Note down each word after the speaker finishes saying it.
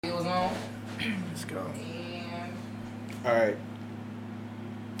Let's go. And All right.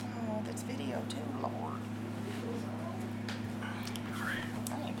 oh, that's video too, Lord.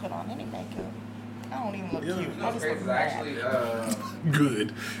 I ain't put on any makeup. I don't even look cute. No, I just crazy. look I bad. actually,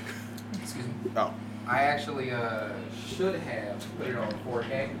 Good. excuse me. Oh. I actually should have put it on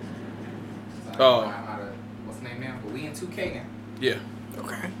 4K. So Oh. I'm out of, what's the name now? But we in 2K now. Yeah.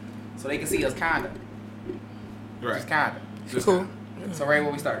 Okay. So they can see us kinda. Right. Just kinda. Cool. So right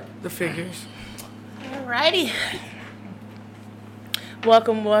where we start. The figures. Alrighty.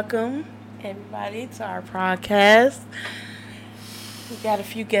 Welcome, everybody, to our podcast. We got a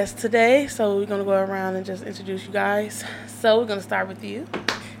few guests today, so we're gonna go around and just introduce you guys. So we're gonna start with you.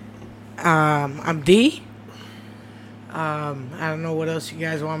 I'm D. I don't know what else you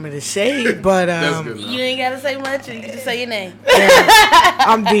guys want me to say, but That's good enough. You ain't gotta say much. You can just say your name. yeah,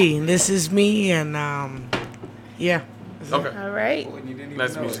 I'm D. And this is me, and yeah. Okay. All right. Oh, and you didn't even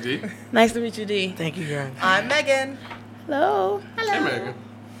Nice to know meet you, it. D. Nice to meet you, D. Thank you, guys. I'm Megan. Hello. Hey, Megan.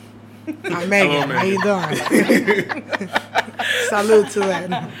 I'm Megan. Hello, How you doing? Salute to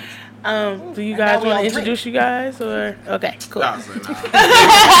that. Do you guys now we want on to three. introduce you guys, or okay, cool. Nah, say nah.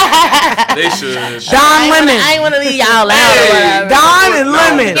 They should. Don Lemon. I ain't want to leave y'all out or whatever. Don and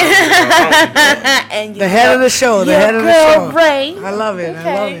Lemon. And The head of the show. The your head of the girl, show. Ray. I love it. I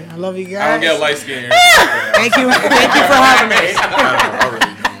love it. I love you guys. I don't get light skin here. Thank you. Thank you for having us. I really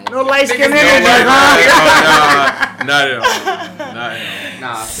don't. No light skin No energy, light huh? skin. Not at all. Not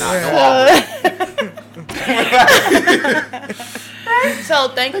at all. So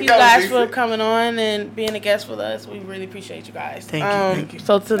thank you guys for coming on and being a guest with us. We really appreciate you guys. Thank you, thank you.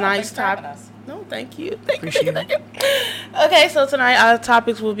 So tonight's Thanks for having topic. us. No, thank you. Thank you. Appreciate Thank you. Okay, so tonight our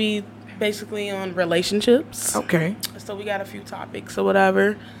topics will be basically on relationships. Okay. So we got a few topics or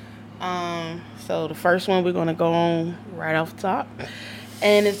whatever. So the first one we're gonna go on right off the top,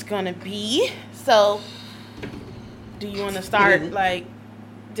 and it's gonna be. So, do you want to start like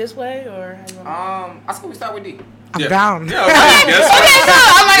this way or? How you wanna... I said we start with D. I'm down. Yeah, okay. Guess Okay, first. cool.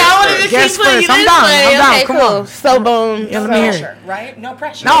 I'm like, I wanted to Guess keep putting you first. I'm this down. way. I'm down. Okay, Come cool. on. So boom. Yeah, let so- me hear it. Pressure, right? No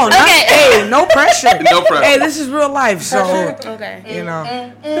pressure. No, not, Okay. hey, no pressure. No pressure. Hey, this is real life, so Okay. you know.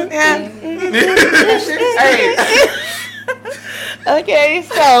 Okay,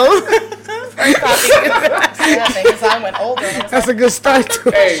 so first topic. Yeah, because I went older. And I was That's a good start to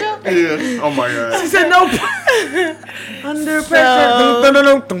it. Hey, yeah. Oh my God. She said no under So- pressure. Dun, dun,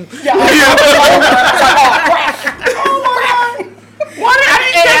 dun, dun.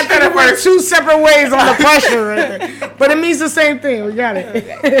 I think it went two separate ways on the pressure, right there. But it means the same thing. We got it.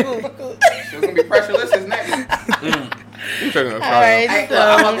 It's gonna be pressureless. It's next. You taking a All try. right, Hey, so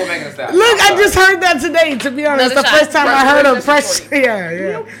I'm not gonna make a stop. Look, I just heard that today. To be honest, Another the first shot. time I heard of Pressure.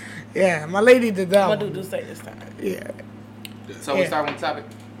 pressure. Yeah. My lady did that I'm gonna one. do say this time. Yeah. So we start with the topic.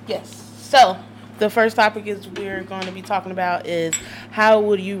 Yes. So the first topic is we're going to be talking about is how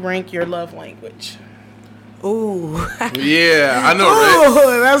would you rank your love language? Ooh. Yeah, I know, right?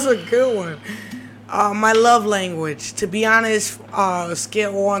 Ooh, that's a good one. My love language. To be honest,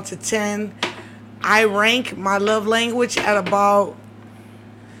 scale 1 to 10, I rank my love language at about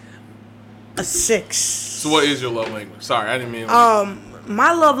a 6. So what is your love language? Sorry, I didn't mean.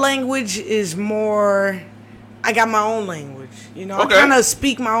 My love language is more. I got my own language. You know, Okay. I kind of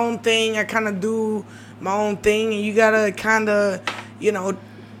speak my own thing. I kind of do my own thing, and you gotta kind of, you know,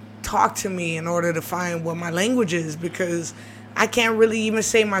 talk to me in order to find what my language is, because I can't really even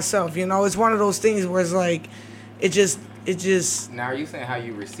say myself. You know, it's one of those things where it's like, it just. Now, are you saying how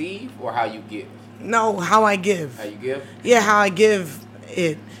you receive or how you give? No, how I give. How you give? Yeah, how I give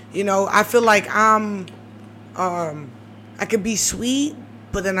it. You know, I feel like I could be sweet,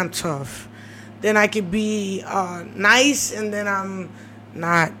 but then I'm tough. Then I could be nice, and then I'm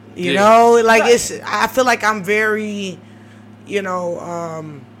not. You know, like it's. I feel like I'm very, you know,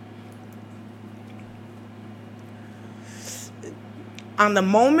 on the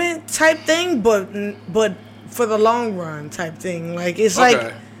moment type thing, but for the long run type thing. Like it's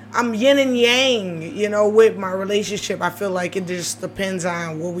like I'm yin and yang, you know, with my relationship. I feel like it just depends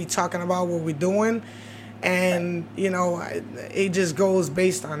on what we talking about, what we doing, and you know, it just goes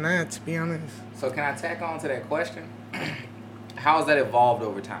based on that. To be honest. So can I tack on to that question? How has that evolved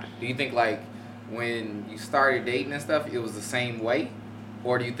over time? Do you think like when you started dating and stuff, it was the same way,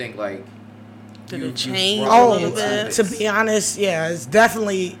 or do you think like Did you it change a grown little into bit? this? To be honest, yeah, it's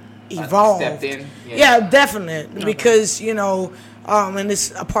definitely evolved. Stepped in? Yeah, definite. Because, you know, and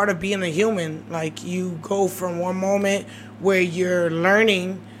it's a part of being a human. Like, you go from one moment where you're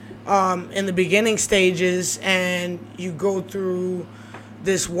learning in the beginning stages, and you go through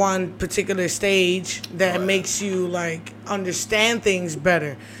this one particular stage that makes you like understand things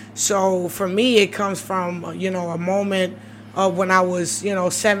better. So for me, it comes from, a moment of when I was,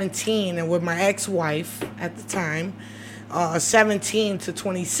 17 and with my ex-wife at the time, 17 to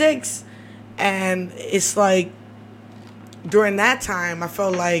 26. And it's like during that time, I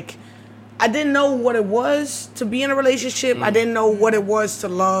felt like I didn't know what it was to be in a relationship. I didn't know what it was to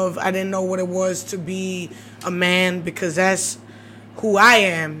love. I didn't know what it was to be a man, because that's who I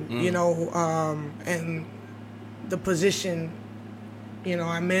am, and the position,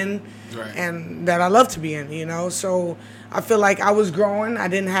 I'm in, Right. and that I love to be in, So I feel like I was growing. I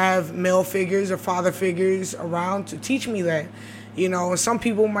didn't have male figures or father figures around to teach me that. Some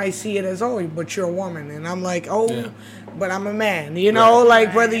people might see it as, oh, but you're a woman. And I'm like, but I'm a man.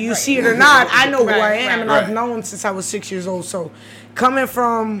 Whether you see it or not, I know who I am. And I've known since I was 6 years old. So coming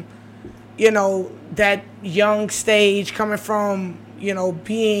from, that young stage, coming from,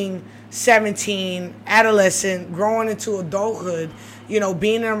 being 17, adolescent, growing into adulthood,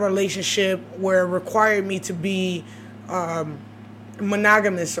 being in a relationship where it required me to be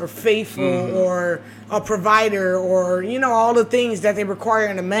monogamous or faithful or a provider or, all the things that they require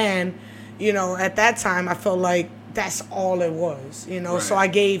in a man, at that time I felt like that's all it was, So I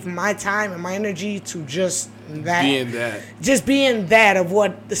gave my time and my energy to just that. Being that of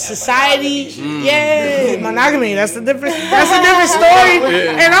what the society, monogamy, that's a different story.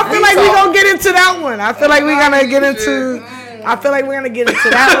 And I feel like we're going to get into that one. I feel like we're going to get into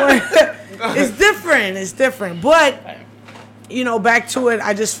that one. It's different. But, back to it,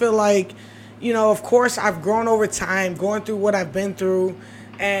 I just feel like, of course, I've grown over time, going through what I've been through,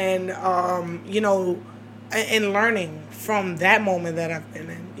 and, and learning from that moment that I've been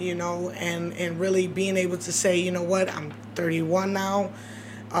in, and really being able to say, you know what, I'm 31 now.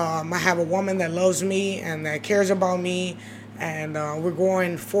 I have a woman that loves me and that cares about me, and we're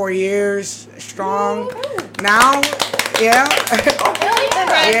going 4 years strong now. Yeah.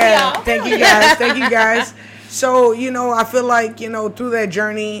 Thank you guys. So, I feel like, through that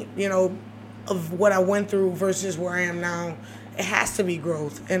journey, of what I went through versus where I am now, it has to be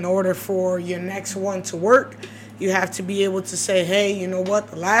growth. In order for your next one to work, you have to be able to say, hey, you know what,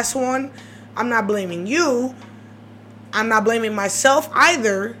 the last one, I'm not blaming you. I'm not blaming myself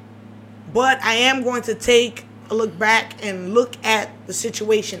either, but I am going to take a look back and look at the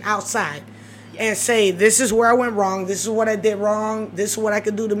situation outside and say, this is where I went wrong. This is what I did wrong. This is what I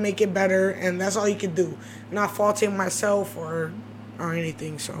could do to make it better. And that's all you can do. Not faulting myself or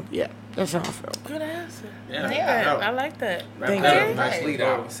anything. So, yeah, that's how I feel. Good answer. Yeah. I like that. Thank you. Nice lead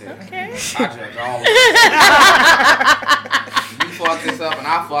out. Okay. I judge all of it. You fucked this up and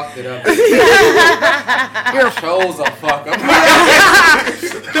I fucked it up. I chose a fuck up.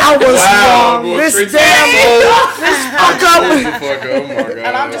 I was wrong. This fuck up. Oh my God.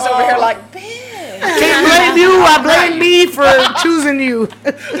 And I'm just over here like, bitch. Can't blame you. I blame me for choosing you.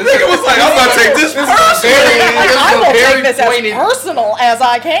 The nigga was like, I'm about to take this personally. I will take this as personal as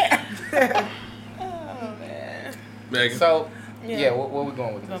I can. Oh, man. Megan. So, where we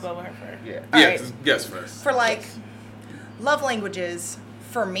going with We'll this? go with her first. Yeah. Alright. Yes, first. For like love languages,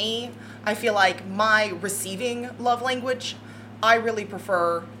 for me, I feel like my receiving love language, I really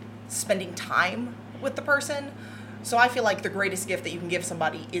prefer spending time with the person. So I feel like the greatest gift that you can give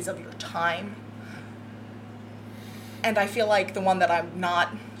somebody is of your time. And I feel like the one that I'm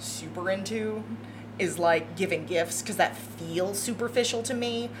not super into is like giving gifts, because that feels superficial to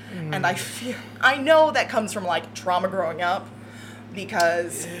me. And I know that comes from like trauma growing up,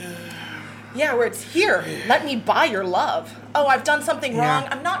 because where it's here, let me buy your love. Oh, I've done something wrong.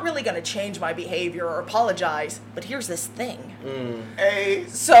 I'm not really going to change my behavior or apologize, but here's this thing. Hey.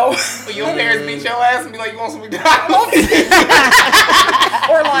 So Your parents beat your ass and be like, you want some McDonald's?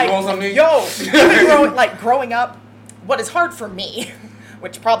 or like, You want something? yo, growing up, what is hard for me,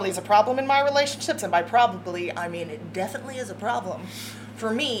 which probably is a problem in my relationships, and by probably, I mean it definitely is a problem,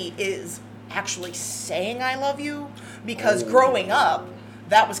 for me is actually saying I love you, because growing up,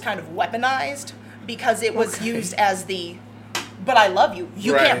 that was kind of weaponized, because it was used as but I love you.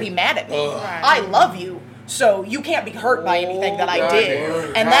 You can't be mad at me. I love you, so you can't be hurt by anything that I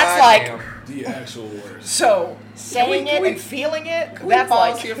did. And that's like The actual worst. So saying it and feeling it, Can that's we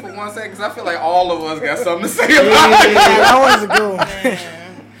pause like here for 1 second? Because I feel like all of us got something to say about it. That was a good one.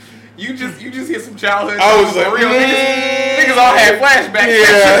 You just hit some childhood. I was like, real niggas all had flashbacks.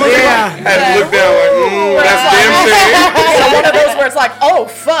 Yeah. Had to look down like, that's damn shame. so one of those where it's like, oh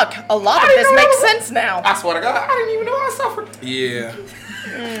fuck, a lot of this makes sense now. I swear to God, I didn't even know I suffered. Yeah.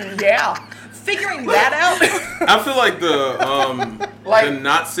 Yeah. Figuring that out. I feel like the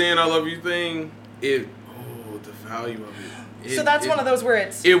not saying I love you thing, the value of it. So that's one of those where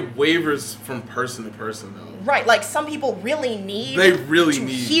it wavers from person to person though. Right, like some people really need to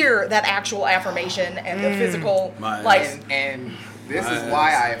hear that actual affirmation and the physical and this is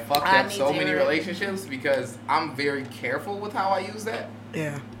why I fucked up so many relationships, because I'm very careful with how I use that.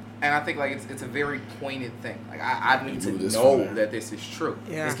 Yeah. And I think like it's a very pointed thing. Like I need to know that this is true.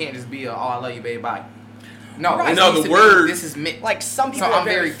 Yeah. This can't just be a, oh, I love you, babe, bye. No, right. The word. This is meant. Like some people so are I'm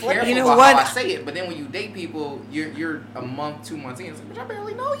very careful you know about how I say it. But then when you date people, you're a month, 2 months in. It's like, bitch, I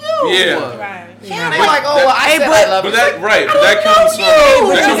barely know you. Yeah. Right. Yeah. They're like, oh, well, I said I love you. But that comes from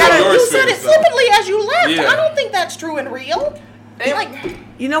your you said it flippantly as you left. Yeah. I don't think that's true and real. Like,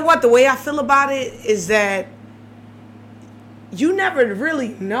 you know what? The way I feel about it is that you never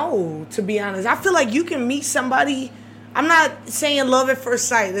really know, to be honest. I feel like you can meet somebody. I'm not saying love at first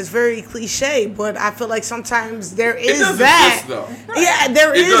sight. It's very cliche, but I feel like sometimes there is that. Exist, though. Yeah,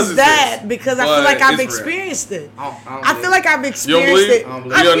 there is that because I feel like I've experienced it. I feel like I've experienced it.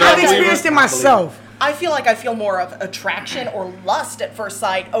 I've experienced it myself. I feel like I feel more of attraction or lust at first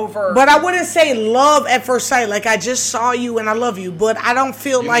sight over. But I wouldn't say love at first sight. Like I just saw you and I love you. But I don't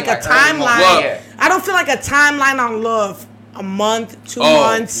feel like a timeline. I don't feel like a timeline on love. A month, 2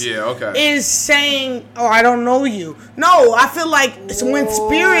 months is saying, oh, I don't know you. No, I feel like when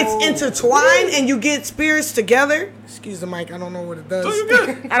spirits intertwine and you get spirits together. Excuse the mic, I don't know what it does. Oh, you're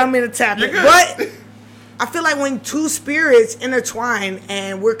good. I don't mean to tap it. But I feel like when two spirits intertwine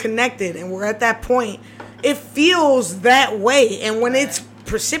and we're connected and we're at that point, it feels that way. And when it's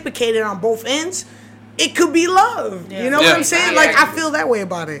precipitated on both ends, it could be love. You know what I'm saying? Like, I feel that way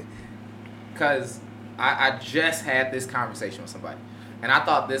about it. Because I just had this conversation with somebody. And I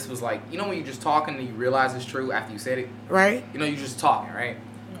thought this was like, you know when you're just talking and you realize it's true after you said it? Right. You know, you're just talking, right?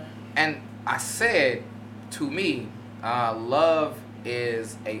 And I said, to me, love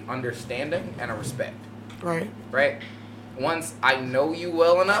is a understanding and a respect. Right. Right? Once I know you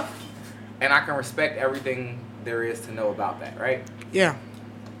well enough, and I can respect everything there is to know about that, right? Yeah.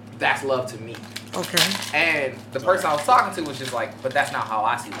 That's love to me. Okay. And the person I was talking to was just like, but that's not how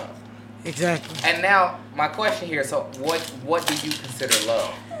I see love. Exactly. And now my question here, so what do you consider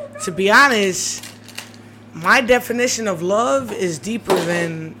love? To be honest, my definition of love is deeper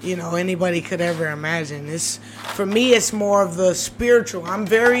than, anybody could ever imagine. For me, it's more of the spiritual. I'm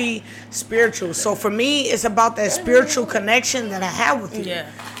very spiritual. So for me, it's about that spiritual connection that I have with you. Yeah.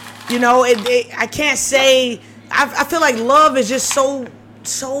 I can't say, I feel like love is just so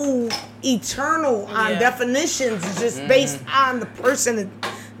eternal on definitions. It's just based on the person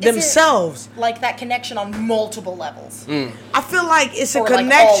themselves. Like that connection on multiple levels. I feel like it's a connection.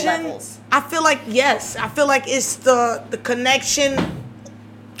 Like all levels. I feel like yes. I feel like it's the connection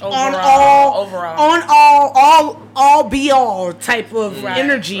overall. on all be all type of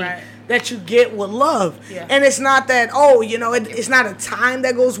energy that you get with love. Yeah. And it's not that it's not a time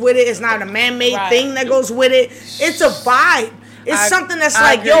that goes with it. It's not a man-made thing that goes with it. It's a vibe. It's something that's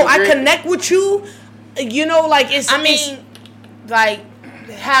I connect with you. Like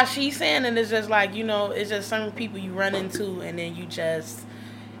how she's saying it is just like, it's just certain people you run into and then you just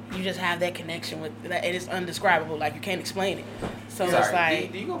have that connection with, and it's undescribable. Like, you can't explain it. So it's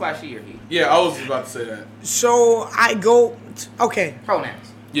like... Do you go by she or he? Yeah, I was about to say that. So I go... Okay.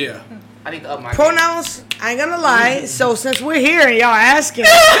 Pronouns. Yeah. I need to up my pronouns. I ain't gonna lie. So since we're here and y'all asking,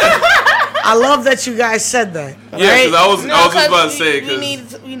 I love that you guys said that. Yeah, because I was just about to say it.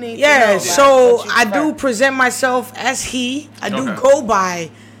 We need yeah, to know, so I do present myself as he. I do go by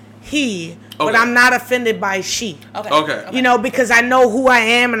he, but I'm not offended by she. Okay. Because I know who I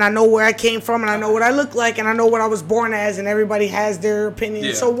am and I know where I came from and I know what I look like and I know what I was born as and everybody has their opinion.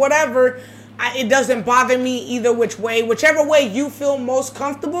 Yeah. So whatever. It doesn't bother me either which way. Whichever way you feel most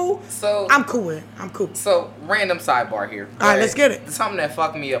comfortable, I'm cool with it. I'm cool. So, random sidebar here. All right, let's get it. Something that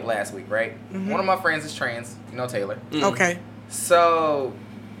fucked me up last week, right? Mm-hmm. One of my friends is trans. Taylor. Mm-hmm. Okay. So,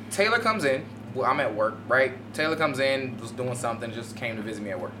 Taylor comes in. Well, I'm at work, right? Taylor comes in, was doing something, just came to visit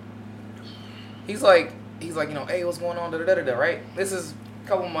me at work. He's like, hey, what's going on? Da-da-da-da-da, right? This is a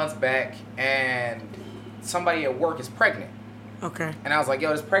couple months back, and somebody at work is pregnant. Okay. And I was like, yo,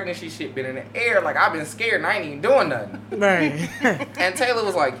 this pregnancy shit been in the air. Like, I've been scared and I ain't even doing nothing. Right. And Taylor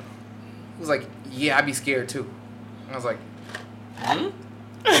was like, yeah, I'd be scared too. And I was like,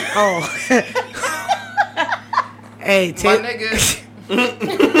 Oh. Hey, my nigga.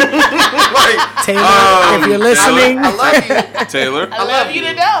 Taylor, if you're listening. I love you. Taylor. I love you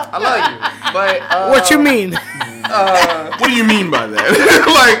to death. I love you. But, what you mean? What do you mean by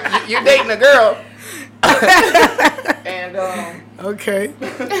that? Like, you're dating a girl. And okay.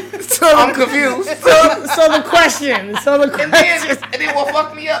 So I'm confused. So the question. And then what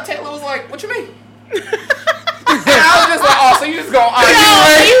fucked me up? Taylor was like, "What you mean?" And I was just like, oh, so you just go, oh,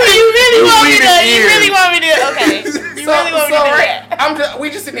 You really want me to? bleeding You ears. really want me to? Okay. You really want me to do that? we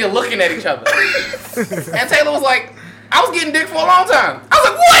just sitting here looking at each other. And Taylor was like, I was getting dick for a long time. I was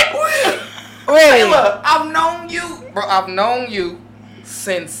like, what? Wait. Taylor, I've known you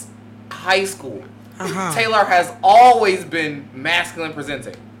since high school. Uh-huh. Taylor has always been masculine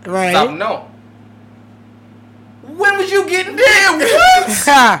presenting. Right. Since I've known. When was you getting dick? What?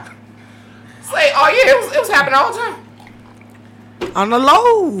 Say, oh yeah, it was happening all the time. On the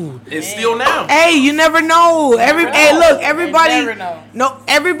low. It's still now. Hey, you never know. Hey, look, everybody. You never know. No,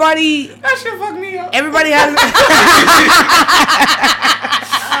 everybody. That shit fucked me up. Everybody has.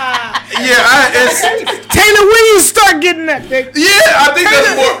 It's Taylor, when you start getting that dick? I think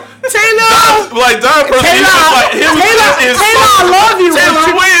that's more. Taylor. Like Don personally, Taylor, like him Taylor, I love you. Taylor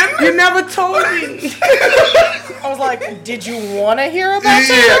bro. twin. You never told me. I was like, did you want to hear about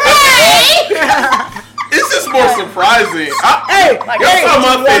Yeah. It's just more surprising. Hey, That's how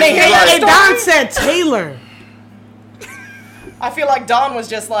my wanna face hear is that hey, like. Don said Taylor. I feel like Don was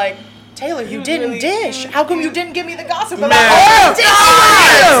just like, Taylor, you didn't dish. How come you didn't give me the gossip about Man. all the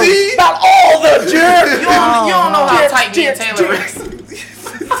God, see? about all the jerk? You don't know how Dick, tight me and dick, Taylor dick. is.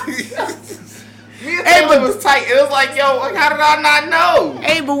 Me and Taylor was tight. It was like, yo, like, how did I not know?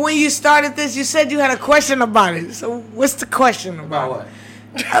 Hey, but when you started this, you said you had a question about it. So what's the question About about? what?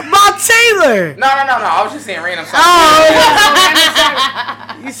 About Taylor. No. I was just saying random stuff. Oh,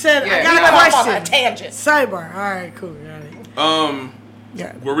 you said Yeah, I You got went a off on a question. tangent. Sidebar. All right, cool. Got it.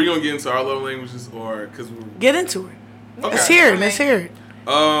 Yeah, Were we gonna get into our love languages or because we're get into it. okay. Let's hear it. Let's hear it.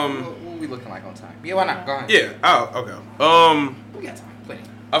 What we looking like on time? Yeah, why not? Go ahead. Yeah. Oh, okay. We got time. Plenty.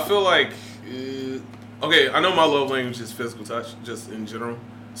 I feel like okay. I know my love language is physical touch, just in general.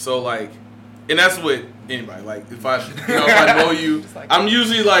 So like, and that's what anybody like. If I if I know you, I'm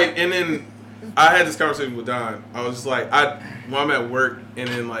usually like, and then I had this conversation with Don. I was just like, when I'm at work, and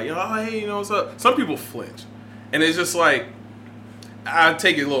then like, oh hey, what's up? Some people flinch, and it's just like, I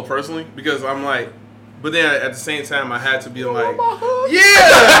take it a little personally because I'm like, but then at the same time I had to be like,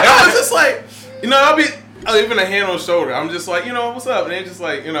 I was just like, I'll be even a hand on the shoulder. I'm just like, what's up? And then just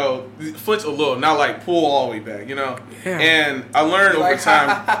like, flinch a little, not like pull all the way back, Yeah. And I learned over time,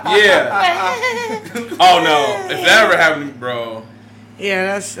 oh no, if that ever happened to me, bro. Yeah,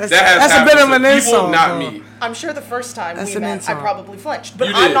 that's That has a happened bit of to an people, insult. not bro. me. I'm sure the first time That's we an met, I insult. probably flinched, but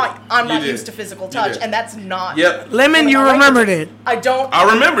You I'm did. not You did. used to physical You touch, did. and that's not. Yep. Lemon, one of you my remembered languages. it. I don't.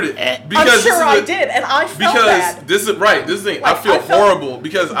 I remembered it because I'm sure I this is did, and I felt because bad. this is right. This is the thing. I Like, feel I felt- horrible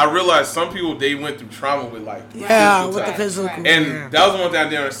because I realized some people they went through trauma with like Yeah, physical with the touch. physical. And yeah. that was the one thing I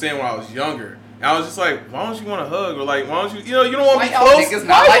didn't understand when I was younger. And I was just like, why don't you want a hug? Or like, why don't you, you don't want to Why be y'all close? niggas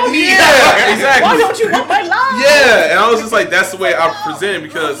not like me? Yeah, exactly. Why don't you want my love? Yeah, and I was just like, that's the way I present it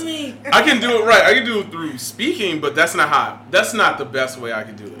because I can do it right. I can do it through speaking, but that's not the best way I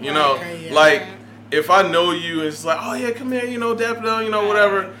can do it. Okay, yeah. Like if I know you and it's like, oh yeah, come here, daffodil,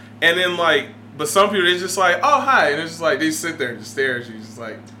 whatever. And then like, but some people they just like, oh hi, and it's just like they sit there and just stare at you, just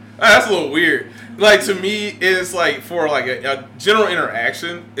like, oh, that's a little weird. Like to me, it's like for like a general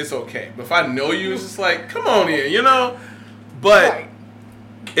interaction, it's okay. But if I know you, it's just like, come on in, But Right.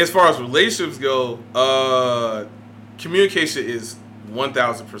 as far as relationships go, communication is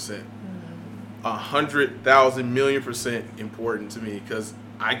 1,000%, 100,000,000,000% important to me because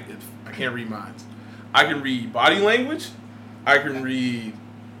I can't read minds. I can read body language. I can read,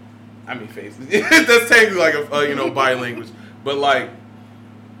 faces. That's technically like a body language, but like.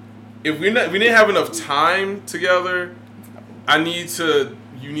 If we didn't have enough time together,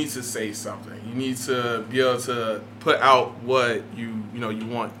 you need to say something. You need to be able to put out what you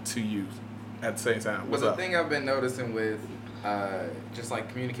want to use at the same time. What's But the up? thing I've been noticing with just like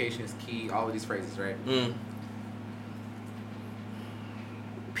communication is key, all of these phrases, right?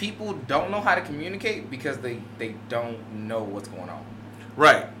 People don't know how to communicate because they don't know what's going on.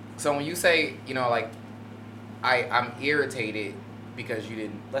 Right. So when you say, like, I'm irritated because you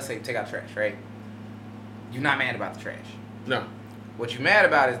didn't, let's say, take out trash, right? You're not mad about the trash. No. What you're mad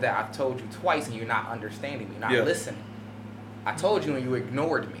about is that I've told you twice and you're not understanding me, not listening. I told you and you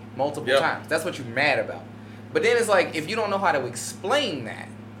ignored me multiple times. That's what you're mad about. But then it's like, if you don't know how to explain that,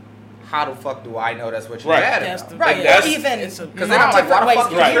 how the fuck do I know that's what you're mad about? Right, That's- or even Because then I'm like, why the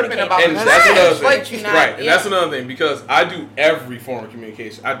fuck you Right. tripping about And the that's trash? another thing. Like, you Right, and that's another thing because I do every form of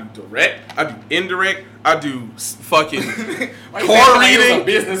communication. I do direct, I do indirect, I do fucking card reading.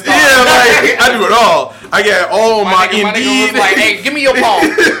 Business Yeah, like I do it all. I get all my nigga Indeed. was like, hey, give me your palm.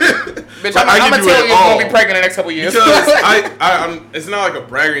 Bitch, Like, I'm I gonna can do tell it you you're all. gonna be pregnant in the next couple years. Because I'm it's not like a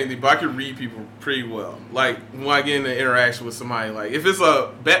brag or anything, but I can read people pretty well. Like when I get in an interaction with somebody, like if it's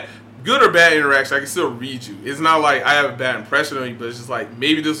a bad, good or bad interaction, I can still read you. It's not like I have a bad impression of you, but it's just like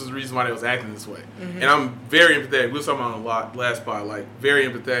maybe this was the reason why they was acting this way. And I'm very empathetic. We were talking about a lot last part, like very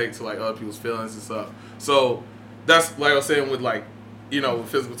empathetic to like other people's feelings and stuff. So that's like I was saying with like, you know, with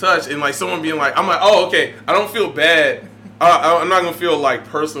physical touch and like someone being like, I'm like, oh, okay, I don't feel bad. I'm not gonna feel like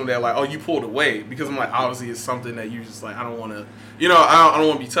personal that like, oh, you pulled away, because I'm like, obviously it's something that you just like, I don't want to, you know, I don't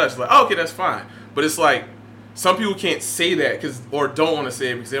want to be touched. Like, oh, okay, that's fine. But it's like some people can't say that or don't want to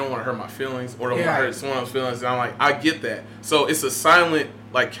say it because they don't want to hurt my feelings or don't want to hurt someone else's feelings. And I'm like, I get that. So it's a silent,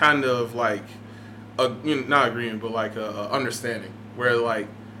 like, kind of like, not agreement, but like a understanding where like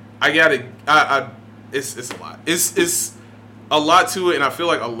it's a lot. It's a lot to it, and I feel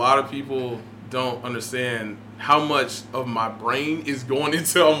like a lot of people don't understand how much of my brain is going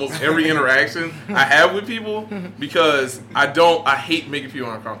into almost every interaction I have with people, because I hate making people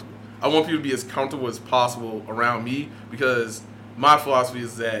uncomfortable. I want people to be as comfortable as possible around me, because my philosophy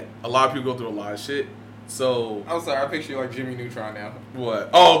is that a lot of people go through a lot of shit. So I'm sorry, I picture you like Jimmy Neutron now. What?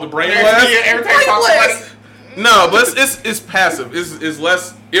 Oh, the brain blast? Every time talks like, no, but it's passive. It's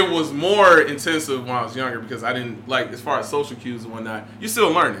less. It was more intensive when I was younger, because I didn't like, as far as social cues and whatnot. You're still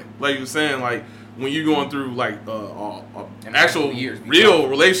learning. Like you were saying, like when you're going through like an actual real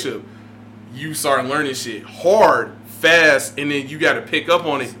relationship, you start learning shit hard, fast, and then you got to pick up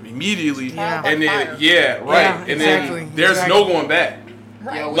on it immediately. Yeah. And then right, Yeah, and then there's no going back.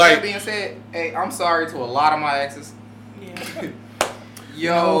 Right. Yo, with Like- that being said, hey, I'm sorry to a lot of my exes. Yeah.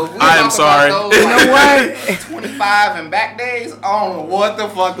 Yo, we I am talk sorry. about those, You know what? 25 and back days. I don't know what the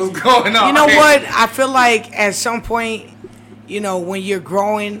fuck was going on. You know what? I feel like at some point, you know, when you're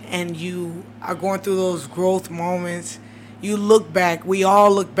growing and you are going through those growth moments, you look back. We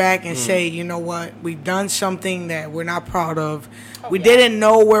all look back and say, you know what? We've done something that we're not proud of. We didn't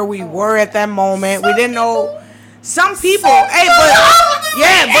know where we were at that moment. We didn't know. Some people,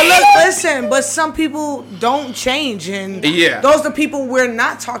 but look, listen, but some people don't change, and those are the people we're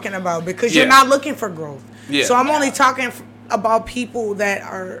not talking about, because you're not looking for growth. Yeah. So I'm only talking about people that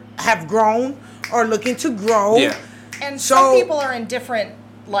have grown or looking to grow. Yeah. And some people are in different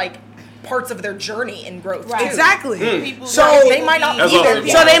like parts of their journey in growth too. Exactly. So they might not either.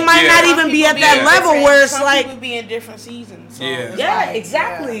 So they might not even be at that level where it's like people be in different seasons. So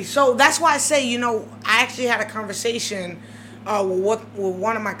exactly. Yeah. So that's why I say, you know, I actually had a conversation with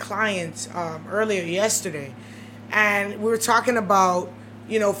one of my clients earlier yesterday, and we were talking about,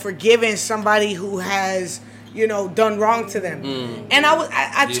 you know, forgiving somebody who has, you know, done wrong to them. And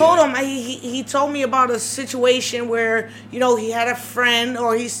I told him, he told me about a situation where, you know, he had a friend,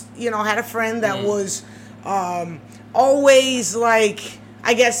 or he's, you know, had a friend that was always like,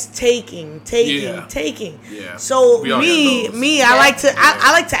 I guess taking. Yeah. So I like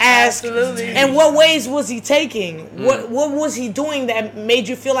to ask, in what ways was he taking? What was he doing that made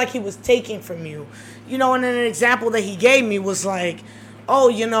you feel like he was taking from you? You know, and then an example that he gave me was like, oh,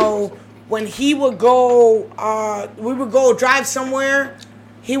 you know, when he would go, we would go drive somewhere,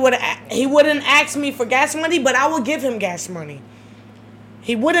 he wouldn't ask me for gas money, but I would give him gas money.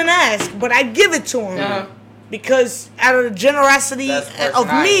 He wouldn't ask, but I'd give it to him. Because out of the generosity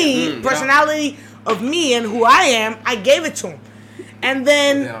personality of me and who I am, I gave it to him. And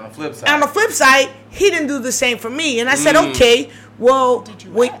then on the flip side, he didn't do the same for me. And I said, okay, well,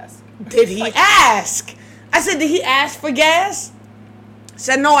 did he ask? I said, did he ask for gas? He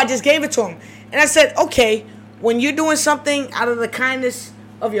said, no, I just gave it to him. And I said, okay, when you're doing something out of the kindness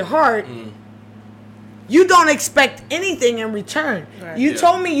of your heart, you don't expect anything in return. Right. You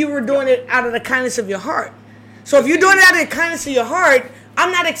told me you were doing it out of the kindness of your heart. So if you're doing it out of the kindness of your heart,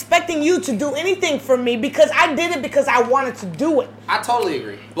 I'm not expecting you to do anything for me, because I did it because I wanted to do it. I totally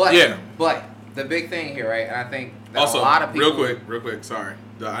agree. But the big thing here, right, and I think that also, a lot of people... Real quick, sorry.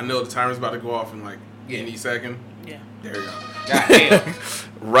 I know the timer's about to go off in like any second. Yeah. There you go. Goddamn.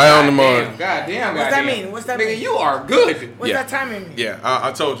 Right on the mark. Goddamn. What's that mean? Nigga, you are good. What's that timing mean? Yeah,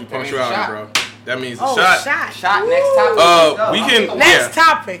 I told you, punctuality, bro. That means a shot. Shot, next topic. We can... Next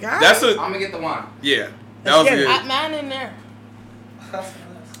topic, huh? That's I'm going to get the wine. Yeah. That was good. Mine in there.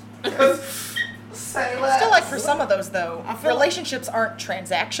 Still, like, for some of those though, relationships aren't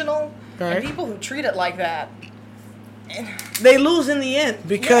transactional, and people who treat it like that, they lose in the end,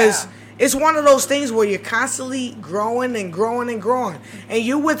 because it's one of those things where you're constantly growing and growing and growing, and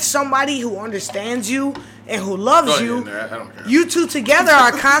you're with somebody who understands you and who loves you. I don't care. You two together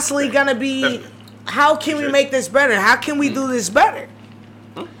are constantly gonna be, how can we make this better? How can we do this better?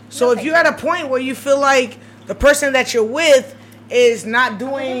 So if you're at a point where you feel like the person that you're with is not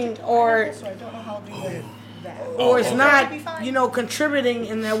doing, or so I don't know how to do or it's okay. That'd be not, fine. you know, contributing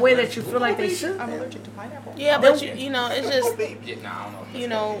in that way that you feel like they should. I'm allergic to pineapple. Yeah, but you know, it's just Yeah, nah, I don't know. you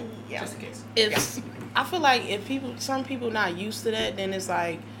know, Yeah. Just in case. if I feel like if some people not used to that, then it's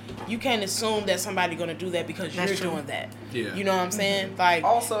like you can't assume that somebody gonna do that because That's you're true. doing that. Yeah. You know what I'm saying? Like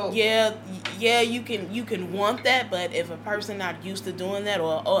Also- yeah, you can want that, but if a person not used to doing that,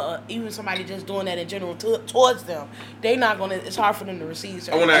 or even somebody just doing that in general towards them, they not gonna. It's hard for them to receive. I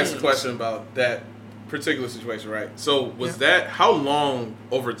certain want to ask a things. question about that particular situation, right? So was that, how long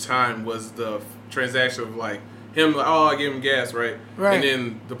over time was the transaction of like him, like, oh, I gave him gas, right? Right. And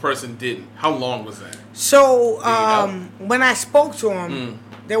then the person didn't. How long was that? So know? when I spoke to him,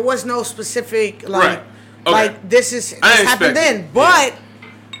 there was no specific like Right. Okay. like this I didn't happened expect then. it.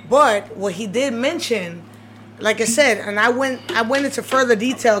 But what he did mention, like I said, and I went into further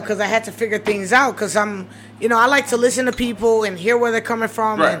detail because I had to figure things out because I like to listen to people and hear where they're coming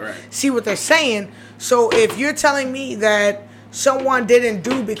from and Right. see what they're saying. So if you're telling me that someone didn't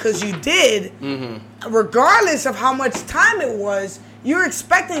do because you did, regardless of how much time it was, you're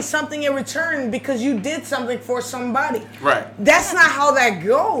expecting something in return because you did something for somebody. Right. That's not how that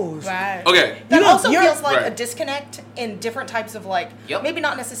goes. Right. Okay. That You- also you're- feels like a Right. disconnect in different types of like, Yep. maybe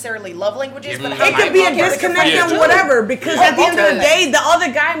not necessarily love languages, Give but them how It could be a disconnect Yeah. and whatever because Yeah. at the end of the Okay. day, the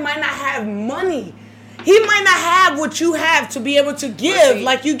other guy might not have money. He might not have what you have to be able to give see-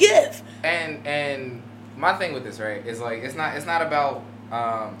 like you give. And my thing with this, right, is like it's not about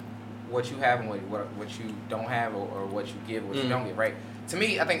what you have and what you don't have or what you give, what you don't give, right? To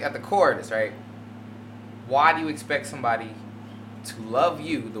me, I think at the core of this, right, why do you expect somebody to love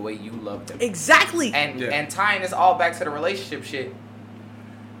you the way you love them? Exactly. And tying this all back to the relationship shit,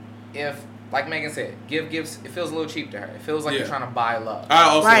 if, like Megan said, gifts, it feels a little cheap to her. It feels like you're Yeah. trying to buy love. I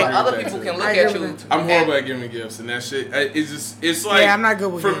also Right. agree But other with that people too. can look I at agree you. with I'm horrible and- at giving gifts and that shit. It's like, Yeah, I'm not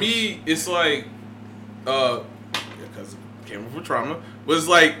good with for gifts. me, it's like, because it came from trauma, was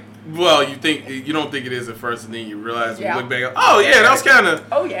like, well, you don't think it is at first, and then you realize when Yeah. you look back, oh yeah, that was kind of.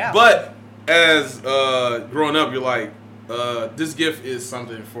 Oh, yeah. But as growing up, you're like, this gift is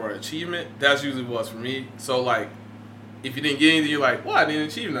something for achievement. That's usually what's for me. So like, if you didn't get anything, you're like, well, I didn't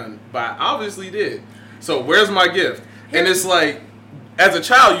achieve nothing, but I obviously did. So where's my gift? And it's like, as a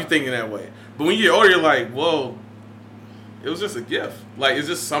child, you thinking that way, but when you get older, you're like, well, it was just a gift. Like, it's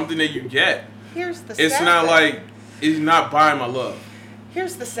just something that you get. Here's the It's sad not thing. like, it's not buying my love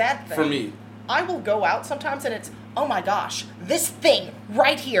Here's the sad thing. for me. I will go out sometimes and it's, oh my gosh, this thing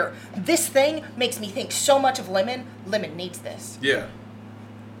right here, this thing makes me think so much of Lemon. Lemon needs this. Yeah.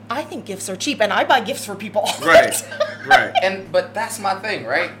 I think gifts are cheap and I buy gifts for people. Right. Right. But that's my thing,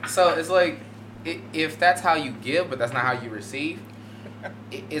 right? So it's like, if that's how you give, but that's not how you receive,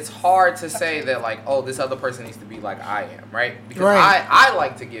 it's hard to say that like, oh, this other person needs to be like I am, right? Because Right. I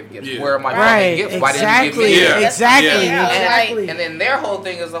like to give gifts. Yeah. Where am I Right. giving gifts? Why didn't you Exactly. give me? Yeah. Exactly. Yeah. Exactly. And then their whole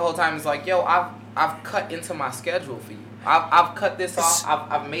thing is the whole time is like, yo, I've cut into my schedule for you. I've cut this off.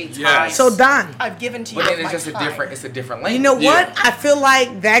 I've made time. Yes. So Don, I've given to you But then it's my just time. it's a different you language. know Yeah. what? I feel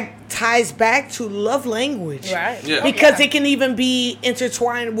like that ties back to love language. Right. Yeah. Because Yeah. it can even be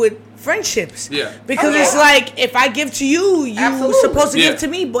intertwined with friendships. Yeah. Because Oh, it's yeah. like if I give to you, you Absolutely. supposed to Yeah. give to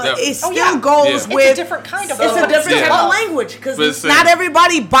me, but Yeah. it still Oh, yeah. goes Yeah. It's with a different kind of it's love, a but different Yeah. type of love. language But because it's not same.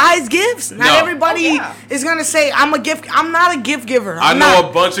 everybody buys gifts. Not No. everybody Oh, yeah. is gonna say I'm a gift. I'm not a gift giver. I I'm know not.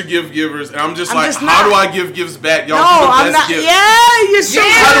 a bunch of gift givers, and I'm just I'm like, just how not. do I give gifts back? Y'all No, do the I'm best not. gift. Yeah, you're so.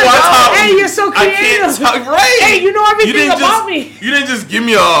 How do I top Hey, you? you're so I creative. can't top, right. Hey, you know everything didn't about just, me. You didn't just give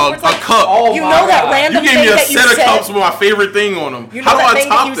me a cup. Oh You my know that God. random You gave thing me a that you set of said. cups with my favorite thing on them. You know How do that I thing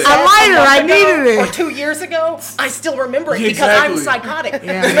that top you that? said A lighter, a month I ago needed it. Or 2 years ago, I still remember it Yeah, because I'm exactly. psychotic.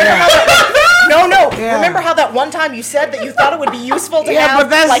 Yeah, Remember yeah. how that, no. Yeah. Remember how that one time you said that you thought it would be useful to Yeah, have but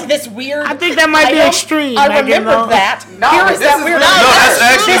that's- like this weird. I think that might be item? extreme, I Megan, remembered though. that. No, Here but is this that is weird. not- No, that's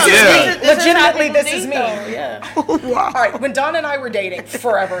actually, This is yeah. me. Legitimately, this is me. Yeah. All right, when Don and I were dating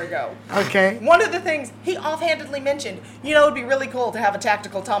forever ago, Okay. one of the things he offhandedly mentioned, it'd be really cool to have a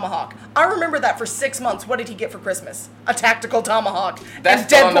tactical tomahawk. I remember that for 6 months. What did he get for Christmas? A tactical tomahawk That's and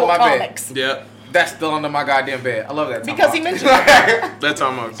still under Deadpool my bed. comics. Yeah, That's still under my goddamn bed. I love that. Because he tomahawk. mentioned it. that's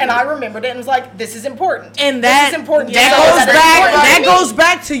how much. And I remembered it and was like, this is important. And this that is important. that So goes that's back. important That to me. goes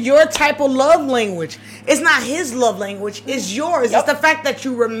back to your type of love language. It's not his love language. It's yours. Yep. It's the fact that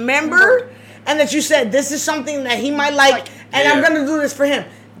you remember and that you said this is something that he might like, and I'm Yeah. gonna do this for him.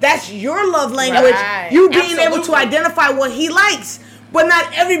 That's your love language. Right. You being able to Absolutely. identify what he likes, but not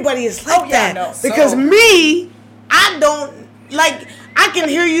everybody is like Oh, yeah, that. no. Because So- me, I don't like. I can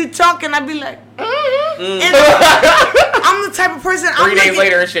hear you talk and I be like, and I'm I'm the type of person. 3 days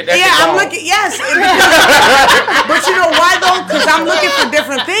later and shit. I'm looking. Yes, but you know why though? Because I'm looking for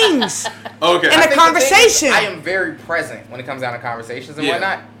different things. Okay. In a conversation, I am very present when it comes down to conversations and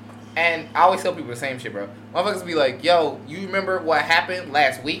whatnot. And I always tell people the same shit, bro. Motherfuckers be like, "Yo, you remember what happened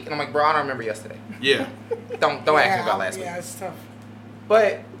last week?" And I'm like, "Bro, I don't remember yesterday." Yeah. Don't ask me about last week. Yeah, it's tough.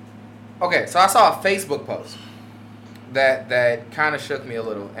 But okay, so I saw a Facebook post that kind of shook me a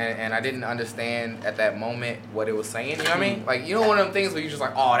little, and I didn't understand at that moment what it was saying. You know what I mean? Like, you know, one of them things where you're just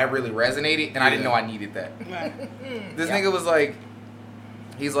like, "Oh, that really resonated," and I didn't know I needed that. This nigga was like,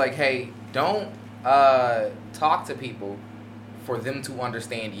 he's like, "Hey, don't talk to people for them to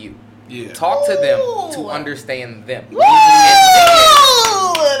understand you. Yeah. Talk to them to understand them." Woo!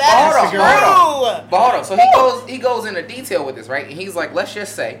 That's true. Hold on. So he goes into detail with this, right? And he's like, let's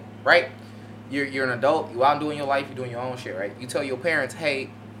just say, right? You're an adult. You out doing your life. You're doing your own shit, right? You tell your parents, hey,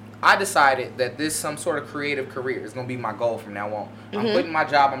 I decided that this some sort of creative career is gonna be my goal from now on. I'm quitting my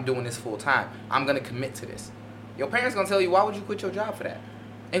job. I'm doing this full time. I'm gonna commit to this. Your parents gonna tell you, why would you quit your job for that?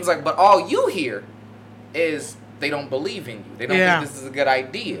 And he's like, but all you hear is they don't believe in you. They don't think this is a good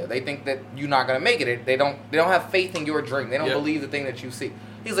idea. They think that you're not gonna make it. They don't have faith in your dream. They don't believe the thing that you see.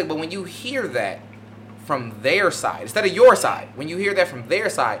 He's like, but when you hear that from their side, instead of your side, when you hear that from their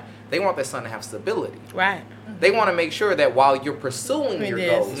side, they want their son to have stability. Right. They want to make sure that while you're pursuing your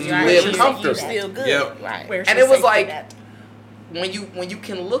goals, you live comfortably. You're still good. Yep. Right. And it was like, when you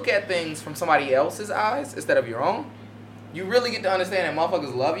can look at things from somebody else's eyes instead of your own, you really get to understand that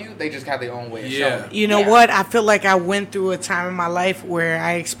motherfuckers love you. They just have their own way of showing. You know what? I feel like I went through a time in my life where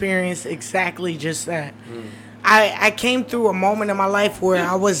I experienced exactly just that. I came through a moment in my life where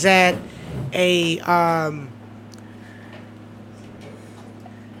I was at a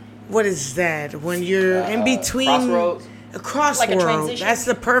what is that? When you're in between crossroads? a crossroad. Like a transition? That's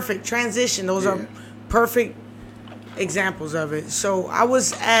the perfect transition. Those are perfect examples of it. So I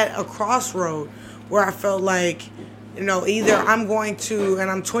was at a crossroad where I felt like, you know, either I'm going to,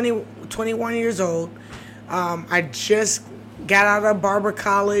 and I'm 21 years old. I just got out of barber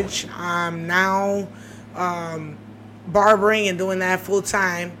college. I'm now barbering and doing that full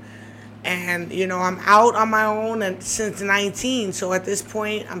time. And, you know, I'm out on my own since 19. So at this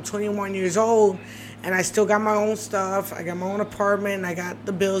point, I'm 21 years old. And I still got my own stuff. I got my own apartment. And I got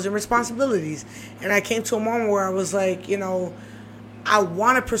the bills and responsibilities. And I came to a moment where I was like, you know, I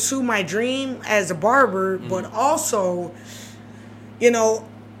want to pursue my dream as a barber, but also, you know,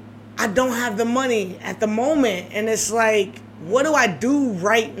 I don't have the money at the moment. And it's like, what do I do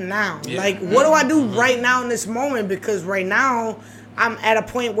right now? Like, what do I do right now in this moment? Because right now, I'm at a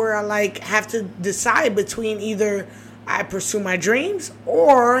point where I, like, have to decide between either I pursue my dreams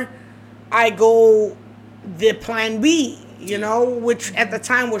or I go the plan B, you know, which at the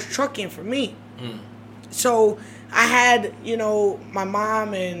time was trucking for me. So I had, you know, my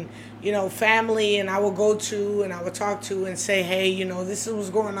mom and, you know, family, and I would go to and I would talk to and say, hey, you know, this is what's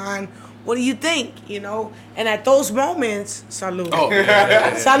going on. What do you think? You know? And at those moments, salud.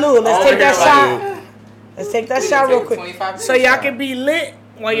 Salud. Let's take that shot. Let's take that shot real quick. So y'all can be lit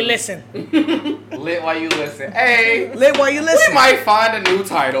while you listen. Lit while you listen. Hey. Lit while you listen. We might find a new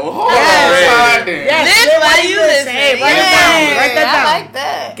title. Hold on. Yes. Lit while you listen. Hey, write it down. Write that down. I like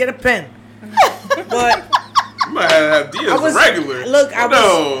that. Get a pen. But You might have Diaz regular. Look, you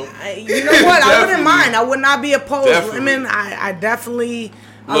know what? I wouldn't mind. I would not be opposed. Definitely. Women, I definitely,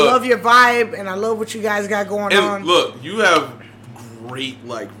 I love your vibe, and I love what you guys got going on. Look, you have great,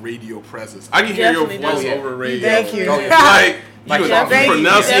 like, radio presence. I can hear your voice over radio. Thank you. Like you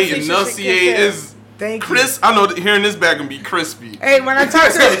enunciate is Thank you. Chris. I know that hearing this back can be crispy. Hey, when I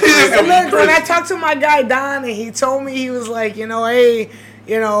talked to when I talked to my guy Don, and he told me, he was like, you know, hey,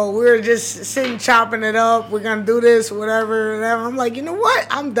 you know, we're just sitting chopping it up. We're gonna do this, whatever. I'm like, you know what?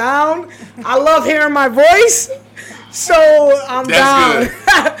 I'm down. I love hearing my voice, so I'm down.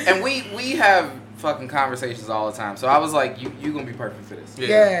 Good. And we have fucking conversations all the time. So I was like, you gonna be perfect for this.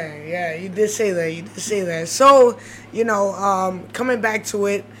 Yeah, you did say that. So, you know, coming back to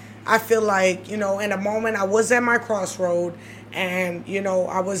it, I feel like, you know, in a moment I was at my crossroad, and, you know,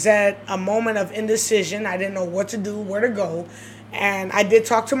 I was at a moment of indecision. I didn't know what to do, where to go. And I did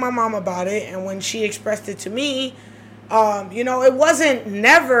talk to my mom about it, and when she expressed it to me, you know, it wasn't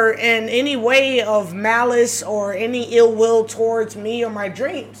never in any way of malice or any ill will towards me or my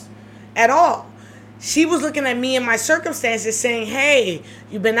dreams at all. She was looking at me and my circumstances saying, hey,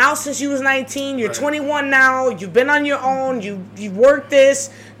 you've been out since you was 19, you're 21 now, you've been on your own, you worked this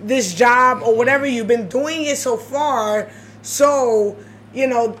job or whatever, you've been doing it so far, so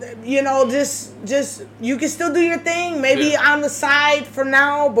just you can still do your thing, maybe on the side for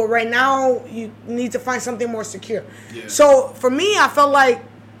now, but right now you need to find something more secure. Yeah. So for me, I felt like,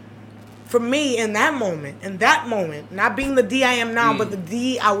 in that moment, not being the D I am now, but the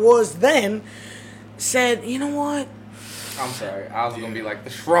D I was then, said, you know what? I'm sorry. I was gonna be like the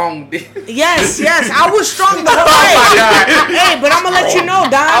strong D. Yes, I was strong the whole way. Oh my God. Hey, but I'm gonna let you know,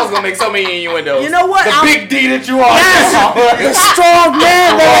 Don. I was gonna make so many innuendos. You know what? The big D that you are. Yes, the strong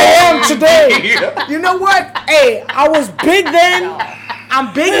man that I am today. You know what? Hey, I was big then.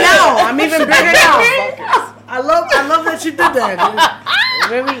 I'm big now. I'm even bigger now. I love that you did that.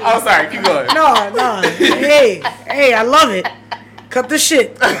 Really? I'm sorry. Keep going. No. Hey, I love it. Cut the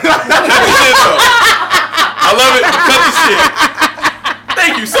shit. I love it. Cut the shit.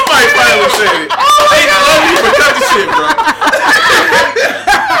 Thank you. Somebody finally said it. Hey, I love you, but cut the shit, bro.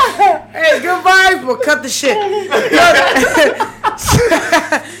 Hey, good vibes, but cut the shit.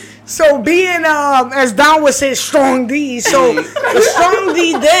 So being, as Don would say, strong D. So the strong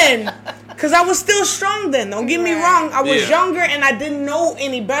D then, because I was still strong then. Don't get me wrong. I was younger and I didn't know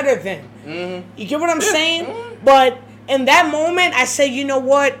any better then. You get what I'm saying? But in that moment, I said, you know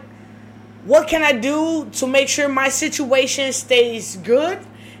what? What can I do to make sure my situation stays good?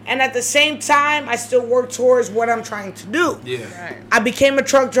 And at the same time, I still work towards what I'm trying to do. Yeah. Right. I became a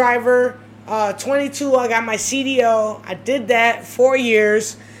truck driver. 22, I got my CDL. I did that 4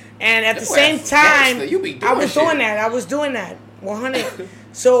 years. And at the same time, I was doing that. 100.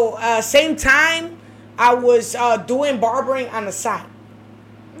 So, same time, I was doing barbering on the side.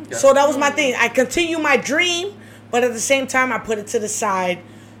 Okay. So that was my thing. I continue my dream, but at the same time, I put it to the side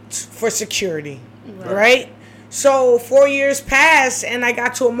for security, right? So 4 years passed, and I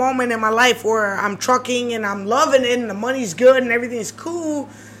got to a moment in my life where I'm trucking and I'm loving it, and the money's good and everything's cool,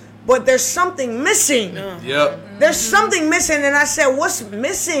 but there's something missing. There's something missing, and I said, what's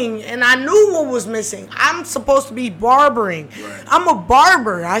missing? And I knew what was missing. I'm supposed to be barbering. Right. I'm a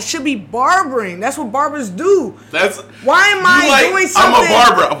barber. I should be barbering. That's what barbers do. Why am I doing something? I'm a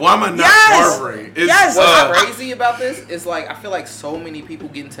barber. Why am I not barbering? What's crazy about this is, like, I feel like so many people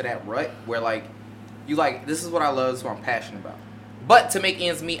get into that rut where, like, you like, this is what I love, this is what I'm passionate about. But to make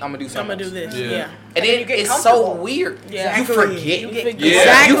ends meet, I'm gonna do something. I'm gonna do this. Yeah. And then it's so weird. Yeah. You forget.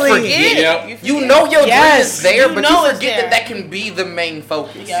 Exactly. You know your dream is there, but you forget that can be the main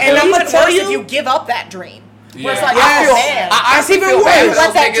focus. Yeah. And I'm gonna tell you, if you give up that dream. Where it's like, I feel bad. I even feel worse. bad.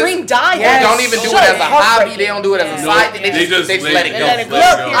 Let that dream die. They don't even do it as a hobby. They don't do it as a side thing. They just let it go.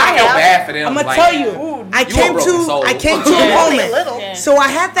 I feel bad for them. I'm gonna tell you, I came to a moment. So I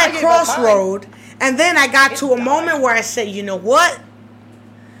had that crossroad, and then I got to a moment where I said, you know what?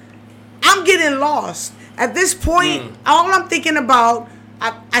 I'm getting lost. At this point, all I'm thinking about,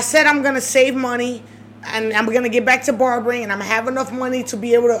 I said I'm going to save money, and I'm going to get back to barbering, and I'm going to have enough money to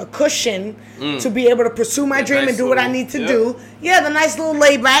be able to cushion, to be able to pursue my dream and do what I need to do. Yeah, the nice little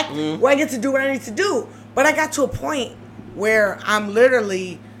layback where I get to do what I need to do. But I got to a point where I'm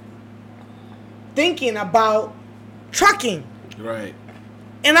literally thinking about trucking. Right.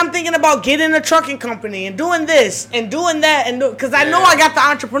 And I'm thinking about getting a trucking company and doing this and doing that, and because I know I got the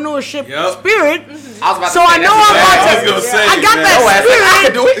entrepreneurship spirit. So I know I'm about to. I got that spirit. I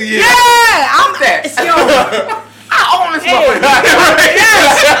can do it. Yeah, I'm that. Yo, I own this motherfucker. Yes.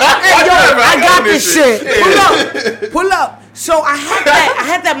 Hey, yo, I got this shit. Pull up. So I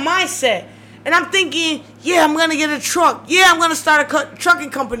had that mindset. And I'm thinking, yeah, I'm going to get a truck. Yeah, I'm going to start a trucking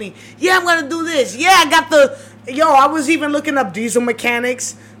company. Yeah, I'm going to do this. Yeah, I got I was even looking up diesel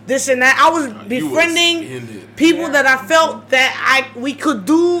mechanics, this and that. I was befriending people that I felt that we could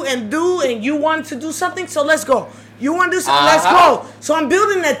do, and you wanted to do something, so let's go. You want to do something? Let's go. So I'm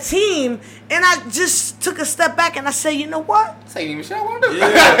building a team, and I just took a step back, and I said, you know what? This ain't even shit I want to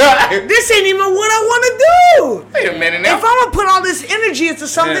do. This ain't even what I want to do. Wait a minute now. If I'm going to put all this energy into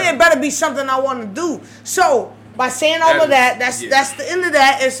something, it better be something I want to do. So by saying all of that, that's the end of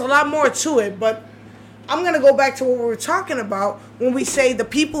that. It's a lot more to it, but I'm going to go back to what we were talking about when we say the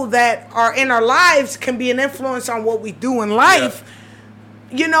people that are in our lives can be an influence on what we do in life.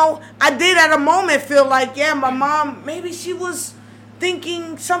 You know, I did at a moment feel like, my mom, maybe she was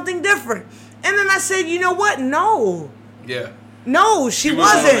thinking something different. And then I said, you know what? No. Yeah. No, she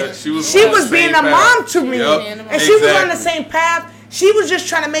wasn't. She was being a mom to me. And she was on the same path. She was just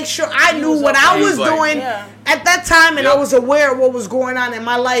trying to make sure I knew what I was doing at that time, and I was aware of what was going on in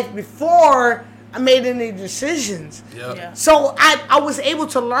my life before I made any decisions. So I was able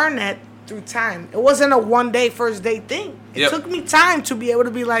to learn that through time. It wasn't a one-day, first-date thing. It took me time to be able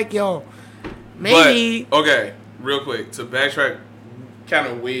to be like, yo, maybe. But, okay, real quick, to backtrack kind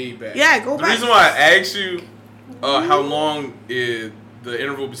of way back. Yeah, go back. The reason why I asked you how long it the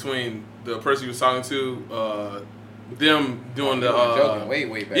interval between the person you was talking to, them doing the joking way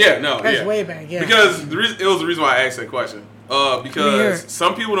back. Yeah, no, That's way back. Yeah. Because it was the reason why I asked that question. Because Yeah.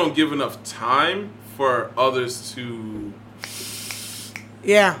 some people don't give enough time for others to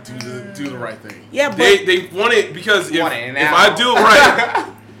Yeah. do the right thing. Yeah, but they want it because if Want it I now. do it right,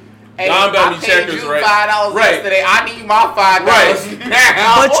 Hey, Don bought me I paid checkers, you right? $5 Right. yesterday. I need my $5 Right.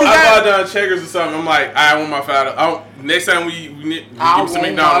 now. But you I got- buy Don checkers or something. I'm like, I want my $5. Next time we give me some want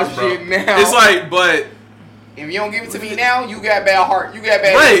McDonald's, my bro. shit now. It's like, but If you don't give it to me now, you got bad heart. You got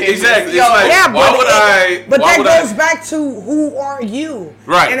bad right, intentions. exactly. Yo, It's like, Yeah, why would I? But why that would goes I, back to who are you,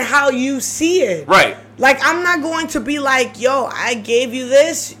 Right. and how you see it. Right, Like I'm not going to be like, yo, I gave you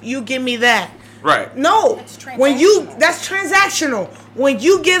this, you give me that. right. No, That's that's transactional. When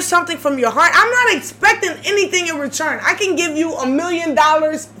you give something from your heart, I'm not expecting anything in return. I can give you $1 million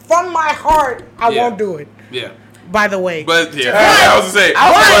from my heart. I Yeah. won't do it. Yeah, By the way, but yeah, I was gonna say.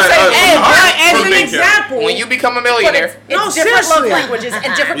 I was gonna say, hey, heart but as from an being kept. example, when you become a But millionaire, it's No, different seriously. love languages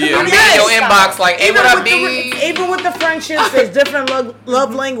and different Yeah. I'm communication in your styles. inbox like, hey, what up, B? even with the friendships, there's different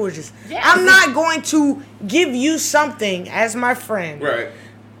love languages. Yes. I'm not going to give you something as my friend, Right.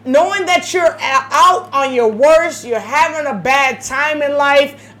 knowing that you're out on your worst, you're having a bad time in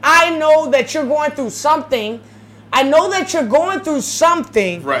life. I know that you're going through something. I know that you're going through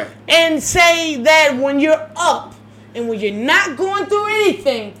something. Right. And say that when you're up and when you're not going through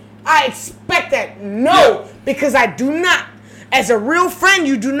anything, I expect that. No, Yeah. because I do not. As a real friend,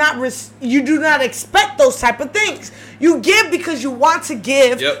 you do not expect those type of things. You give because you want to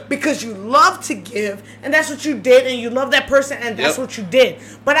give, Yep. because you love to give, and that's what you did, and you love that person, and that's Yep. what you did.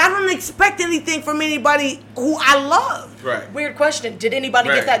 But I don't expect anything from anybody who I love. Right. Weird question. Did anybody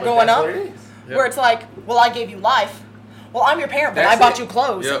Right. get that But going that's up? what it is. Yep. Where it's like, well, I gave you life. Well, I'm your parent, but That's I bought it. you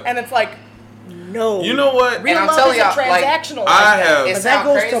clothes. Yep. And it's like, No. You know what? real I'm love telling isn't y'all, like, transactional. I like have- It But that sound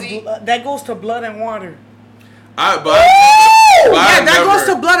goes crazy. that goes to blood and water. But Yeah, I that goes never-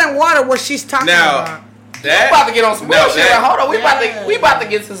 to blood and water. What she's talking Now about. that We about to get on some now bullshit. that- Hold on, we Yeah. about to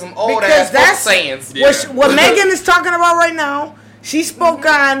get to some old Because ass folk that's- sayings. Yeah. What Megan is talking about right now, she spoke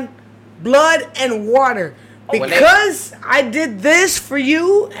on blood and water. When they- Because I did this for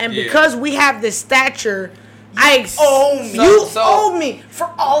you, and Yeah. because we have this stature, owe me. You So- owe me. for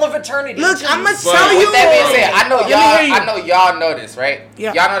all of eternity. Look, Jeez. I'm gonna But- tell you. With that being said, I know Let me hear you. y'all know this, right?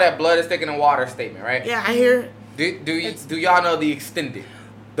 Yeah. Y'all know that blood is thicker than water statement, right? Yeah, I hear. Do y'all know the extended,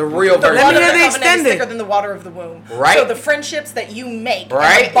 the real The version? Let me water hear of the the covenant is extended. thicker than the water of the womb. Right. So the friendships that you make, and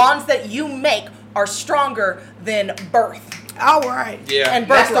Right. the bonds that you make, are stronger than birth All right. Yeah. and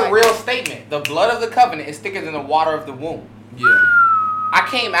That's birthright. the real statement. The blood of the covenant is thicker than the water of the womb. Yeah. I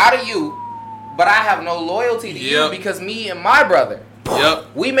came out of you, but I have no loyalty to you Yep. because me and my brother, Yep.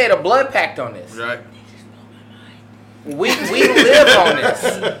 we made a blood pact on this. Right. We live on this.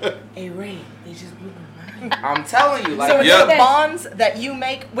 Hey Ray, they just blew my mind. I'm telling you, like, So it's Yep. the bonds that you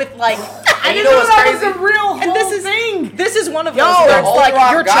make with like. and you know what's that crazy? was a real And this whole is thing. this is one of Yo, those the where it's older like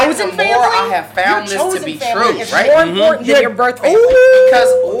I've your gotten, chosen the family. more I have found your this to chosen be family true, is right? more Mhm. important than Yeah. your birth family.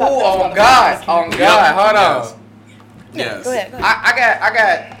 Because on God, Yep. hold on. Yes. Yes. Go ahead. I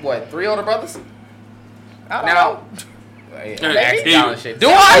got what, 3 older brothers? I don't Now, know. hey, Maybe. ask y'all and shit. Do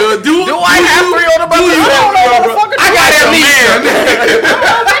Do- I do- have do- 3 older brothers? do you have three older brothers? I got amnesia.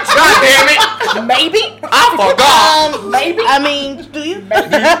 God damn it! Maybe. I forgot. Maybe. I mean, do you?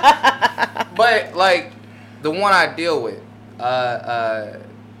 But like the one I deal with, I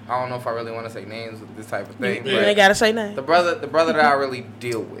don't know if I really want to say names with this type of thing. You but ain't gotta say nothing. the brother that I really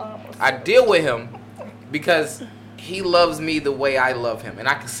deal with, I deal with him because he loves me the way I love him, and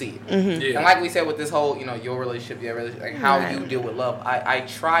I can see it. Yeah. And like we said with this whole, your relationship, like how Right. you deal with love, I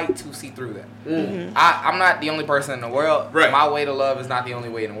try to see through that. Mm. I'm not the only person in the world. Right. My way to love is not the only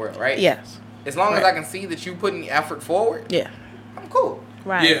way in the world, right? Yes. As long as Right. I can see that you putting the effort forward, Yeah. I'm cool.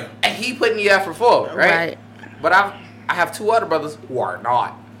 Right. Yeah. And he putting the effort forward, right? Right. But I have 2 other brothers who are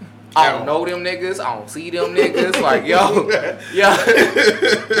not. I don't know them niggas. I don't see them niggas. Like, yo, we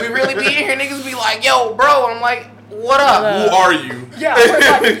really be in here. Niggas be like, yo, bro. And I'm like, what up? Who are you? Yeah. We're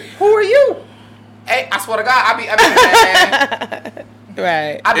like, who are you? Hey, I swear to God, I be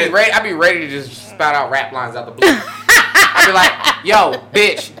Right. I be ready to just spout out rap lines out the blue. I be like, yo,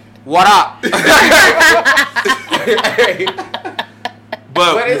 bitch, what up?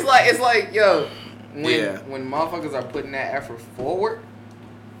 But it's like, yo, when motherfuckers are putting that effort forward,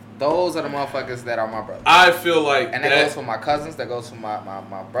 those are the motherfuckers that are my brothers. I feel like And that goes for my cousins, that goes for my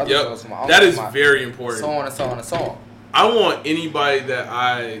brothers, that goes for my uncles. That is my, very important. so on and so on and so on. I want anybody that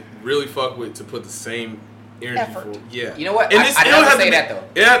I really fuck with to put the same energy Effort. for. Yeah. You know what? And I it never has say to be, that though.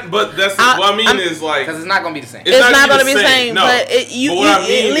 Yeah, but that's what I mean is like because it's not gonna be the same. It's not gonna be the same. No. But But what I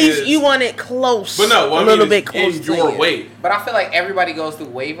mean at least is- you want it close. But no, what a I little mean bit is close in to your you. way. But I feel like everybody goes through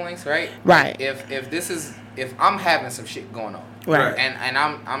wavelengths, right? Right. If I'm having some shit going on, Right. and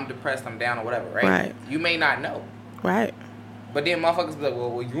I'm depressed, I'm down or whatever, right? Right. You may not know, Right. but then motherfuckers be like,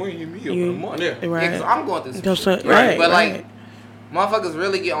 well, you ain't hit me up in You- a month. Yeah. Right. Because I'm going through some Just shit. so- right, But right. like, motherfuckers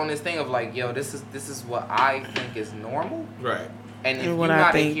really get on this thing of like, yo, this is what I think is normal, Right. and if And you're what I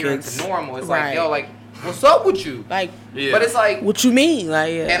not think adhering it's- to normal, it's right. like, yo, like, what's up with you? Like, Yeah. But it's like, what you mean?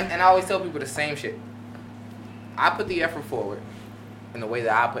 Like, yeah. and I always tell people the same shit. I put the effort forward in the way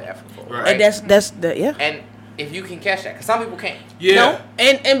that I put effort forward. Right. Right. And that's the yeah. And if you can catch that, because some people can't. Yeah. No,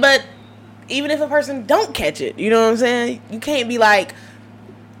 and but even if a person don't catch it, you know what I'm saying? You can't be like,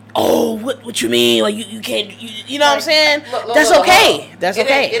 oh, what you mean? Like you can't, you know what I'm saying? Look, That's look, okay. look. That's It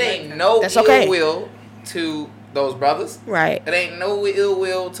okay. ain't, it ain't no That's ill okay. will to those brothers. Right, It ain't no ill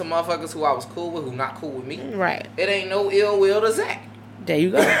will to motherfuckers who I was cool with, who not cool with me. right. It ain't no ill will to Zach. There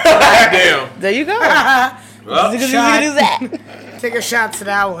you go. Damn. There you go. Well, Shot. That. Take a shot to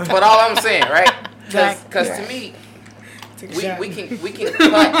that one. But all I'm saying, right? Zach. Because to me, Take a shot. we can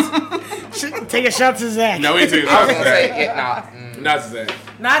cut. Take a shot to Zach. no, we ain't taking I was shots gonna to say Zach. it, Not to Zach.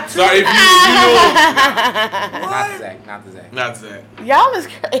 Not to Sorry, if you know. not to Zach, not to Zach. Not to Zach. Y'all is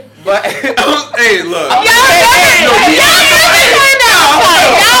crazy. But Hey, look. Y'all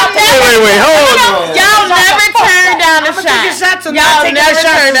Wait, hold on. Y'all never turn down a I'ma take a shot shot. to Y'all not take never a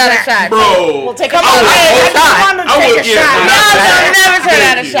shot turn to down a Zach. shot. Bro. We'll take Come a on, shot. man. I just wanted to I take would a get shot. not Y'all Zach. don't never turn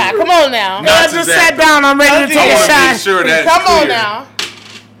down a Thank you. shot. Come on now. Not I to just Zach. sat down. I'm ready to I take a want to make shot. sure that's Come on clear. now.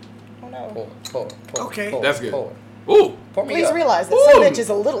 pour. Okay. That's good. Pour. Ooh. Pour me Please up. realize that Ooh. some bitch is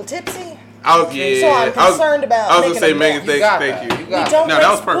a little tipsy. I was, yeah. So I'm concerned about I was gonna say, making a Megan, mess. You got thank that. you. You We got don't No, that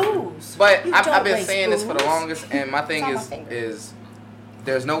was raise perfect. booze. But You I've don't been raise saying this for the booze. longest, and my thing It's on my is finger.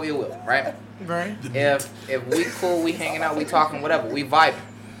 there's no ill will, right? Right. If we cool, we hanging out, we talking, whatever, we vibing,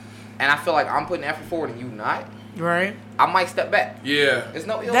 and I feel like I'm putting effort forward and you not, Right. I might step back. Yeah. It's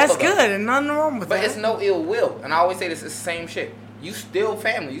no ill That's will. though. good and nothing wrong with But that. it's no ill will, and I always say this: it's the same shit. You still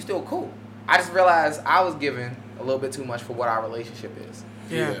family, you still cool. I just realized I was giving a little bit too much for what our relationship is,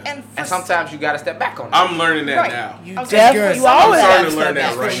 Yeah. and sometimes you got to step back on it. I'm learning that Right. now. You I was definitely, you gonna say, always I'm have starting to to learn step that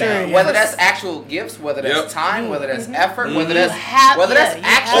back right for now. sure. Whether that's actual gifts, whether that's Yep. time, whether that's effort, whether You that's have- whether that's yeah,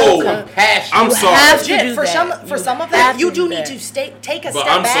 you actual have to. compassion. I'm You sorry. have to Legit, do for that. some of You that, have you to do do need that. to take a But step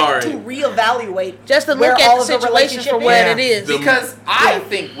I'm back sorry. to reevaluate. Just to where look all at the of situation for relationship what is. it is. The- Because I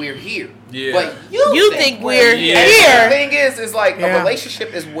think we're here. Yeah. But You think we're Yeah. And here. the thing is like Yeah. a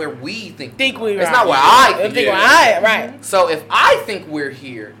relationship is where we think. Think we It's are. not where I think. Think Yeah. where I right. So if I think we're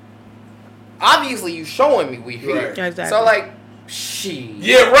here, obviously you showing me we here. Right. Exactly. So like, she.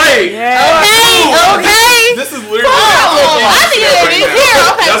 Yeah, right. Yeah. Okay. This is literally I need to be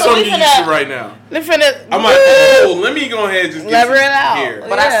here. Okay, That's so what I'm we getting used to finna, right now. we finna. I'm like, oh, let me go ahead and just get Lever you it out. here.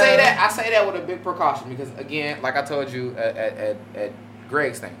 But Yeah. I say that with a big precaution because again, like I told you at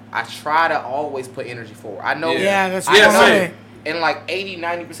Greg's thing, I try to always put energy forward. I know. Yeah, that's I Yeah, know same. in like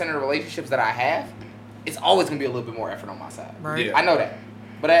 80-90% of the relationships that I have, it's always gonna be a little bit more effort on my side. Right. Yeah. I know that.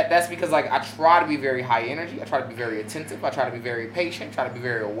 But that's because like I try to be very high energy. I try to be very attentive. I try to be very patient. Try to be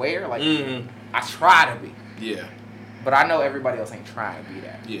very aware. Like Mm-hmm. I try to be. Yeah. But I know everybody else ain't trying to be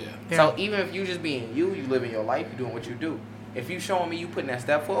that. Yeah. Yeah. So even if you just being you living your life, you doing what you do. If you showing me you putting that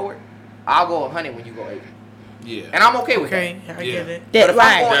step forward, I'll go 100 when you go 80. Yeah. And I'm okay with Okay, that. I Yeah. get it. But if,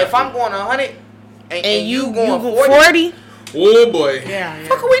 right. if I'm going 100 and you going 40, 40? Oh boy. Yeah, what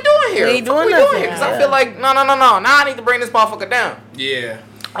yeah. are we doing here? We ain't What doing we nothing. here? Because I Yeah. feel like no. Now I need to bring this motherfucker down. Yeah.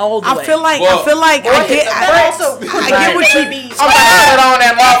 All the I way. feel like Well, I boy, get the I, brakes. Also, I get what you be. I'm about to put on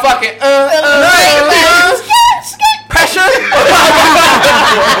that motherfucking pressure.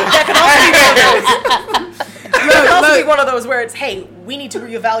 It can also be one of those where it's, hey, we need to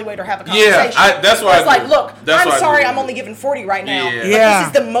reevaluate or have a conversation. That's why It's like, look, That's why I I'm sorry, do it. I'm only giving 40 right now. Yeah. But Yeah. this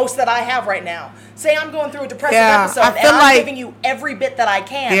is the most that I have right now. Say I'm going through a depressive Yeah, episode I and feel I'm like- giving you every bit that I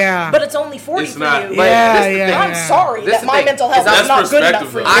can. Yeah. But it's only 40 It's for not- you. But Yeah, this is the yeah, thing. I'm yeah. sorry This that the my thing. mental health That's is not good enough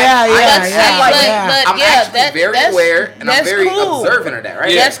perspective, for you. though. Yeah, yeah, But yeah, see, like, yeah. I'm actually very that's- aware and I'm that's very cool. observant of that,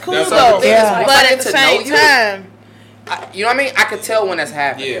 right? Yeah, That's cool that's though. what the thing is, Yeah. when I But get at the to know same you, time, you know what I mean? I could tell when that's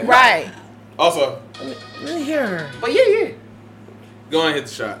happening. Yeah. right. Also, Let me hear her. But yeah. go and hit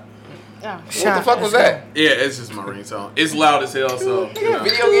the shot. What the fuck was that? Yeah, it's just my ringtone. It's loud as hell, so you know.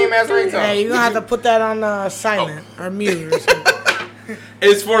 Video game ass Hey, ringtone. you're gonna have to put that on silent or mute or something.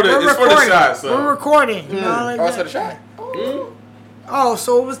 It's for the We're for the shot. So We're recording. You know, like Oh, it's for that. the shot. Oh,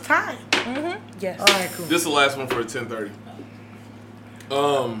 so it was time. Yes. All right, cool. this is the last one for 10:30.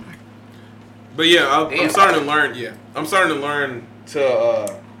 But yeah, I'm starting to learn. Yeah, I'm starting to learn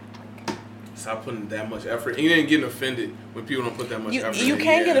to stop putting that much effort. And you ain't getting offended when people don't put that much effort. You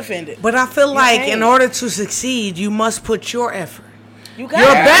can't get offended. But I feel like in order to succeed, you must put your effort. You got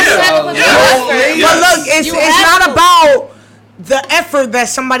your best. But look, it's not about the effort that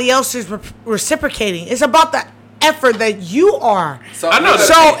somebody else is reciprocating. It's about the effort that you are. So I know that.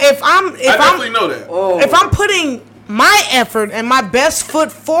 So I definitely know that. If I'm putting my effort and my best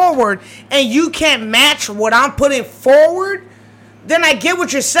foot forward, and you can't match what I'm putting forward, then I get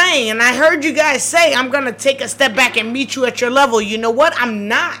what you're saying. And I heard you guys say, I'm going to take a step back and meet you at your level. You know what? I'm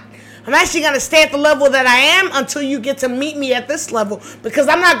not. I'm actually going to stay at the level that I am until you get to meet me at this level, because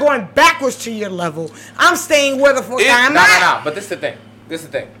I'm not going backwards to your level. I'm staying where the fuck I am at. No. But this is the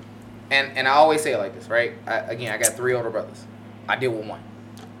thing. And I always say it like this, right? I got 3 older brothers. I deal with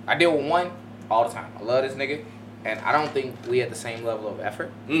one all the time. I love this nigga. And I don't think we at the same level of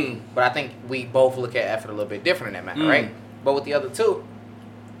effort. But I think we both look at effort a little bit different in that matter, right? But with the other 2,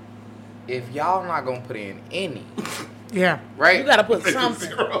 if y'all not going to put in any, right? You got to put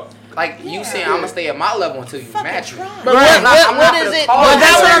something. Like you saying, I'm gonna stay at my level until you match me. But what is it? But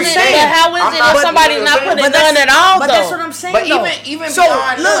that's what I'm saying. But how is it if somebody's not putting none at all? But that's what I'm saying. But even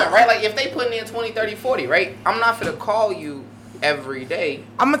beyond none, right? Like if they putting in 20, 30, 40, right? I'm not gonna call you every day.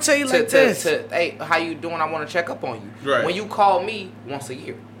 I'm gonna tell you like this. Hey, how you doing? I want to check up on you. Right. When you call me once a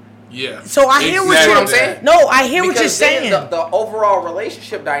year. Yeah. So I hear what you're saying. No, I hear what you're saying. The overall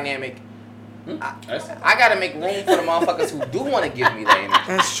relationship dynamic. I gotta make room for the motherfuckers who do want to give me that energy.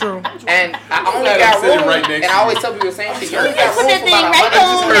 That's true. And I only got room, and I always tell people the same shit. You only got room for about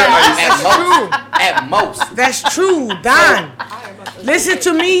 100 at most. That's true, Don. Listen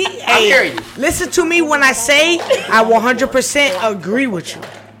to me. I hear you. Listen to me when I say I 100% agree with you.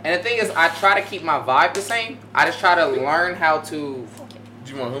 And the thing is, I try to keep my vibe the same. I just try to learn how to.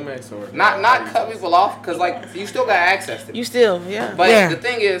 Do you want Humex or not cut people off, because like you still got access to me. You still, But the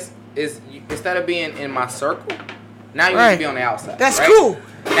thing is instead of being in my circle, now you need to be on the outside. That's cool.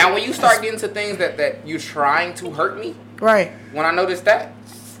 Now when you start getting to things that you're trying to hurt me, right? When I notice that,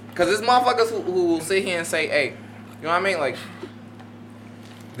 because there's motherfuckers who will sit here and say, hey, you know what I mean, like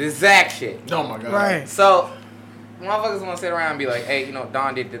this Zach shit. Oh my god. Right. So motherfuckers want to sit around and be like, hey, you know,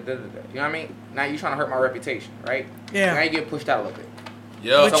 Don did da. You know what I mean? Now you trying to hurt my reputation, right? Yeah. Now you get pushed out a little bit.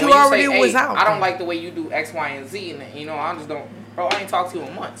 Yeah. But so you when already say, was hey, out. I don't like the way you do X, Y, and Z, and you know, I just don't. Bro, I ain't talked to you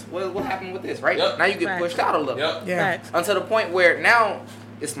in months. What happened with this, right? Yep. Now you get pushed out a little bit. Yeah. Until the point where now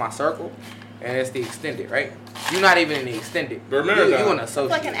it's my circle and it's the extended, right? You're not even in the extended. But remember you an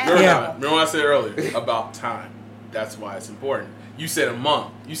associate. Like an remember what I said earlier about time. That's why it's important. You said a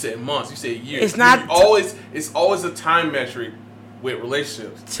month. You said months. You said years. It's not It's always a time metric with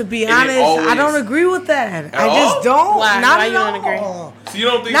relationships. To be honest, I don't agree with that. I just don't. Why? Not Why at you don't all. agree? So you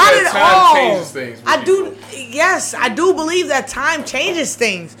don't think Not that at time all. changes things? I do. Yes, I do believe that time changes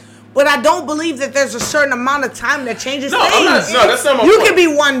things. But I don't believe that there's a certain amount of time that changes things. That's not my you point. can be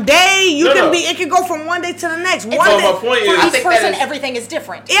one day. It can go from one day to the next. It's one day. My point for is, each person, everything is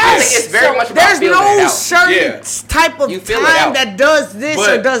different. Yes. I think it's very much about there's feeling no it out. certain type of time that does this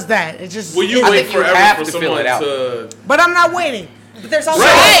or does that. It's just. Will you wait forever for someone to? But I'm not waiting. But there's also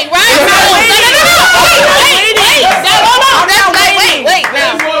Wait. Now, hold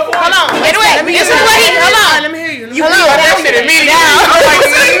on. Wait. This is what he. Hold on. Let me hear you. You feel that shit immediately. I'm like,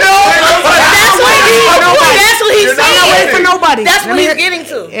 That's what he's saying. I'm not waiting for nobody. That's what he's getting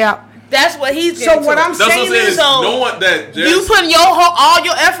to. Yeah. That's what he's getting So what to. I'm saying is, no one that you putting all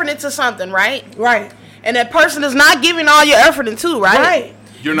your effort into something, right? Right. And that person is not giving all your effort into, right? Right.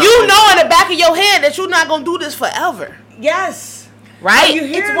 You know in the back of your head that you're not gonna do this forever. Yes. Right?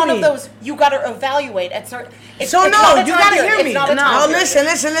 It's one of those you got to evaluate at certain. You got to hear me. No, listen.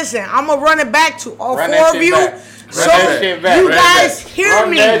 I'm going to run it back to all 4 of you. So you guys hear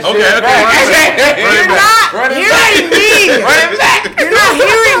me. Okay. You're not hearing me. You're not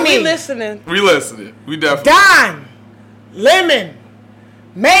hearing me. We listening. We definitely. Don, Lemon,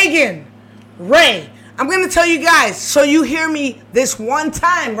 Megan, Ray. I'm going to tell you guys so you hear me this one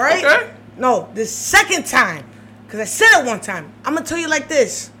time, right? Okay. No, this second time. Because I said it one time. I'm going to tell you like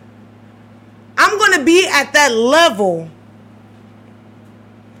this. I'm going to be at that level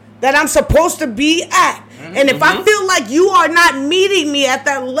that I'm supposed to be at. And if I feel like you are not meeting me at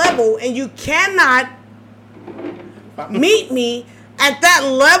that level and you cannot meet me at that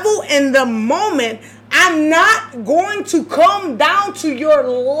level in the moment, I'm not going to come down to your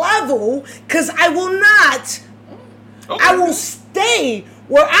level because I will not. Okay. I will stay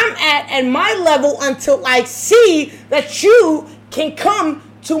where I'm at my level until I see that you can come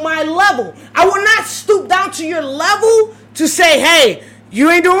to my level. I will not stoop down to your level to say, hey, You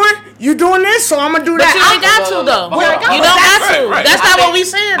ain't doing? You doing this, so I'm gonna do But that. you ain't got to though. You don't have to. Right. That's not what we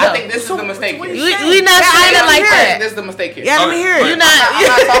saying though. I think this is the mistake here. We not saying it like that. This is the mistake here. Yeah, let me hear it. You not. I'm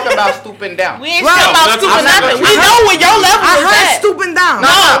not talking about stooping down. We ain't talking about Right. stupid nothing. We know where your level I is heard at. stooping down.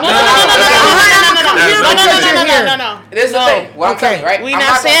 No. This is the thing. What I'm telling you, right? We I'm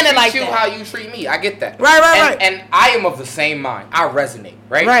not saying it gonna like treat you that. how you treat me. I get that. Right. And I am of the same mind. I resonate,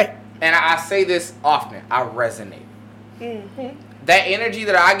 right? Right. And I say this often. I resonate. That energy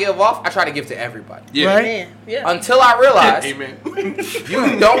that I give off, I try to give to everybody. Yeah. Right. Yeah. Until I realize Amen.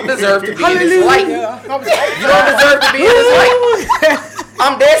 you don't deserve to be in this light. You don't deserve to be in this light.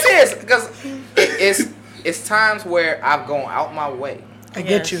 I'm dead serious because it's times where I've gone out my way I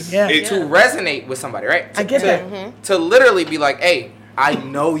get you. Yes. Yeah. to resonate with somebody, right? I get to, that. To literally be like, hey, I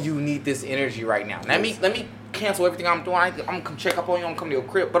know you need this energy right now. Let me cancel everything I'm doing. I'm gonna come check up on you. I'm gonna come to your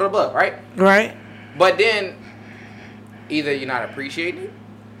crib. Blah blah blah. Right. Right. But then either you're not appreciating it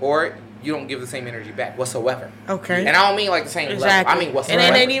or you don't give the same energy back whatsoever. Okay. And I don't mean like the same level. I mean whatsoever.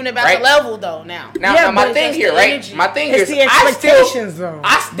 And it ain't even about right? the level though now. Now, Yeah, now my but thing it's here, the right? energy. My thing It's here is the expectations, though.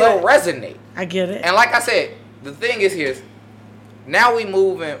 I still resonate. I get it. And like I said, the thing is here is now we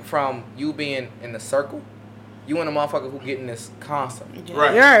moving from you being in the circle, you and the motherfucker who getting this constantly.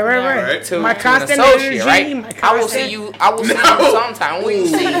 Right. Right. To My an constant associate, energy, right? my I will constant- see you sometime. When you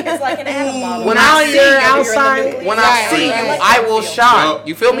see It's like an animal model. when Now I you're see you, outside. when I see you, I will shine.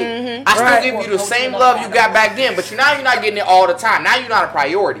 You feel me? I still Right. give you the same love you got back then, but you're not getting it all the time. Now you're not a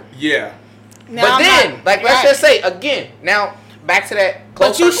priority. Yeah. Now But I'm then, not- like, let's just say again, now back to that. But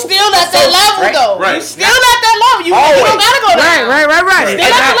close you circle. still at that level Right? though. Right. You still at that level. You Always. don't gotta go there. Right. Still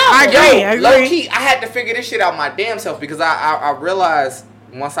And at the level. I agree. Yo, I low agree. key, I had to figure this shit out my damn self because I realized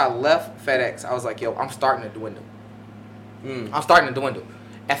once I left FedEx, I was like, yo, I'm starting to dwindle. I'm starting to dwindle.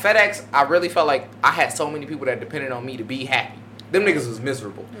 At FedEx, I really felt like I had so many people that depended on me to be happy. Them niggas was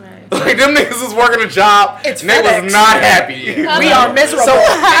miserable. Right. Like, them niggas was working a job. It's and they FedEx. was not happy. We are miserable. So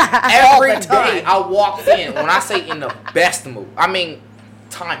every All the time. day I walked in, when I say in the best mood, I mean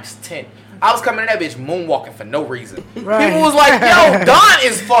times 10. I was coming in that bitch moonwalking for no reason. Right. People was like, yo, Don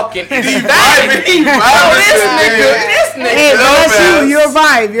is fucking vibing. This nigga. Hey, but that's you. You're a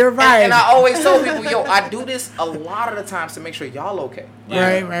vibe. You're a vibe. And I always tell people, yo, I do this a lot of the times to make sure y'all okay.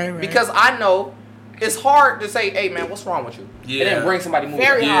 Right. Because I know it's hard to say, hey, man, what's wrong with you? Yeah. And then bring somebody moving.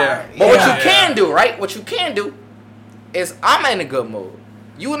 Very Yeah. hard. But what Yeah. you can do, right? What you can do is I'm in a good mood.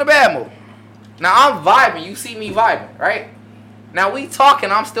 You in a bad mood. Now I'm vibing. You see me vibing, right? Now we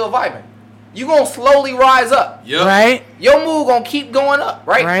talking. I'm still vibing. You gonna slowly rise up. Yep. Right. Your mood gonna keep going up,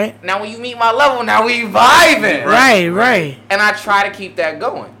 right? Right. Now when you meet my level, now we vibing. Right. And I try to keep that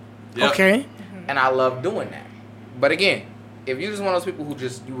going. Yep. Okay. And I love doing that. But again, if you're just one of those people who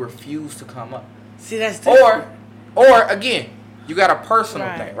you refuse to come up. See, that's different. Or again, you got a personal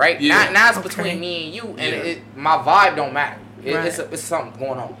Right. thing, right? Yeah. Now it's Okay. between me and you, and Yeah. my vibe don't matter. Right. It's something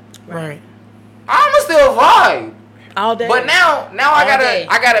going on. Right. I'ma still vibe, All day. but now All day.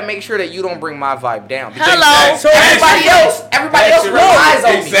 I gotta make sure that you don't bring my vibe down. Because Hello. So everybody else That's right. relies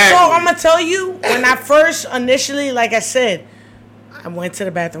on me. Exactly. So I'm gonna tell you, when I first initially, like I said, I went to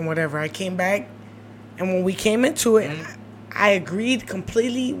the bathroom, whatever. I came back, and when we came into it, I agreed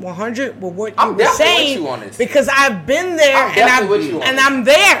completely 100 with what you I'm were definitely saying with you on this. because I've been there I'm definitely with you on and this. I'm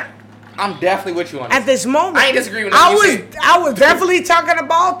there I'm definitely with you on at this. this moment. I ain't disagreeing with nothing you said. I was definitely talking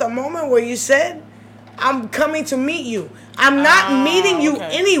about the moment where you said, "I'm coming to meet you." I'm not meeting you okay.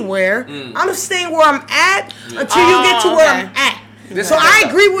 anywhere. I'm staying where I'm at until you get to where okay. I'm at. This So is I the-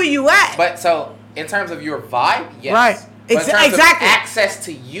 agree where you at. But so in terms of your vibe, yes. Right. But in terms of Exactly. access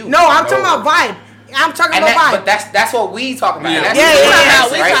to you. No, I'm talking about vibe. I'm talking And about that, vibe. but that's what we talking about. Yeah. That's Yeah, what yeah, we yeah.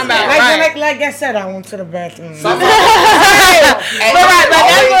 talking We about, talking about, right? like I said, I went to the bathroom. Some But that's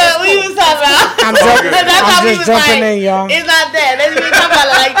what we was talking about. I'm jumping, That's how I'm we just was jumping like, in, y'all. It's not that. Let's be talking about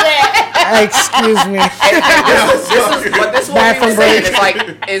it like that. Excuse me. this is what we Bathroom were saying. break. It's like,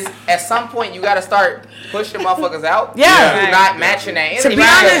 is at some point you got to start pushing motherfuckers out. Yeah. You're not matching that energy. be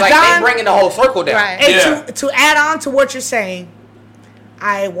because, honest, like Don- they bringing the whole circle down. Right. Hey, Yeah. to add on to what you're saying,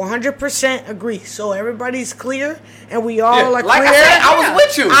 I 100% agree. So everybody's clear, and we all are Like clear. I said, I was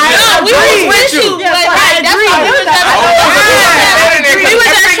with you. I We agree. was with you. Yeah, But I right, that's agree. why we was Yeah, we was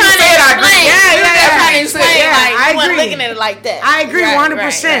just trying to explain. Yeah, We was yeah, just trying to yeah. explain. Yeah, Like, I we wasn't agree. looking at it like that. I agree Right,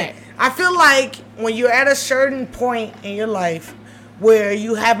 100%. right. I feel like when you're at a certain point in your life where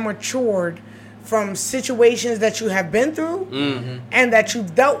you have matured from situations that you have been through and that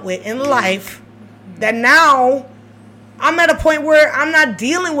you've dealt with in life, that now I'm at a point where I'm not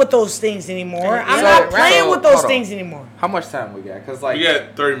dealing with those things anymore. I'm So- not playing so, with those hold on. things anymore. How much time we got? Cause like We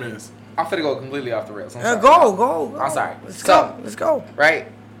got 30 minutes. I'm finna go completely off the rails. I'm sorry. Go. I'm sorry. Let's go. Right.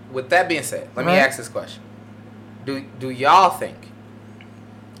 With that being said, let me ask this question: Do y'all think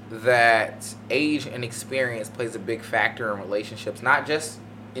that age and experience plays a big factor in relationships, not just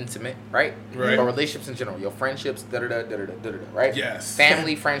intimate, right? Right. But relationships in general, your friendships, right? Yes.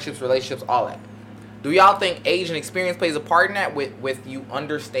 Family, friendships, relationships, all that. Do y'all think age and experience plays a part in that with you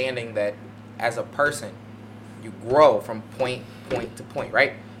understanding that as a person, you grow from point to point,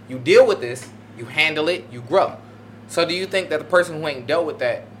 right? You deal with this, you handle it, you grow. So do you think that the person who ain't dealt with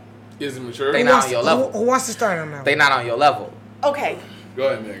that Isn't mature? They not on your level? Who wants to start on that? They not on your level? Okay. Go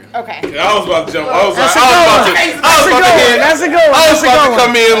ahead, Megan. Okay. Yeah, I was about to jump. I was That's about a to That's a good one. I was about to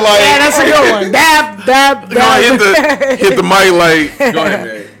come in like. Yeah, that's a good one. Dab. Hit the mic like. Go ahead,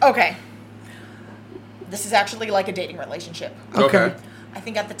 Megan. Okay. This is actually like a dating relationship. Okay. I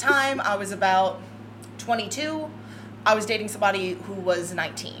think at the time I was about 22. I was dating somebody who was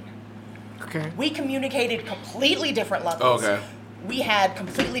 19. Okay. We communicated completely different levels. Okay. We had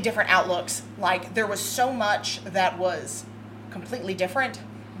completely different outlooks. Like, there was so much that was completely different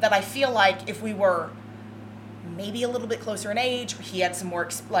that I feel like if we were maybe a little bit closer in age, he had some more,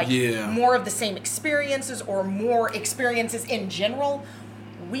 more of the same experiences or more experiences in general,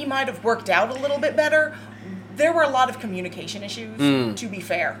 we might have worked out a little bit better. There were a lot of communication issues, to be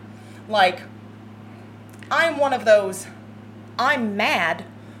fair. Like, I'm one of those, I'm mad.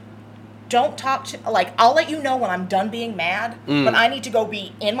 Don't talk to, like, I'll let you know when I'm done being mad, but I need to go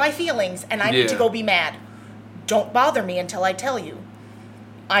be in my feelings and I need to go be mad. Don't bother me until I tell you.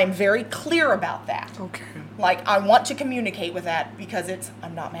 I'm very clear about that. Okay. Like, I want to communicate with that because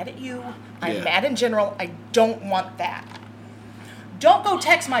I'm not mad at you. I'm mad in general. I don't want that. Don't go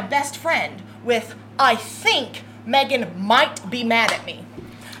text my best friend with, I think Megan might be mad at me.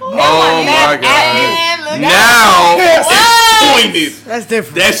 Oh my God. Now it's pointed. That's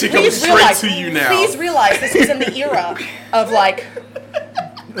different. That shit comes straight to you now. Please realize this was in the era of like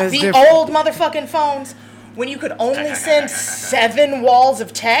That's the different. old motherfucking phones when you could only send 7 walls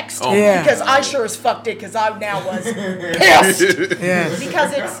of text. Yeah. Because I sure as fuck did, because I now was pissed. Yeah.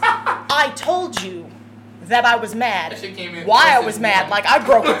 Because I told you that I was mad. That shit came in Why I twice was as mad. long. Like, I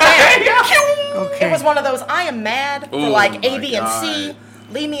broke it down. Okay. It was one of those, I am mad for Oh like my A, B, and C. God.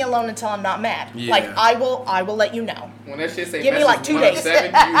 Leave me alone until I'm not mad. Yeah. Like, I will let you know. When that shit say Give me, like, message 2 1 of days. 7,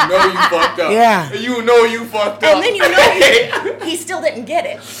 you know you fucked up. Yeah. You know you fucked up. And then you know he still didn't get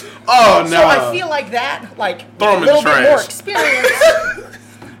it. Oh no. So I feel like that, like, Throw a him in little the bit more trash. experience.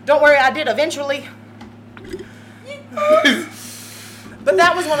 Don't worry, I did eventually. But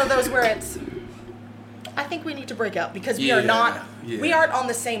that was one of those where I think we need to break up because we are not, we aren't on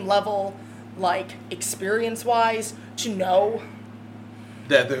the same level, like, experience-wise, to know.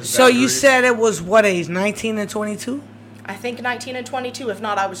 So you said it was what age? 19 and 22? I think 19 and 22, if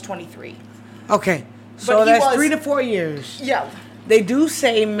not, I was 23. Okay. So But he that's was- 3 to 4 years. Yeah. They do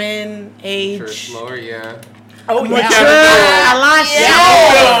say men age Sure, slower, yeah. Oh, mature yeah. a lot We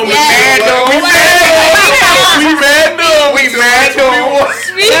mad though. We mad though. We mad though.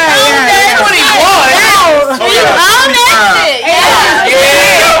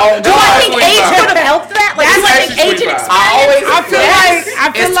 Do I think age could have helped that? Like, do I think age and experience?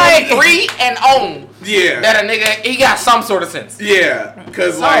 I feel like 23 and on. Yeah. That a nigga, he got some sort of sense. Yeah.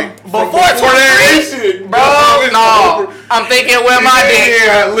 Cause like Before that shit, Bro, no. I'm thinking where my dick.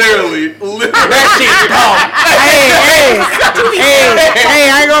 Yeah, literally. That shit dumb.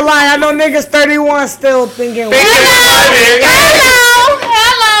 hey, I ain't gonna lie, I know niggas 31 still thinking That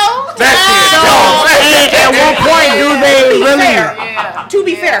shit dumb. at what point do they really To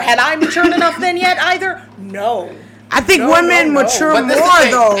be fair, had I matured enough then yet either? No. I think No, women no, no. mature But this more is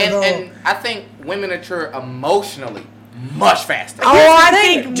the though. thing, and I think women mature emotionally much faster. I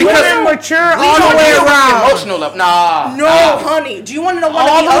think women mature all the way around. Emotional up, nah. No, honey. Do you want to know one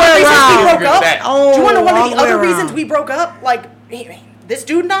All of the the way other reasons we around. broke up? That- Oh, Do you want to know one all of the the way other around. reasons we broke up? Like, this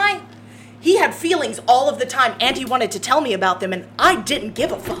dude and I, he had feelings all of the time, and he wanted to tell me about them, and I didn't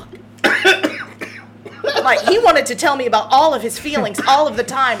give a fuck. Like, he wanted to tell me about all of his feelings all of the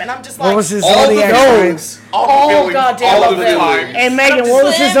time, and I'm just like, What was his all the zodiac feelings. sign? all goddamn all of the them. feelings. Hey Megan, what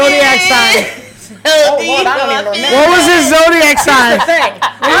was his zodiac sign? Oh, Lord, I don't even remember. What was his zodiac Here's the sign? thing.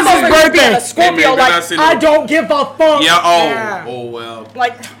 I'm his over here being birthday? a Scorpio, Hey, man, like, I seen I it. don't give a fuck. Yeah. Oh. Yeah. Oh well.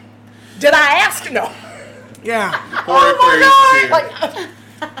 Like, did I ask? No. Yeah. Poor Oh, my God. Aquarius. Like,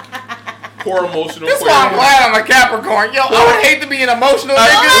 Poor emotional. That's why I'm glad I'm a Capricorn. Yo, I would hate to be an emotional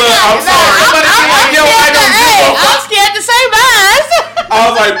nigga. I'm sorry. I'm scared to say mine. I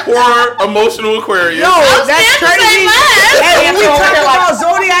was like, poor emotional Aquarius. Yo, that's crazy. Hey, when we so talk we're like- about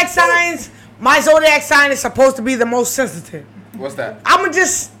zodiac signs, my zodiac sign is supposed to be the most sensitive. What's that? I'ma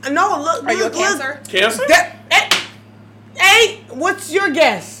just look. Are you a look. Cancer? Cancer? Hey, what's your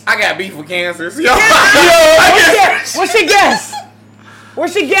guess? I got beef with cancers. Yo. What's your guess?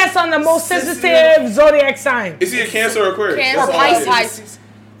 What's your guess on the most sensitive zodiac sign? Is he a Cancer or Aquarius? Cancer or Pisces.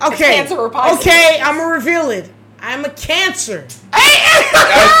 Okay. Cancer or Pisces. Okay, I'm gonna reveal it. I'm a Cancer. Cancer.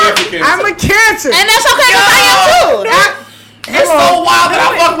 I'm a Cancer. And that's okay because I am too. It's so wild that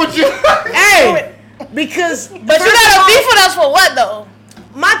I fuck with you. Hey, because But you gotta beef with us for what though?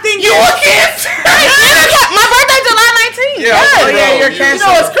 my thing You is a Cancer? My birthday July 19th. Yeah, Oh, bro, yeah, you're you- Cancer.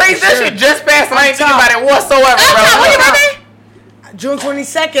 You know what's crazy? That shit just passed. And I ain't thinking about it whatsoever, bro. When's your birthday? June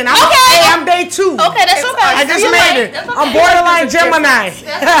 22nd. Okay. I'm day 2. Okay, that's okay. I just You're made right. it. That's okay. I'm borderline Gemini.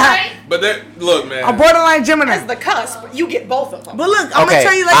 That's right. But that, look, man. I'm borderline Gemini. As the cusp, you get both of them. But look, I'm Okay, gonna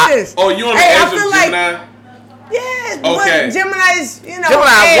tell you like this. Oh, you on the Hey, I edge of feel like- Gemini? Yeah, Okay. but Gemini's,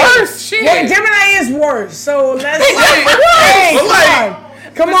 Gemini worse. Shit. Well, Gemini is worse. So let's. Hey, Hey, but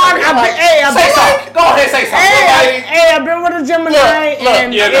like- come on. I've been, hey, I've Say been. something. Go ahead, say something. Hey, I've been with a Gemini.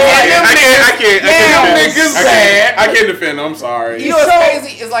 And Yeah, I can't defend them. I'm sorry. You know what's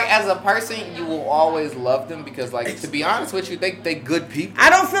crazy? It's like as a person, you will always love them because, like, to be honest with you, they good people. I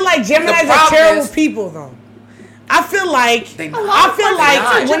don't feel like Geminis are problem terrible is- people though. I feel like They when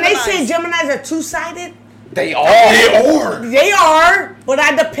Geminis. they say Geminis are two-sided, They are. they are. But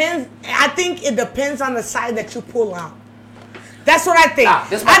I think it depends on the side that you pull out. That's what I think. Nah,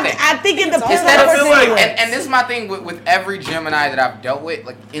 this my thing. I think it depends on Instead the of person. feeling you're with. and this is my thing with every Gemini that I've dealt with,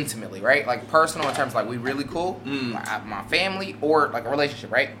 like intimately, right? Like personal in terms of like we really cool, like, my family or like a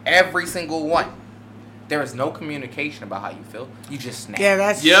relationship, right? Every single one. There is no communication about how you feel. You just snap. Yeah,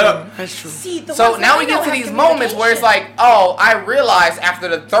 that's Yeah. true. That's true. See, the So ones now that we I know get to have these moments where it's like, oh, I realized after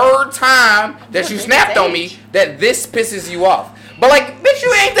the third time that you snapped on me that this pisses you off. But like, bitch,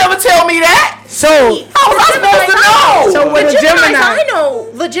 you ain't never tell me that. So How was I supposed to know? So with the a Geminis Gemini, I know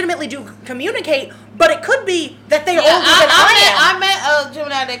legitimately do communicate, but it could be that they are Yeah, older than I am. I met a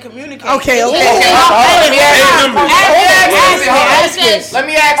Gemini that communicates. okay. Let me ask this. Let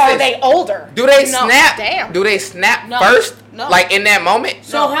me ask Are this. they older? Do they No, snap? damn. Do they snap No. first? No. Like in that moment?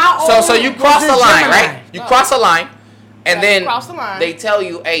 So how old? So you was cross this the line, Gemini? right? You cross the line, and Right, then cross the line. they tell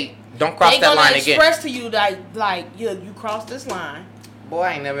you, "Hey, don't cross They that gonna line again." express to you that like you crossed this line. Boy,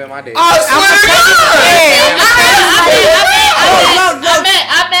 I ain't never in my day. I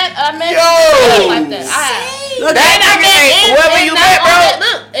I met Yo. like that. Look, That nigga ain't whoever you met,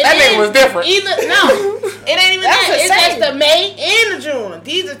 bro. That nigga was different. It ain't even That's that. It's insane. just the May and the June.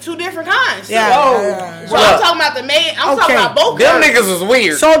 These are two different kinds. Yeah. So I'm talking about the May. I'm talking about both Them kinds. niggas was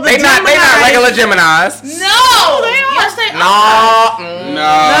weird. So the they not Gemini- regular Geminis. No, yes they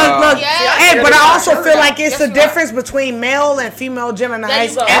No. Look, Yeah. hey, but I also feel like Yes, it's the you are. difference between male and female There Geminis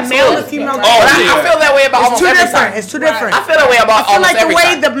you go. and male and Absolutely. female Oh, But Geminis. I feel that way about It's almost too every different. time. It's too different. I feel that way about I feel almost like the every way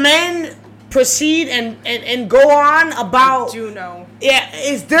time. the men proceed and go on about Do know.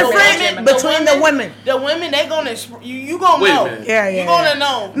 it's The different women- between the women. The women, they gonna you gonna Wait a know. minute. Yeah, You yeah. gonna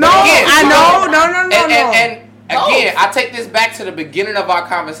know. No, again, I know. No. And again, I take this back to the beginning of our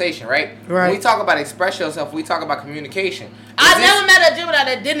conversation, right? Right. When we talk about express yourself, we talk about communication. I Is this- never met a Gemini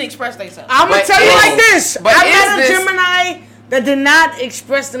that didn't express themselves. I'm gonna But tell you is- like this. but I is met a this- Gemini that did not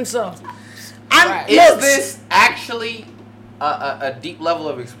express themselves. Right. Is this actually a deep level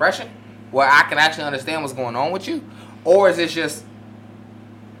of expression where I can actually understand what's going on with you? Or is this just,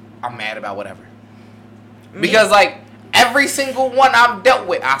 I'm mad about whatever? Because, like, every single one I've dealt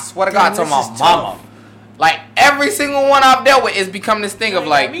with, I swear to God, Damn, to my this is mama. tough. Like, every single one I've dealt with, it's become this thing of,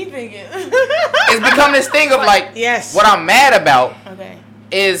 like, me thinking. it's become this thing of, like, Yes. what I'm mad about Okay.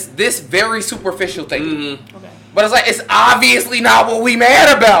 is this very superficial thing. Mm-hmm. Okay. But it's like, it's obviously not what we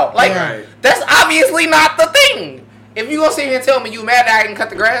mad about. Like, Right. that's obviously not the thing. If you gonna sit here and tell me you mad that I didn't cut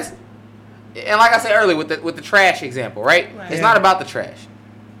the grass, and like I said earlier with the trash example, right? Right. It's Yeah. not about the trash.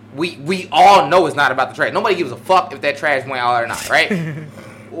 We all know it's not about the trash. Nobody gives a fuck if that trash went out or not, right?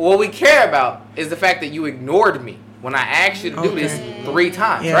 What we care about is the fact that you ignored me when I asked you to do this 3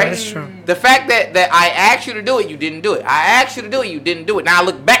 times, Yeah, right? that's true. The fact that I asked you to do it, you didn't do it. I asked you to do it, you didn't do it. Now I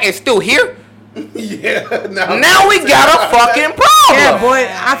look back, it's still here. Yeah. Now we got a fucking problem. Yeah, boy.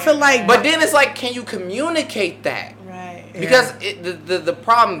 I feel like. But then it's like, can you communicate that? Right. Because the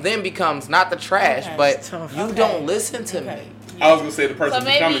problem then becomes not the trash, Okay. but It's tough. you Okay. don't listen to Okay. me. I was gonna say the person So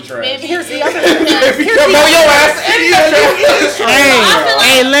maybe, becoming trash. maybe Here's the other Throw your ass in the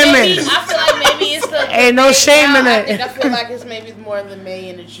Hey, lemon. maybe, I feel like maybe it's the Ain't no shame in I it. think I feel like it's maybe more the May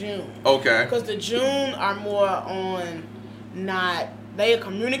and the June. Okay. Because the June are more on not they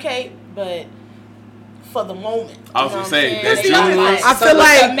communicate, but for the moment. I was You know gonna say, what I'm that saying? June They one- like- I so feel the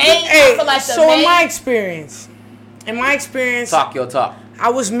like. May, Hey, I feel like the so in May, my experience, In my experience, Talk your talk. I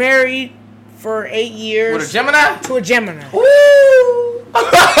was married for 8 years. With a Gemini? To a Gemini. Woo!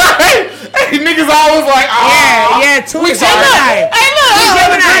 Hey, niggas always like, Yeah, to a Gemini. Hey, look. To a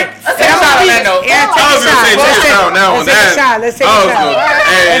Gemini. Let's take a shot on that note. Yeah, I was gonna say take a shot on that one. Let's take a shot. Let's take a shot.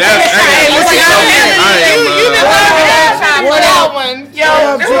 Hey, that's You didn't want to have time for that one. Yo,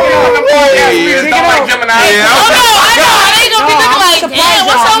 this is one of them podcasts we just don't like Gemini. I know. I ain't gonna be looking like, damn,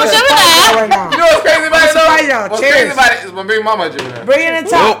 what's wrong with Gemini? You know what's crazy about it though? What's Cheers. crazy about it is my big mama a Gemini. Bring in the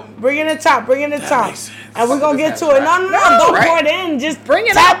top. And we're gonna get to it. No, don't pour it in. Just Bring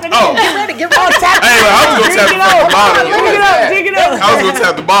it tap up. it in. Oh. Get ready. Get ready. Tap it in. Hey, I was gonna tap the bottle. Drink it up. I was gonna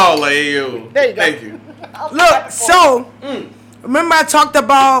tap the ball like, hey, yo. There you go. Thank you. Look, so remember I talked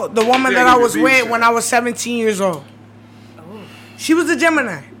about the woman that I was Yeah, with when I was 17 years old. She was a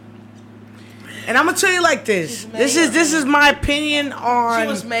Gemini. And I'm gonna tell you like this. This is my opinion on. She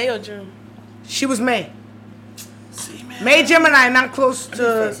was May or June? She was May. May Gemini, not close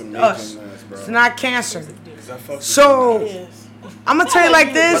to us. It's not Cancer. So I'm gonna tell you like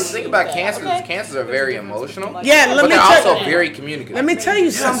But the this. thing about cancers is cancers are very emotional. Yeah, But let me they're tell also you. very communicative. Let me tell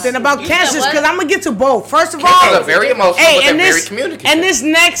you something about You said Cancers, what? because I'm gonna get to both. First of Cancers all, are very emotional, but they're very communicative. and this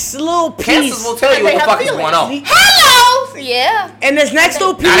next little Cancers piece, will tell you what the fuck is going on. Hello! Yeah. and this next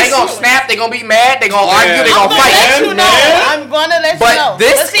little Now they piece, gonna snap, they gonna be mad, they gonna argue, they I'm gonna gonna let fight. you know. I'm gonna let you know. But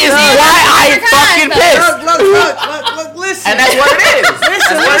this Let's see is if you why have I your fucking time, pissed. look, listen. And that's what it is. That's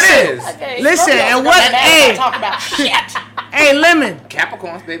what it is. Okay. Listen, and what? Hey, Talk about shit. hey, Lemon.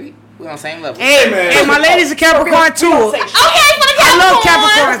 Capricorns, baby. We on the same level. Hey, man. hey, my lady's a Capricorn too. Okay, for the Capricorns. I love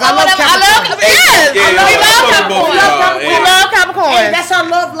Capricorns. I love Capricorns. Yes. Yeah, We love I fuck with both of y'all. Capricorns. We love Capricorns. Hey, that's our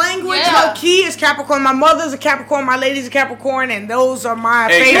love language. Yeah. Low key is Capricorn. My mother's a Capricorn. My lady's a Capricorn, and those are my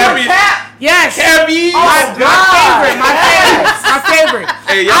Hey, favorite. Cabby. Yes. Cabby. My favorite.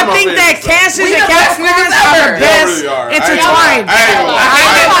 Hey, y'all I my think that favorites, Cancers We and the best Capricorns niggas are ever. the Y'all best really are. intertwined. I ain't gonna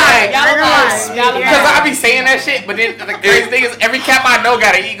lie. Because I be saying that shit, but then the crazy thing is every cap I know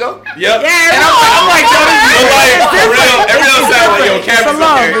got an ego. Yep. Yeah, And I'm like, yo, this But is like, for real, every other time, like, yo, It's a Cabby's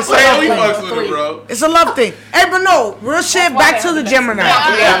love, okay. it's a Like, love we thing. fucks with him, bro. it's a love thing. Hey, but no, real shit. Back to the Gemini.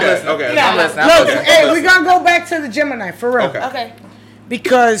 Yeah, I'm listening. Okay. I'm listening. Look, I'm listening. hey, we gonna go back to the Gemini for real. Okay. Okay.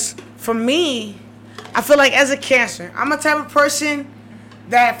 Because for me, I feel like as a Cancer, I'm a type of person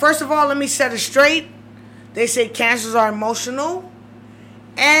that, first of all, let me set it straight. They say Cancers are emotional,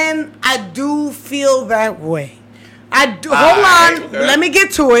 and I do feel that way. I do. Hold on, okay. let me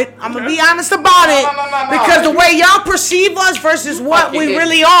get to it. I'm gonna be honest about it, No. because the way y'all perceive us versus what we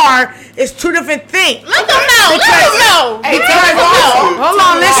really are is two different things. Let them know. Let them know. Hey, Hold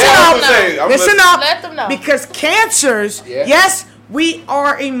on, listen Yeah, I'm up. gonna say, I'm Listen listening. up. Let them know. Because Cancers, Yeah. yes, we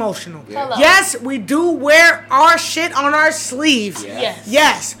are emotional. Hello. Yes, we do wear our shit on our sleeves. Yes.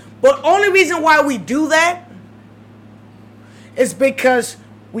 Yes. But only reason why we do that is because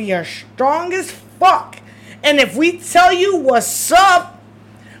we are strong as fuck. And if we tell you what's up,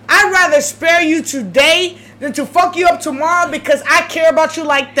 I'd rather spare you today than to fuck you up tomorrow because I care about you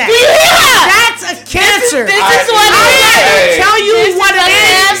like that. That's a Cancer. This is what I'd it rather is. tell you This what is it a is.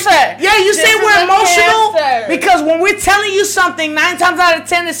 Cancer. Yeah, you This say is we're a emotional Cancer. because when we're telling you something, 9 times out of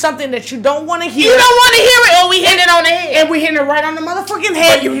 10 is something that you don't want to hear. You don't want to hear it, or we hit it on the head. And we hitting it right on the motherfucking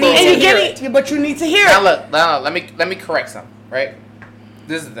head. But you need and to you hear get it. But you need to hear Now it. look, let me correct something, right?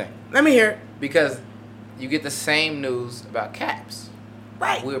 This is the thing. Let me hear it. Because you get the same news about caps.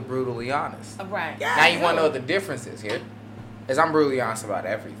 Right. We're brutally honest. Right. Yeah. Now you want to know what the difference is here? Is I'm brutally honest about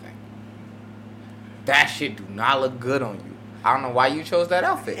everything. That shit do not look good on you. I don't know why you chose that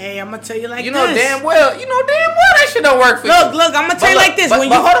outfit. Hey, I'm gonna tell you like you know this. damn well that shit don't work for you. Look, I'm gonna tell you like this. But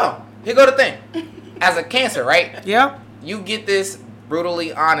when hold on. Here go the thing. As a Cancer, right? Yeah. You get this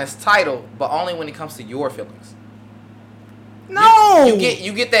brutally honest title, but only when it comes to your feelings. No. You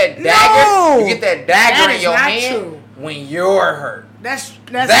get that dagger. No. You get that dagger That in is your not hand true. when you're hurt. That's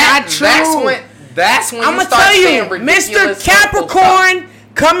not true. That's when I'm you gonna start tell you, saying Mr. ridiculous hurtful Capricorn,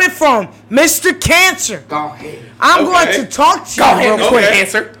 coming from Mr. Cancer. stuff. Go ahead. I'm Okay. going to talk to Go you ahead, real Mr. quick.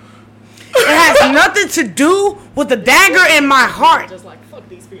 Cancer. It has nothing to do with the dagger in my heart. Just like, fuck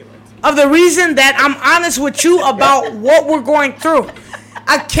these feelings. Of the reason that I'm honest with you about what we're going through.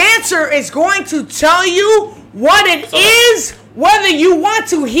 A Cancer is going to tell you what it is, whether you want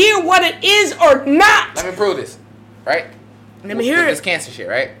to hear what it is or not. Let me prove this, right? Let me hear With this it. Cancer shit,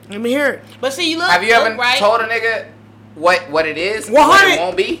 right? Let me hear it. But see, you look. Have you ever right? told a nigga what it is, 100. what it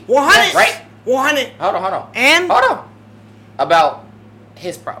won't be? 100. Right? 100. Hold on. And? Hold on. About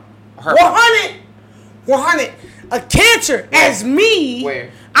his problem. Her 100. 100. A Cancer as me. Where?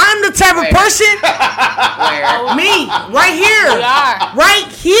 I I'm the type of person. Me, right here. We are. Right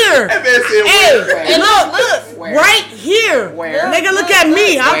here. Hey, look. Where? Right here. Where? Nigga, look at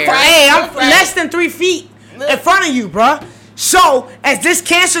me. I'm less than 3 feet in front of you, bruh. So, as this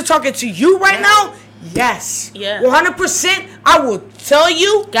Cancer talking to you right now, yes. Yeah. 100%, I will tell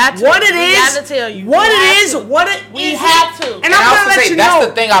you what it is. Got to tell you. What it is, what it is. We have to. And I'm going to let you know. That's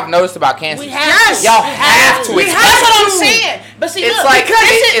the thing I've noticed about Cancer. We have to. Y'all have to. We have That's what I'm to. saying. But see, It's look, like- because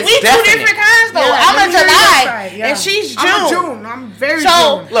it's we two definite. different kinds though. Yeah, I'm let a me hear your July, side, yeah. and she's June. I'm a June. I'm very So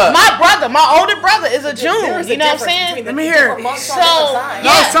June. Look. my older brother is a June. There is You a know what I'm difference saying? between the Let me hear it. different months on So, different signs.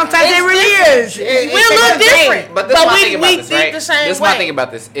 No, yeah, sometimes it's it really is. We're a little different, But this is my we thing about this, think right? the same This is way. my thing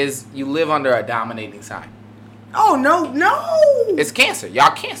about this is you live under a dominating sign. Oh, no. It's Cancer.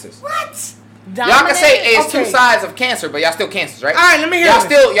 Y'all Cancers. What? Y'all can say it's Okay. two sides of Cancer, but y'all still Cancers, right? All right, let me hear y'all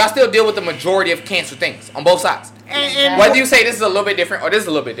this. y'all still deal with the majority of Cancer things on both sides. And Whether you say this is a little bit different or this is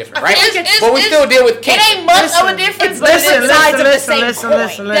a little bit different, right? It's- but we still deal with It Cancer. ain't much of a Listen, difference, it's- but it's listen, sides of the listen, same listen, coin.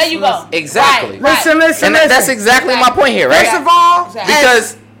 listen, There you listen. go. Exactly. Right. Listen. And that's exactly my point here, right? First of all, Exactly.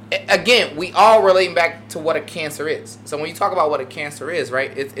 Because again, we all relating back to what a Cancer is. So when you talk about what a Cancer is,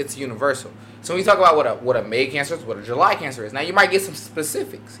 right, it's universal. So when you talk about what a May Cancer is, what a July Cancer is, now you might get some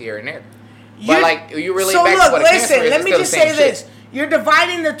specifics here and there. But like you relate so back look, to what a Cancer is, let it's me still just the same say this: shit. you're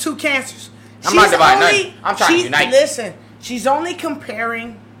dividing the two Cancers. I'm not dividing nothing. I'm trying to unite. Listen, she's only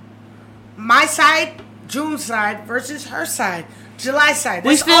comparing my side, June's side, versus her side, July side.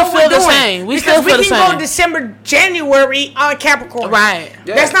 We That's still all feel we're the doing. same. We Because still feel we the can same. go December, January on Capricorn. Right.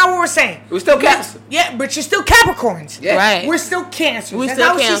 Yeah. That's not what we're saying. We still Cancer. Yeah, but you're still Capricorns. Yeah. Right. We're still Cancers. We That's still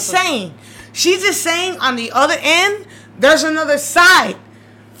not what she's Cancer. saying. She's just saying on the other end, there's another side.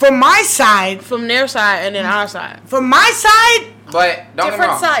 From my side, From their side and then our side. from my side, But don't get me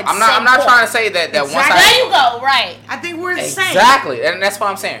Different wrong. sides, I'm not same trying point. to say that one Exactly. side. There you go. Right. I think we're the same. Exactly, and that's what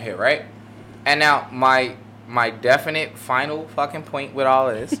I'm saying here, right? And now my definite final fucking point with all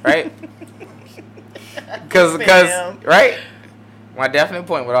of this, right? Because right, my definite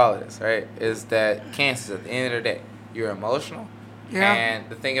point with all of this, right, is that Cancer, at the end of the day, you're emotional, Yeah. and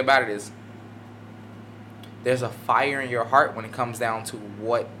the thing about it is, there's a fire in your heart when it comes down to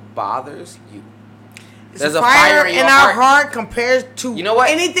what bothers you. There's a fire in our heart compared to You know what?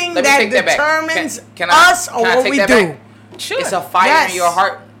 anything Let me that take that back. determines Can I- us or can I what take we that do. back? Sure. It's a fire Yes. in your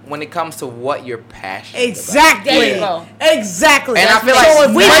heart when it comes to what you're passionate Exactly. There you go. Exactly. about. And I feel So like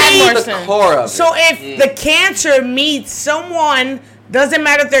if we that's meet, the core of it. so if the Cancer meets someone, doesn't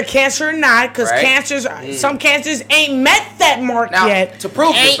matter if they're Cancer or not, because Right. Cancers, some Cancers ain't met that mark Now, yet. to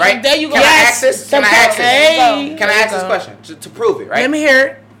prove this, Hey, right? there you go. Can I Yes. ask this? Can I ask this? Hey. Can I ask this question? To prove it, right? Let me hear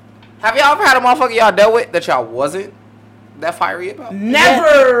it. Have y'all ever had a motherfucker y'all dealt with that y'all wasn't that fiery about?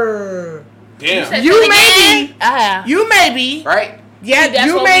 Never. Damn. You may be. I have. You may be. Right? Yeah, That's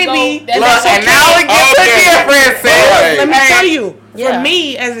you what may we be. go- Look, that's and okay. now it gets Okay. different, sis. Let me tell you, Yeah. for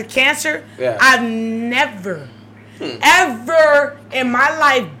me as a Cancer, Yeah. I've never, ever in my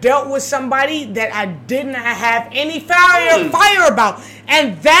life dealt with somebody that I did not have any fire about,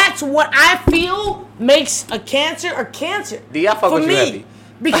 and that's what I feel makes a Cancer a Cancer. Do y'all fuck for with you me. heavy?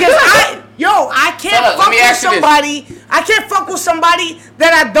 Because I can't Hold on, let fuck me with ask you this. somebody. I can't fuck with somebody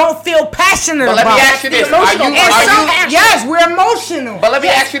that I don't feel passionate But let about. me ask you this. Are you, And are some- you, yes, we're emotional. but let me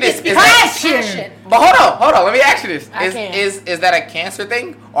ask you this. Is that, passion. but hold on. Let me ask you this. I can't. Is that a Cancer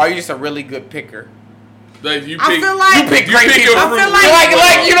thing, or are you just a really good picker? Like you I pick, feel like- You pick you great pick people. your I feel fruit. like-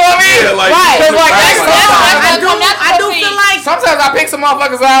 Like, you know what I mean? Yeah, like, right. you Cause like pick that's your sometimes, I do feel like sometimes I pick some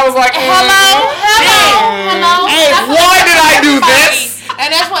motherfuckers that I was like, Hello. Hey, That's why what did I do everybody- this? And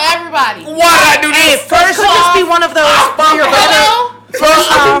that's for everybody. Why did I do this? first Could this be one of those where you're better? Hello.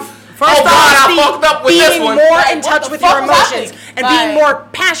 first off, Oh God, I fucked up with this being one. more Right, in what touch the with fuck your was emotions happening? and Right. being more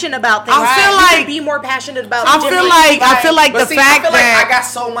passionate about things. I feel You like- can be more passionate about. I feel different- like But the see, fact I feel like that I got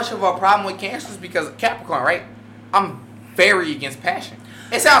so much of a problem with Cancers because of Capricorn, right? I'm very against passion.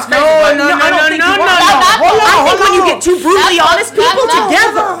 It sounds crazy, but no, I don't think you are. no. I think when you get two brutally That's- honest people that's-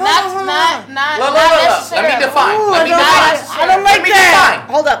 together. That's not Look, necessarily. let me define. Ooh, Let me I don't define. like- I don't like Let me that.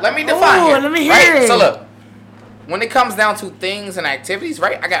 define. Hold up. Let me define Ooh, here. let me hear right? it. So look, when it comes down to things and activities,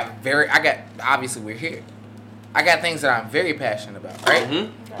 right? I got obviously we're here. I got things that I'm very passionate about, right?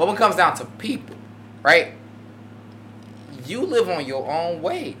 But when it comes down to people, right? You live on your own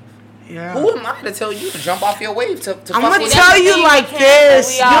wave. Yeah. Who am I to tell you to jump off your wave to I'm fuck gonna with tell me? you like We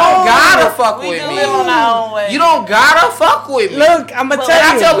this. You are. don't gotta fuck We with do me. live on our own way. You don't gotta fuck with me. look. I'm gonna And I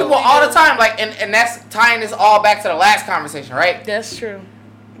tell tell you. people all the time, like, and that's tying this all back to the last conversation, right? That's true.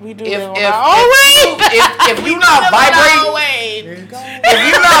 We do if live on our own way. if you not vibrating, if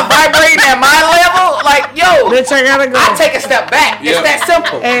you not vibrating at my level, like yo, Bitch, I gotta go. I take a step back. It's that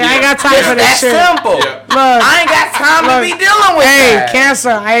simple. Hey, I ain't got time for this It's shit. that simple. Yeah. Look, I ain't got time to be dealing with hey, that.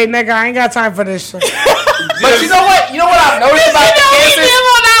 Cancer. Hey, nigga, I ain't got time for this shit. But you know what? You know what I've noticed about the We cancers? live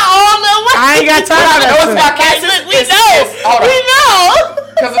on our own little way. I ain't got time What for I've noticed about that shit. cancers We is- know. hold on. We know.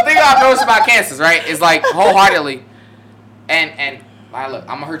 Because the thing I've noticed about cancers, right, is like wholeheartedly, and look,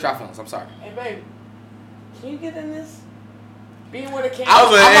 I'm gonna hurt y'all feelings. I'm sorry. Hey, baby, can you get in this? Being with a I'm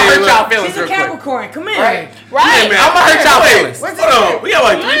Capricorn. gonna hurt y'all feelings She's a real quick. Capricorn. Come here. Right? Right. man. I'm gonna hurt y'all feelings. What's Hold on. We got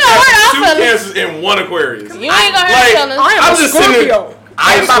like 3 You know what? cancers, 2 I'm cancers, and 1 Aquarius. You ain't gonna hurt Like, feelings. I'm just sitting there.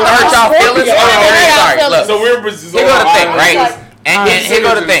 I'm about to hurt y'all feelings. Scorpio. Hold on, Hurt y'all sorry. feelings. Look, So we're just here go the thing, right? Like, And here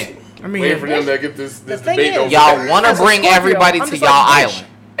go the thing. I mean, Waiting for them to get this thing debate is- over. Y'all want to As a bring Scorpio, everybody I'm to just y'all like, island,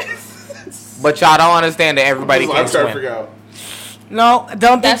 but y'all don't understand that everybody I'm can trying to swim. figure out. no, I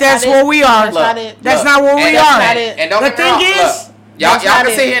don't think that's not where it. we are. That's not it. That's Look, not where we and are. not it. And don't The get me thing wrong, is, look, y'all that's not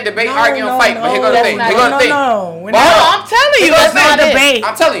can sit it. here and debate, No, argue, and fight, but here go the that's thing. not Here it. go the thing. No, we're No, not. I'm telling you, Here that's goes the not it. debate.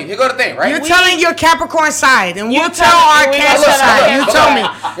 I'm telling you, here go the thing, right? You're telling your Capricorn side, and we'll tell tell- our we gonna Cancer tell our side. You Cancer tell side. me.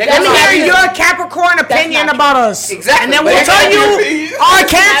 Here Let goes me our hear Cancer. your Capricorn opinion not about us. Exactly. And then But we'll here tell goes you your our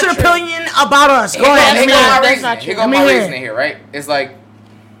That's Cancer not true. opinion about us. Go Here ahead. goes Let me my hear. That's reasoning. not Here true. goes my Let me hear. reasoning here, right? It's like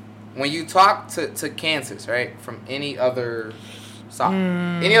when you talk to cancers, right, from any other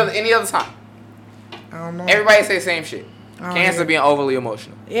sign, any other sign, I don't know. everybody say the same shit. Oh, Cancer yeah. being overly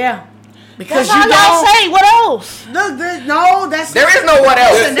emotional. Yeah. Because That's all you y'all don't. say. What else? Look, no, that's There is no what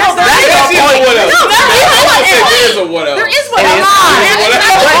else. Listen, that's That's not- your There is point. what else? No, there is I one. said there is a what else. There is one. It is.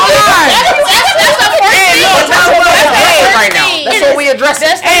 That's That's what we're Hey, addressing right now. That's what we addressing.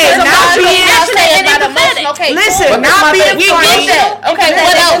 Hey, not being Okay, Listen, But not that's my being thing. funny. Okay,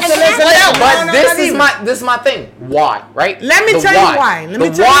 what else? What else? But No, this not is even. this is my thing. Why, right? Let me The tell you why. Let me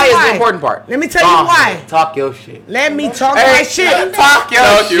the tell you why is why. the important part. Let me tell you why. Talk your shit. Let me talk Hey, my shit. Talk your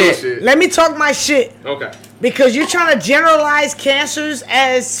Talk your shit. shit. Let me talk my shit. Okay. Because you're trying to generalize cancers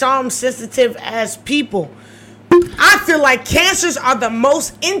as some sensitive as people. I feel like cancers are the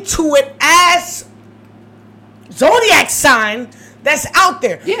most intuitive as zodiac sign that's out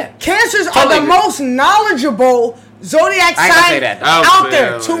there. Yeah. Cancers are Totally the agree. most knowledgeable zodiac I ain't gonna say sign that, though. out I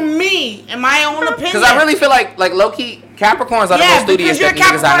there. would say, To me, in my own opinion. Because I really feel like low key Capricorns are the yeah, most studious because you're a niggas I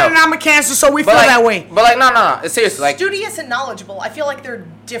Capricorn know. and I'm a Cancer, so we But feel like, that way. But like no. It's seriously like Studious and knowledgeable. I feel like they're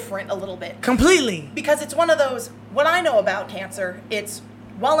different a little bit. Completely. Because it's one of those, what I know about Cancer, it's,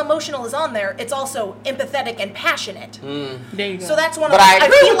 while emotional is on there, it's also empathetic and passionate. There you go. So that's one But of I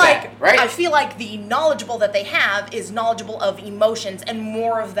agree feel with like that, right? I feel like the knowledgeable that they have is knowledgeable of emotions and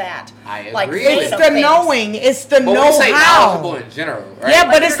more of that. I like agree vein with It's of the things. knowing. It's the but we say knowledgeable know-how. in general, right? Yeah,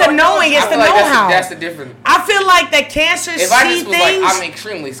 but Like it's you're the going knowing. It's I the feel like know-how. that's the difference. I feel like that Cancers If I see just was things. like I'm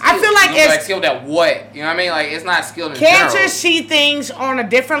extremely skilled, I feel like you know, it's- like skilled at what? You know what I mean? Like it's not skilled in Cancers general. see things on a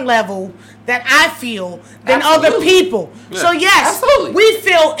different level that I feel than other Absolutely. people. So yes, Absolutely. we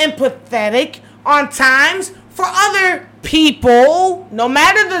feel empathetic on times for other people, no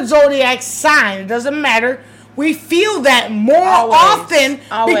matter the zodiac sign. It doesn't matter. We feel that more Always. often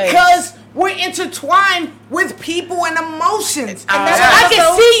Always. because we're intertwined with people and emotions. And that's I can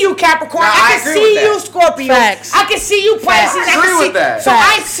also- see you, Capricorn. No, I I can agree see with you, that. Scorpio. Facts. I can see you, Pisces. Facts. I I can agree see. with that. So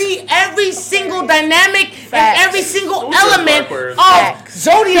Facts. I see every single dynamic Facts. and every single Who's this element Aquarius? of Facts.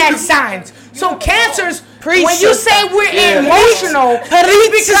 zodiac signs. So Cancers, Preach, when you sister. say we're Yeah. emotional,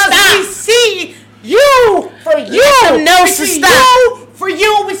 it's because we see you for you. them know We to see stop. you for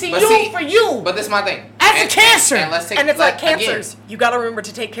you. We see But you see, for you. But this is my thing. As a Cancer. And let's take And it's like again, Cancers. You got to remember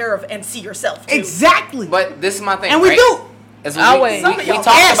to take care of and see yourself too. Exactly. But this is my thing. And we right? do. Is Always. we Some of y'all-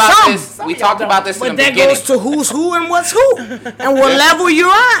 talked Yeah, about some. this. Some We of y'all talked about this in But the that beginning. goes to who's who and what's who and what level you're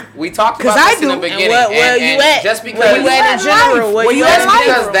on. We talked 'Cause about I this in the do. beginning. And where you and at? Just because Where you at in general? Where you just at in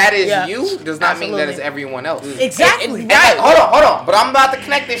because life? that is Yeah. you does not mean that Absolutely. it's everyone else. Exactly. And hold on. But I'm about to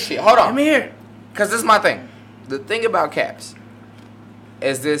connect this shit. Hold Let on. me hear it. Because this is my thing. The thing about Caps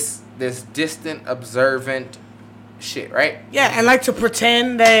is this distant, observant shit, right? Yeah, and like to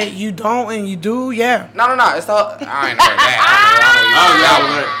pretend that you don't and you do. Yeah. No. It's the whole, I ain't heard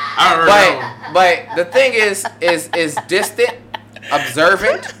that. I heard that one. But the thing is distant,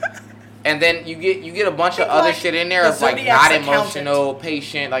 observant, and then you get a bunch of other like shit in there the of like Zodiac's not accountant. emotional,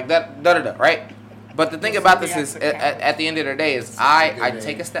 patient, like that, right? But the thing about this is, at the end of the day, is I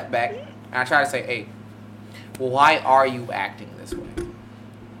take a step back and I try to say, hey, why are you acting this way,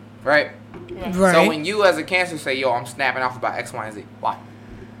 right? Right. So when you as a Cancer say, yo, I'm snapping off about X, Y, and Z, why?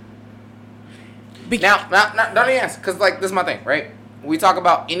 Now, don't even answer, because, like, this is my thing, right? We talk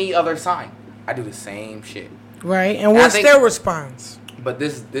about any other sign. I do the same shit. Right. And I what's think- their response? But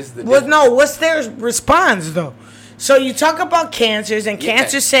this is the. Well, no. What's their response though? So you talk about cancers, and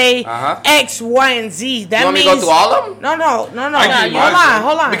cancers say X, Y, and Z. That you want means me to go through all of them? No.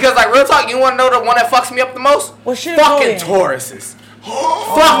 Hold on. Because like real talk, you want to know the one that fucks me up the most? Well, shit, fucking Tauruses.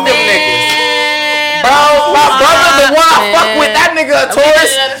 Fuck them niggas. Bro, my brother, the one I fuck with, that nigga a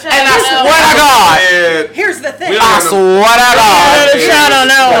Taurus, and I swear to God. Here's the thing. I swear to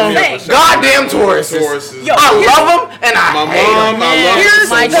God. Goddamn Tauruses. Yo, I love them, and I hate them.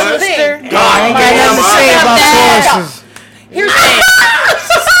 Here's the thing. God, I got nothing to say about Tauruses. Here's the thing.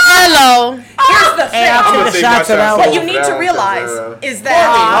 Hello. Here's the thing. I'll take a shot to that What one. you need to realize is that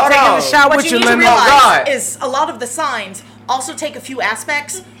I'm taking a shot what with you you, need to Lemon. realize is a lot of the signs also take a few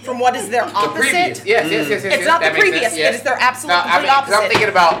aspects from what is their opposite. Yes. It's not the previous. It is their absolute complete opposite. I'm thinking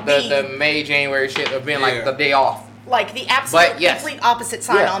about the May, January shit of being like the day off. Like the absolute complete opposite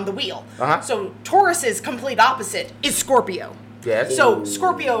sign on the wheel. So Taurus's complete opposite is Scorpio. Yes. So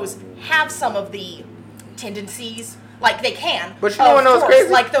Scorpios have some of the tendencies, like they can. But you know what knows crazy?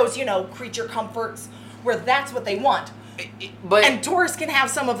 Like those, creature comforts, where that's what they want. But and Taurus can have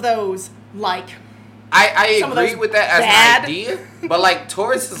some of those, like. I agree with that as an idea, but like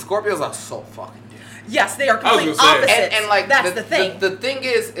Taurus and Scorpios are so fucking different. Yes, they are complete opposites. And like that's the thing. The thing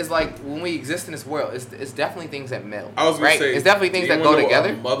is like when we exist in this world, it's definitely things that meld. I was gonna say, it's definitely things that go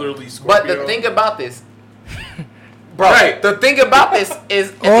together. Motherly Scorpio. But the thing about this, bro, the thing about this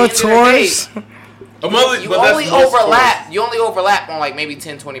is Taurus. You only overlap on like maybe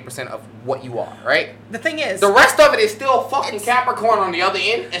 10-20% of what you are, right? The thing is, the rest of it is still fucking Capricorn on the other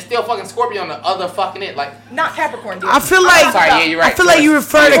end and still fucking Scorpio on the other fucking end. Like not Capricorn, dude. I feel like you're right. I feel like you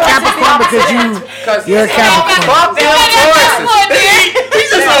refer to Capricorn because you're a Capricorn. Fuck them Tauruses.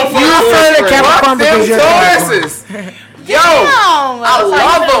 You refer to Capricorn because you're a Capricorn. Yo, I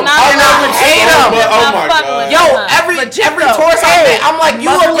love them. I hate them. Oh my God. Yo, every Taurus I met, I'm like, you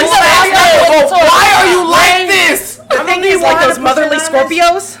are why are you like this? The thing is, like those motherly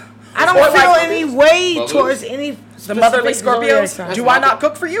Scorpios. I don't feel any way towards any the motherly Scorpios. Do I not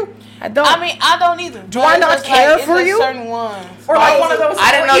cook for you? I don't. I mean, I don't either. Do I not care for you? Certain ones. Or like one of those.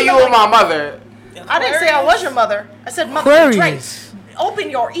 I didn't know you were my mother. I didn't say I was your mother. I said mother. Aquarius. Open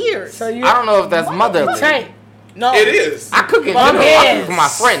your ears. I don't know if that's motherly. No, it is. I cook in general. I cook for my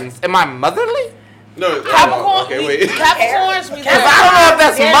friends. Am I motherly? No, Capricorn. okay, wait. Capricorns. Because I don't know if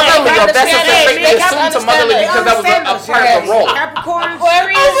that's motherly or if that's just they assume to motherly because that was a part of the role. Capricorns.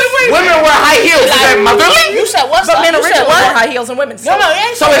 Aquarius. Women wear high heels. Is that motherly? You said what? But men originally wore high heels and women. No,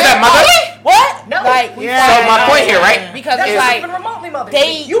 So is that motherly? What? No. Like, So my point here, right? Because that's it's not like even remotely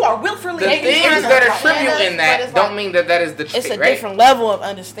motherly. You are willfully. The things that attribute in that don't mean that is the it's trait, a right? different level of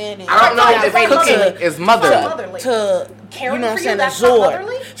understanding. I don't know if cooking is motherly. To caring you know what for I'm saying, you, that's not absorb.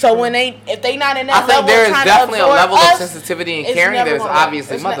 motherly? So when if they not in that I think level, there is trying definitely to a level absorb of us, sensitivity and it's caring never that is gonna-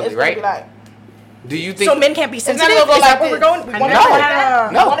 obviously it's not- motherly, it's gonna right? be like, Do you think So men can't be sensitive? not gonna go Is like that where we're this. going? We want to No. be like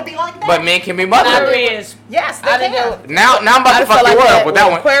that? No. We want to be like that? but men can be motherly? Aquarius. Yes, they I didn't can. know. Now I'm about I to feel fuck like your world that up with that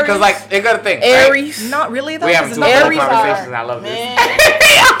with one. Aquarius, Because like, they got to think, Aries. Not really, though. We having because two it's different not Aries conversations and I love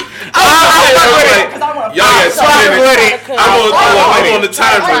this. Y'all get split. I'm on the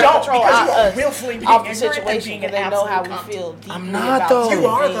time I frame. don't, because you are willfully being Off the ignorant and situation being because an they know how absolute we cunt. feel deeply I'm not, about though. certain You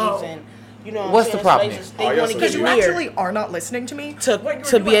are, things though. and, you know What's what the problem? They want to Because get you weird. actually are not listening to me. To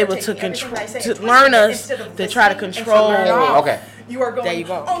What you're be doing able are to taking everything control, I say to and learn twisting it us, instead of to try to listening and control. learn it off. Okay. You are going, There you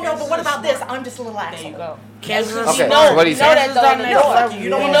go. oh no, but what about this? I'm just a little asshole. There you go. Cancers are Okay, smart. so what do you say? that though in the No, door. fuck you, You you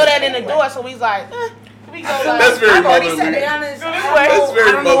know don't that in the door, so he's like, we go like, That's very I've already motherly. said it. Honest, That's very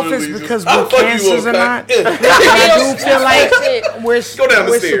I don't know if motherly. it's because I'll we're fuck you, cancers or little not. cunt. But I do feel like we're Go down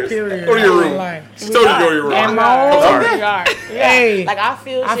the we're stairs. superior. Go to your room. Like, She told you to go to your room. Am I I'm old? sorry. Hey, like I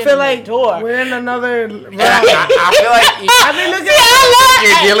feel I shit feel in like the door. we're in another round. I feel like I've been looking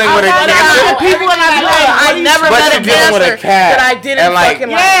at you're dealing with a I cancer. people and I'm like, I never But met you're a dealing with a cancer cat, that I didn't and, like,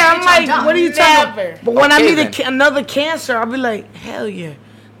 fucking yeah, I'm Bitch, like, what are you talking Never. about? But when I Okay, meet then. another cancer, I'll be like, hell yeah.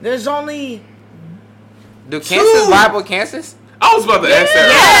 There's only Do cancers vibe with cancers? I was about to ask that.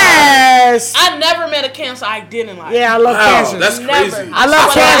 yes. I never met a cancer I didn't like. Yeah, I love Wow, cancer. that's Never. crazy. I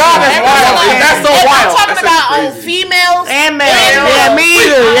love swear to cancer. God, that's wild. That's so If I'm wild. talking That's about crazy. females And man, yeah, me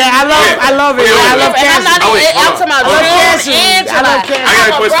either. Yeah, I love it. Wait, Yeah, I wait, love wait. and I'm not cancer. wait, even, I'm hold talking on. about I love June cancer. and I love July. cancer. I got a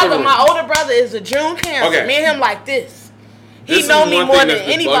I'm a question brother. for you. My older brother is a June cancer. Okay. Me and him like this. He This know is me one more thing than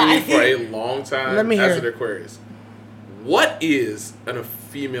that's been bugging me for anybody. a long time. Let me as hear an Aquarius. What is a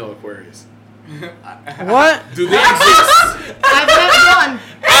female Aquarius? What? Do they exist? I've met one.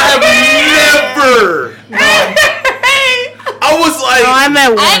 I have never. I was like, No, I met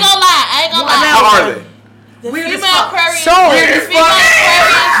one. I ain't gonna lie. I ain't gonna lie. how are they? The Weird as female fuck. Aquarius. So- the Weird as female fuck.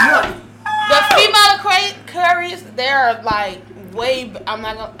 Aquarius. The female Aquarius, they're like way. I'm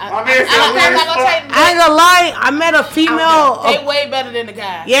not gonna. My man said I'm not gonna say. I ain't gonna lie. I met a female. They way better than the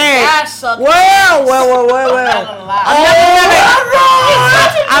guy. Yeah. The guys suck. Well. I'm not gonna lie.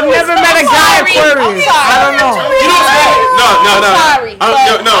 I've never met a guy Aquarius. I don't know. You know what's crazy? No, sorry,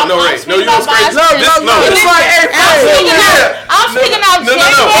 no, Ray. No, you know what's crazy? I'm speaking out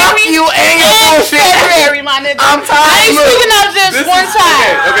January you and your and bullshit. February, my nigga. I'm tired. I ain't speaking out just one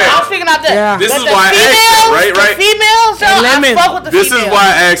side. Okay. I'm speaking out that. Yeah. This But is the why I asked females, it, right? The females, so Lemon. I fuck with the This females. is why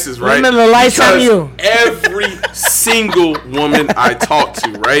I asked this, right? Lemon, the lights on Because you. every single woman I talk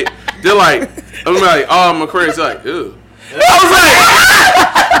to, right? They're like, I'm like, oh, I'm Aquarius. They're like, ew. I was like,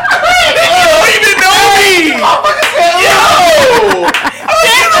 you don't even know me. Yo.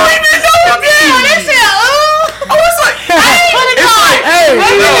 You don't even know me. I was like,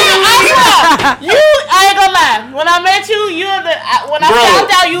 I ain't gonna lie. When I met you, when I found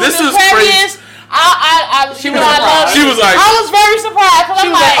out you was Aquarius, She was like, I was very surprised because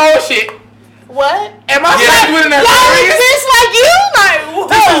I'm like, oh shit. what? Am I Yeah. with an Y'all Aquarius? exist like you? Like,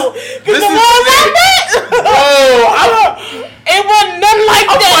 whoa. Because the ones I met, it wasn't nothing like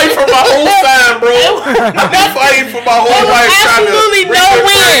I'm that. fighting for my whole side, bro. I'm fighting for my whole There was life. trying to absolutely bring no their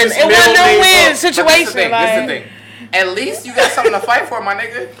win. friends, It wasn't no male win names up. situation. This is the thing. At least you got something to fight for, my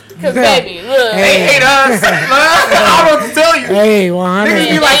nigga. Because, baby, look. They hate us. I don't know what to tell you. Hey, Niggas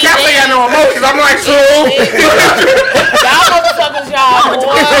be 100. like, Cap ain't got no emotions. I'm like, true. Y'all motherfuckers, y'all.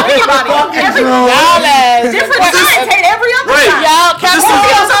 Y'all ass. Different signs hate every other Right. sign. Y'all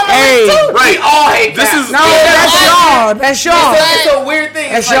Hey, Right. All hate This Cap. is no, that's y'all. That's y'all. It's a weird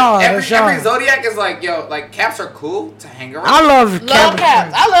thing. That's It's like y'all, every, that's y'all. every zodiac is like, yo, like Caps are cool to hang around. I love Love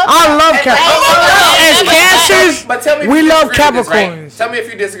caps. I love Caps. As Cancers, But tell me if we you love disagree with this, right? Capricorns. Tell me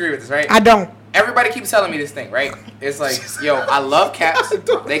if you disagree with this, right? I don't. Everybody keeps telling me this thing, right? It's like, yo, I love Caps.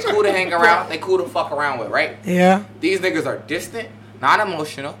 They cool to hang around. They cool to fuck around with, right? Yeah, These niggas are distant, not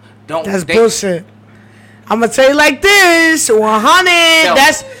emotional. that's bullshit. I'm gonna tell you like this, 100.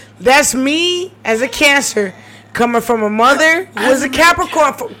 That's me as a Cancer, coming from a mother who is a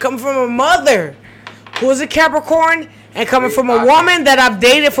Capricorn, coming from a mother who is a Capricorn, and coming from a woman that I've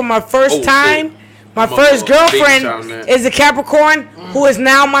dated for my first time. My first girlfriend is a Capricorn who is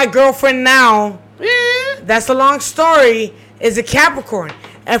now my girlfriend now. That's a long story. Is a Capricorn.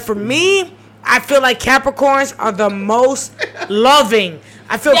 And for me, I feel like Capricorns are the most loving.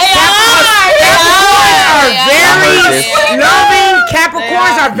 I feel Capricorns are very loving.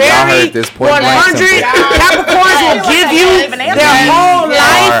 Capricorns are very 100. Capricorns will give you their whole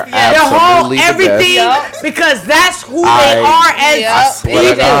life, their whole everything, because that's who they are as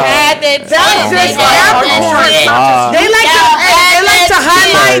people. That's just Capricorns. They like to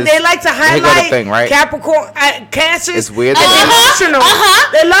highlight. They like to highlight Capricorn, Cancers. It's weird. As emotional.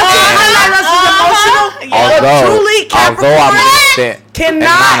 They love to highlight us as emotional. But truly, Capricorns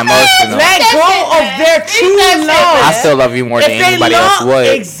cannot let go of their true love. I still love you more than anybody else would.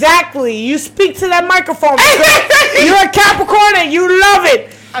 Exactly. You speak to that microphone because you're a Capricorn and you love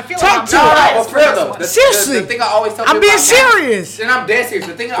it. I feel Talk to it. Seriously. The thing I always tell people I'm being about Caps, serious. and I'm dead serious.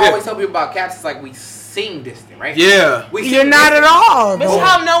 The thing I always tell people about Caps is like we seem distant, right? Yeah. You're not at all. That's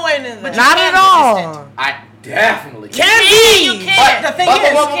how no one is. Not at all. I definitely Can be. You can. The thing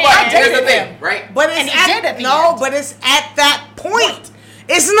is, here's the thing, right? But And it's he did at the no, end. but it's at that point.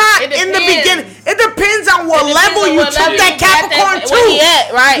 It's not It in the depends. beginning. It depends on what It depends level on you what took level that you got Capricorn that- to. where he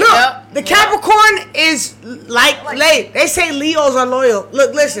at, right, Look, yep. the Capricorn is like they say Leos are loyal.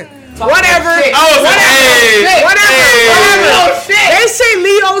 Look, listen. Whatever. shit. Whatever. They say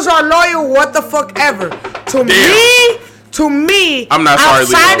Leos are loyal. What the fuck ever. To me, I'm not sorry,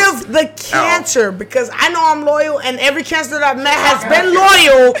 outside Leos. of the Cancer, because I know I'm loyal, and every Cancer that I've met has been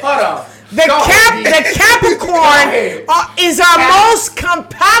loyal. Hold on. The Capricorn is our most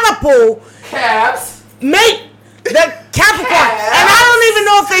compatible Caps. mate. The Capricorn, and I don't even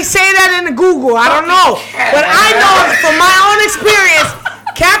know if they say that in the Google. I don't know, but I know from my own experience,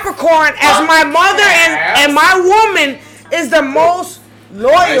 Capricorn, as my mother and my woman, is the most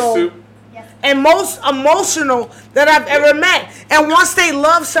loyal and most emotional that I've ever met. And once they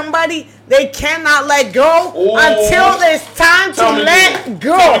love somebody, they cannot let go until there's time to let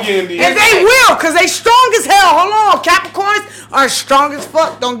go. And they will, because they strong as hell. Hold on, Capricorns are strong as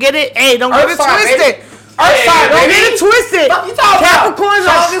fuck. Don't get it. Hey, don't get it twisted. Don't get it twisted. Capricorns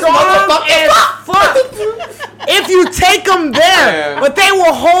are strong as fuck. If you take them there, but they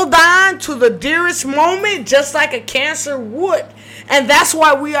will hold on to the dearest moment just like a Cancer would. And that's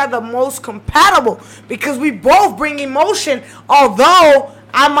why we are the most compatible, because we both bring emotion, although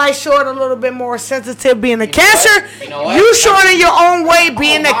I might show it a little bit more sensitive being a Cancer. You know what? You show it in your own way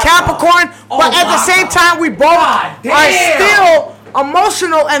being a Capricorn. But at the same time, we both are still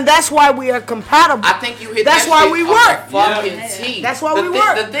emotional, and that's why we are compatible. I think you hit That's that why shit we on work. the fucking T. That's why we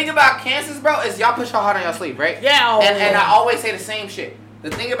work. The thing about Cancers, bro, is y'all push your heart on your sleeve, right? Yeah. And I always say the same shit. The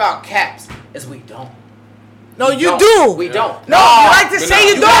thing about Caps is we don't. No, We you don't. do. We don't. No, you like to say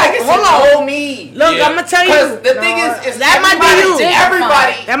you You gotta don't. get to Hold on. know me. Look, I'm gonna tell you. Because the thing is that might be you.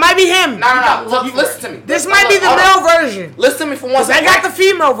 Everybody. That might be him. No. Look, listen to me. This Look, might be the hold male on. version. Listen to me for one Cause I second. got the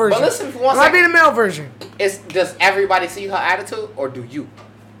female version. But listen for one It might be second. the male version. Does everybody see her attitude, or do you?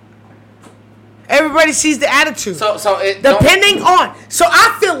 Everybody sees the attitude. So it Depending on. So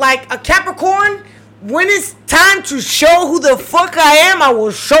I feel like a Capricorn, when it's time to show who the fuck I am, I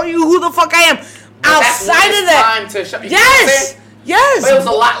will show you who the fuck I am. Outside of that. Time to show, you Yes. Yes. But it was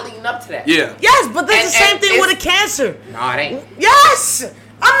a lot leading up to that. Yeah. Yes, but that's the same And thing with a it's- Cancer. No, it ain't. Yes.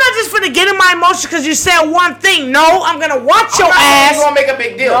 I'm not just gonna get in my emotions because you said one thing. No, I'm gonna watch your I'm not saying ass. you gonna make a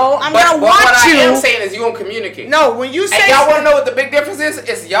big deal. No, I'm But gonna what watch I you. am saying is you gonna communicate. No, when you say And y'all wanna know what the big difference is?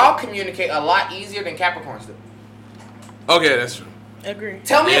 Is y'all communicate a lot easier than Capricorns do. Okay, that's true. Agree.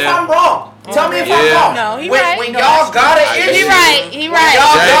 Tell me if Yeah. I'm wrong. Tell me if I'm Yeah. wrong. No, he when, right. When No, y'all got an issue. He right. He when right.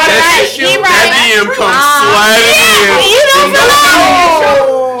 y'all got an That issue. He right. That DM comes sliding in. You don't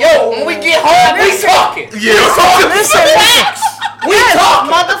belong. Yo, when we get home, we talking. Yeah. Listen, We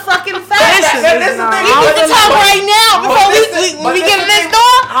talking. Motherfucking facts. Listen, This is the thing. We need to talk right now before But this when we is get the in this thing.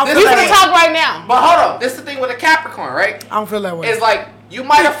 door. This We is the need thing. to talk right now. But hold on, this is the thing with a Capricorn, right? I don't feel that way. It's like you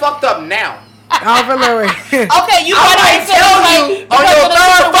might have fucked up now. I don't feel that way. Okay, you I might might have feel tell this way you on because your of the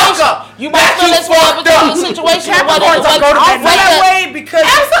third situation. fuck up. You might that feel you this way fucked because of up. the situation. Capricorns But go to I'm bed that like way because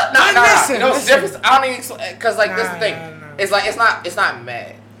You know what's the difference? I don't even because like this is the thing. Nah. It's like it's not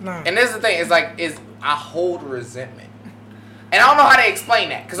mad. Nah. And this is the thing. It's like I hold resentment, and I don't know how to explain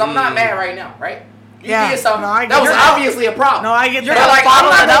that because I'm not mad right now, right? You Yeah. did something. No, I that get was that. obviously a problem. No, I get But that. like I'm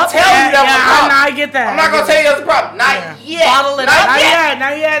not gonna tell you that was a problem. No, I get that. I'm not gonna tell you that was a problem. Not yet. Bottle it Not up. Not yet. yet.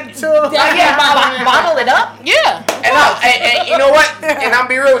 Not yet. Too. Not yet. Bottle it up. Yeah. And you know what? And I'm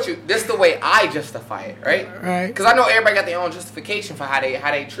be real with you. This is the way I justify it, right? Right. Because I know everybody got their own justification for how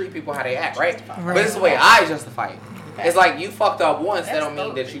they treat people, how they act, right? But Right. this is the way I justify it. It's like you fucked up once. That don't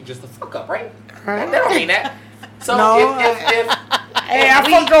mean that you just a fuck up, right? Right. That don't mean that. So No. if Hey, I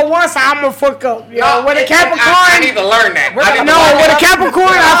fuck up once, I'm a fuck up. Yo, no, with a I Capricorn. need to learn that. We're I need gonna to No, learn with a that.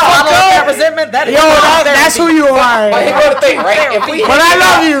 Capricorn, I fuck Bottle up that up. resentment. That is Yo, not that's who therapy. you But are. here go the thing, right? If we But I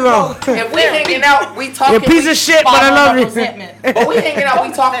love you though. If we hanging out, we talking. You're a piece of shit, but I love you. Resentment. But we hanging out,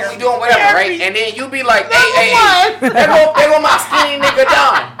 we talking, we doing whatever, right? And then you be like, hey, there go my skinny nigga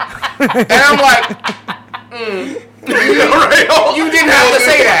Don. And I'm like, you didn't have to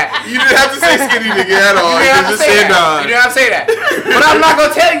say that. You didn't have to say skinny nigga at all. You didn't have to just say said that. You didn't have to say that. But I'm not gonna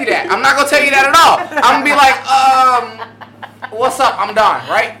tell you that. I'm not gonna tell you that at all. I'm gonna be like, what's up? I'm Don,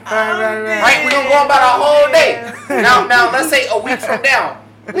 right? Right? We gonna go about our whole day. Now, let's say a week from now,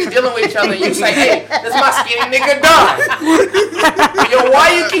 we dealing with each other, and you say, hey, this is my skinny nigga Don. Yo,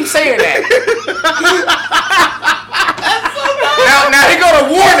 why you keep saying that? Now here go the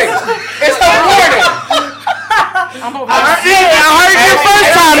warning. It's the warning. I heard you the first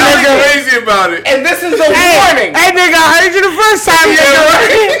time, I'm nigga. crazy about it. And this is the warning. Hey, nigga, I heard you the first time, nigga.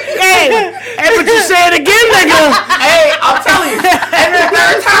 Hey, but you say it again, nigga. Hey, I'm telling you. And the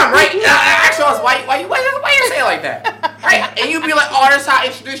third time, right? I asked you, why you say it like that? Right? And you be like, oh, that's how I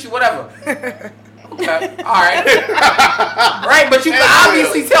introduce you, whatever. Okay, alright. Right, but you can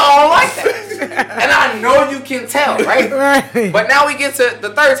obviously tell I don't like that. And I know you can tell, right? Right. But now we get to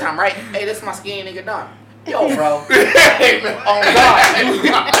the third time, right? Hey, this is my skinny nigga Don. Yo, bro. Oh,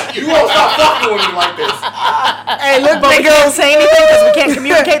 God. You won't stop fucking with me like this. Hey, look, But we nigga. can't say anything because we can't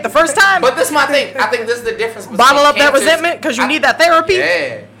communicate the first time. But this is my thing. I think this is the difference between Bottle up that Cancers- resentment because you need that therapy.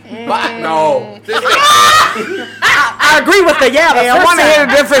 Yeah. But no. This is I agree with the Hey, I first want to time. hear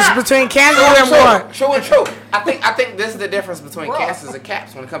the difference between Cancer and what. True and true. I think this is the difference between Cancers and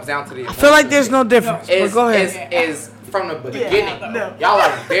Caps when it comes down to the. I feel like there's no difference. But go ahead. Is from the beginning. Y'all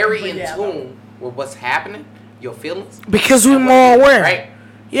are very in tune with what's happening, your feelings, Because we're more aware. right?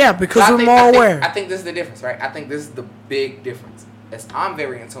 Yeah, because So we're more aware. I think this is the difference, right? I think this is the big difference. Is I'm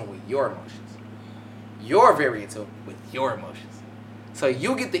very in tune with your emotions. You're very in tune with your emotions. So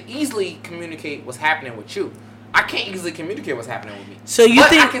you get to easily communicate what's happening with you. I can't easily communicate what's happening with me. So you but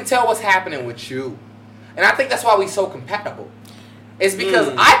think- I can tell what's happening with you. And I think that's why we so compatible. It's because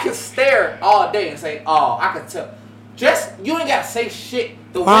I can stare all day and say, oh, I can tell. Just, you ain't got to say shit.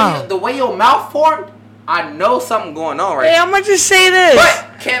 The Wow. way your mouth formed, I know something going on right Hey, now. I'm gonna just say this.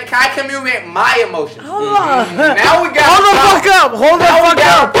 But can I communicate my emotions? Hold on. Now we got Hold the fuck up. Hold the fuck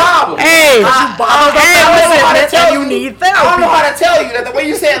got a up. problem. Hey. I don't know how to tell you. need I don't know how to tell you that the way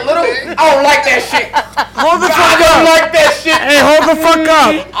you said little, I don't like that shit. Hold the I fuck don't up. like that shit. Hey, hold the fuck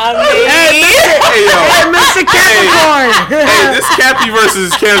up. Hey, yo. Hey, Mr. Capricorn. Hey, this Cappy versus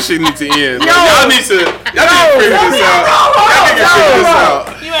Cam shit need to end. Like, Yo. y'all need to figure this out. Y'all need to figure this out.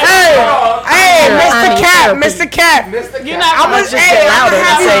 Hey, Mr. Cap. Mr. I'm gonna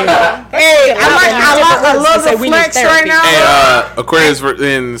I love the flex right now. Hey, Aquarius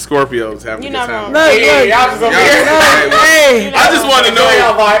and Scorpios having a good time. Look. Hey. I just want to know.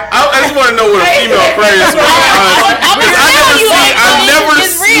 I just want to know what a female Aquarius was. I've never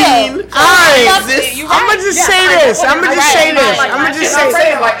seen. I'm gonna just say this.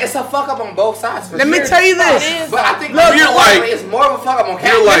 Like it's a fuck up on both sides. Let me tell you this. But I think you're like it's more of a fuck up on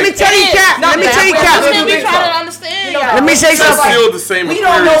Cap. Let me tell you, Cap. Let me tell you, Cap. Let me say it's something. still the same. We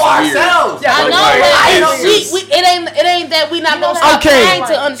don't know ourselves. I know, but it ain't that we not gonna stop trying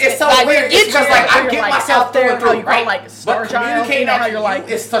to understand. It's so weird. It's because like I get myself through and through, right? Like But communicating how you're like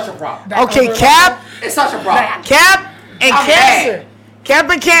is such a problem. Okay, Cap. It's such a problem. Cap and Cancer.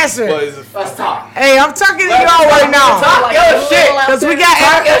 Cap and Cancer. Let's talk. Hey, I'm talking to y'all right now. Talk your shit. Cause we got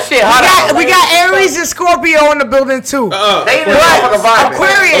we got Aries and Scorpio in the building too. They didn't know vibe.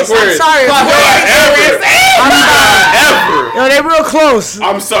 Aquarius. I'm sorry. Ever. Yo, they real close.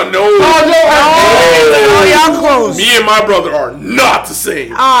 I'm so no. Oh, y'all close. Me and my brother are not the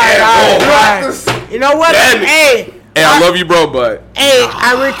same. All right. You know what? Hey, I love you, bro, but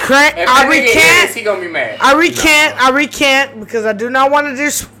I recant. He gonna be mad. I recant because I do not want to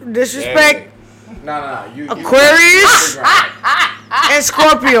disrespect No. You Aquarius and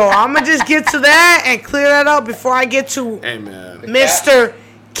Scorpio. I'm gonna just get to that and clear that up before I get to Mr.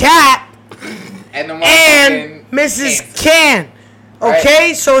 Cap and Mrs. Can.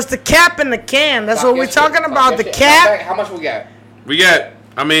 Okay, so it's the Cap and the Can. That's what we're talking about. The Cap. How much we got?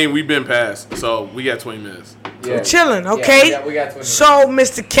 We've been past, so we got 20 minutes. We're chilling, okay? Yeah, we got 20 minutes. So,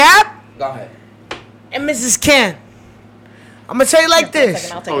 Mr. Cap Go ahead. and Mrs. Can. I'm going to tell you like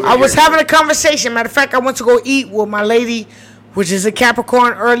this. I was having a conversation. Matter of fact, I went to go eat with my lady, which is a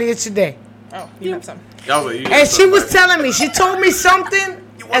Capricorn, earlier today. Oh, you have some. And she was telling me, she told me something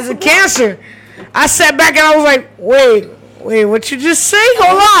as a Cancer. I sat back and I was like, wait, what you just say?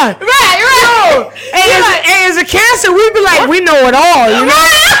 Hold on. Right. Yo, as a Cancer, we be like, we know it all, you know?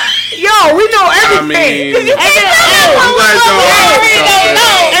 Yo, we know everything. And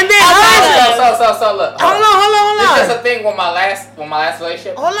then So look. Hold on. It's just a thing with my last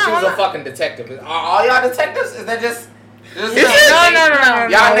relationship. Hold on, She was hold a fucking detective. Are all y'all detectives? Is that just? No.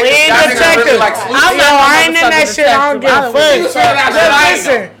 Y'all We ain't niggas detectives. really like sleuths. I ain't in that shit. I don't give a fuck.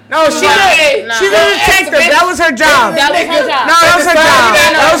 Listen. No, she's a detective. That was her job. That was her job. No, that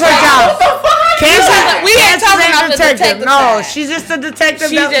was her job. Cancer. We ain't talking about the detective No, side. she's just a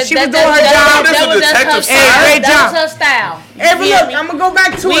detective. She was That doing her job. That was her Great That job. was her style. Hey, but look, I'm gonna go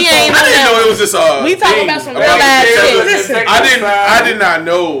back to it. I didn't know it was just We talking about some real ass shit. Listen. I did not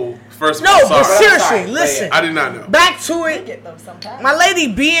know. First of all, No, but sorry. seriously, listen. I did not know. Back to it. My lady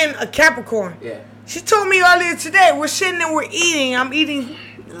being a Capricorn. Yeah. She told me earlier today, we're sitting there, we're eating. I'm eating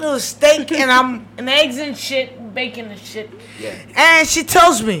a little steak and eggs and shit, bacon and shit. Yeah. And she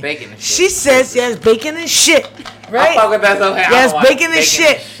tells me, Bacon and shit. she says, yes, bacon and shit. Right? I fuck with that. Okay. Yes, bacon and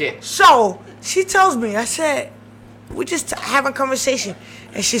shit. So she tells me, I said, we just having a conversation.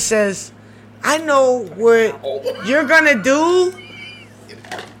 And she says, I know what you're going to do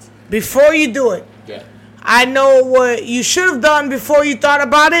before you do it. Yeah. I know what you should have done before you thought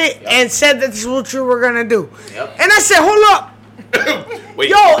about it and said that this is what you were going to do. Yep. And I said, hold up. Wait.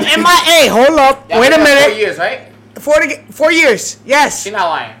 Yo, hold up. Wait a minute. 4 years, right? 4 years. Yes. She's not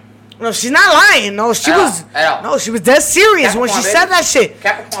lying. No, she's not lying. No, she was. At all. No, she was dead serious when she Capricorn, said baby. that shit.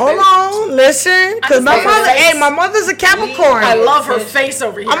 Capricorn, Hold on, listen, cause my mother. Hey, my mother's a Capricorn. I love her face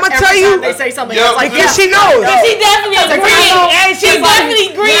over here. I'ma Every tell you- time they say something, Yo, it's like because she knows. She definitely agreed. She's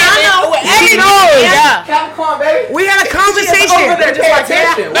definitely agreeing. I know. She knows. Yeah. Capricorn, baby. We had a conversation. over there just like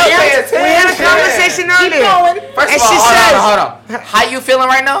that. We had a conversation earlier. First And of all, she says, hold on. How you feeling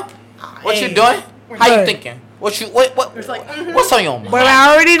right now? What you doing? How you Good. thinking? What's on your mind? But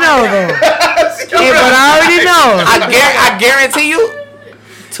I already know though. Hey, but I already know. I guarantee you,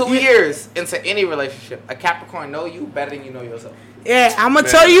 2 years into any relationship, a Capricorn know you better than you know yourself. Yeah, I'm gonna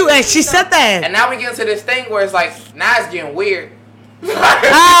tell you, and she said that. And now we get into this thing where it's like, now it's getting weird.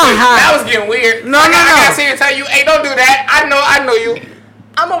 Uh-huh. Now it's getting weird. No. I gotta sit here and tell you, hey, don't do that. I know you.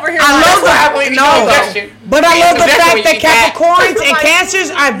 I'm over here. I love what happened when you know that shit. But I love the That's fact when that you eat that. Capricorns and Cancers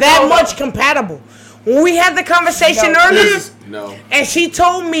are that much compatible. when we had the conversation earlier, No. and she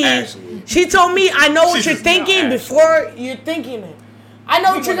told me, I know what you're thinking before you're thinking it. I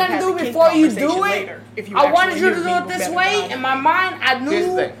know what you're gonna do before you do it. I wanted you to do it this way. In my mind, I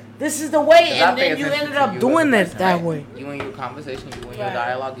knew this is the way, and then you ended up doing it that way. You and your conversation, you and your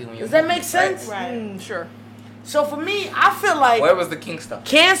dialogue, you and your. Does that make sense? Right. Sure. So for me, I feel like where was the king stuff?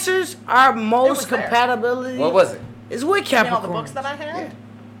 Cancers are most compatibility. What was it? It's with Capricorn. All the books that I had.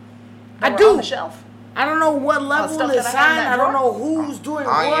 I do. On the shelf. I don't know what level it's signed. I don't know who's doing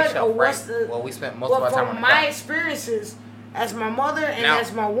what or what's the. Well, we spent most of our time on from my experiences as my mother and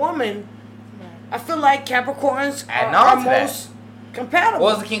as my woman, I feel like Capricorns are most compatible.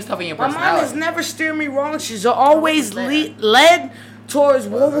 What was the king stuff in your personality? My mom has never steered me wrong. She's always led towards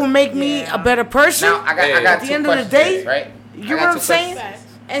what will make me a better person. Now, I got at the end of the day, right? You know what I'm saying?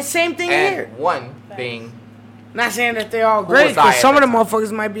 And same thing here. One being. Not saying that they're all great, because some of the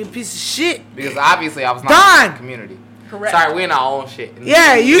motherfuckers might be a piece of shit. Because obviously I was not in the community. Correct. Sorry, we in our own shit.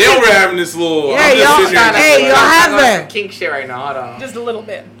 Yeah, you. Then we're having this little. Yeah, y'all have that. Kink shit right now. Hold on. Just a little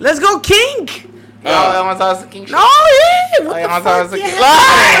bit. Let's go kink. Y'all want to talk some kink shit? No, yeah. What the fuck?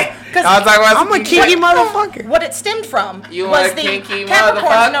 I'm a kinky motherfucker. What it stemmed from you was a the kinky Capricorns know you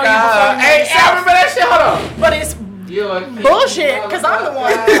before you know Hey, I remember that shit. Hold on. But it's bullshit, because I'm the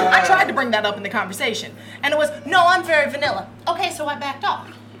one. I tried to bring that up in the conversation, and it was, no, I'm very vanilla. Okay, so I backed off.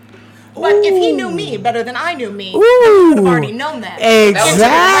 But if he knew me better than I knew me, he would have already known that. Exactly.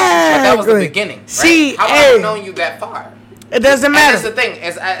 That was the beginning. Right? See, how would I have known you that far? It doesn't matter. And that's the thing.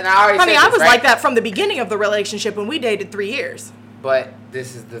 And I already Honey, said I was right? like that from the beginning of the relationship when we dated 3 years. But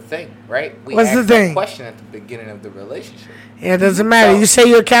this is the thing, right? We What's the thing? Question at the beginning of the relationship. Yeah, it doesn't matter. You say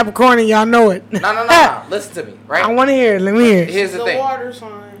you're a Capricorn and y'all know it. No. Listen to me, right? I want to hear it. Let me hear it. Here's the thing. Water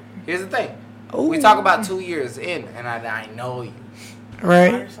sign. Here's the thing. Ooh. We talk about 2 years in, and I know you.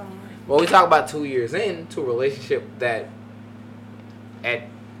 Right. Well, we talk about 2 years into a relationship that at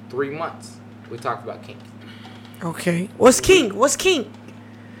 3 months, we talked about kink. Okay. What's kink? What's kink?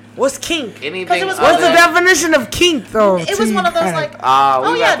 What's kink? Anything. What's the definition of kink, though? It was one of those like,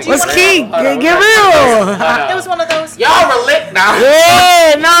 oh yeah, do you what's wanna kink? go? Get real. It was one of those. Y'all relate now.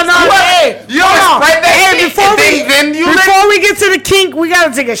 Yeah, no. Hey, you spread that shit, before we get to the kink, we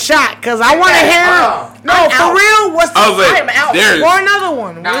gotta take a shot, cause I want to hear. No, for real. What's the? I'm out. Or another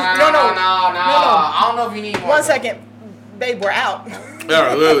one. No. I don't know if you need more. 1 second, babe, we're out.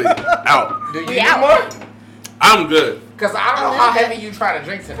 Yeah, literally out. Do you need more? I'm good. Because I don't know how heavy you trying to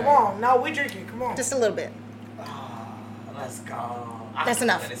drink tonight. Come on, now we drinking. Come on. Just a little bit. Let's go. That's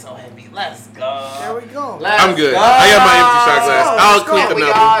enough. It's so heavy. Let's go. There we go. I'm good. I got my empty shot glass. I'll clink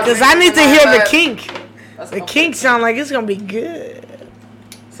another. Because I need to hear the kink. The kink sound like it's gonna be good.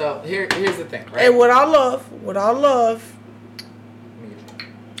 So here's the thing, right? Hey, with all love.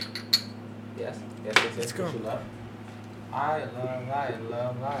 Yes. Let's go. I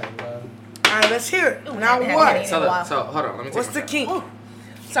love. All right, let's hear it. Ooh, Now I haven't what? had any. So hold on, let me take What's a the second. kink? Ooh.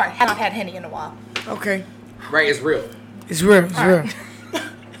 Sorry, have not had Henny in a while. Okay. Right, it's real. It's real.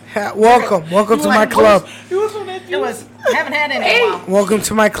 Welcome to my club. It was, haven't had any in a while. Welcome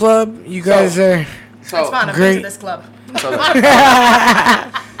to my club. You guys are It's fine, I'm great. into this club.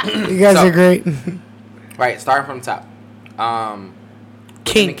 You guys are great. Right, starting from the top.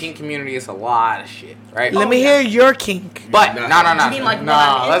 In the kink community, it's a lot of shit, right? Let me hear your kink. But no. You mean like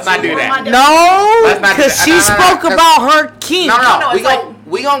Let's not do that. No, Let's not do because that. she No, spoke about her kink. No.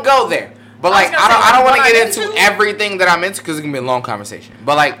 We gonna go there. But like, I don't want to get into into everything that I'm into because it's gonna be a long conversation.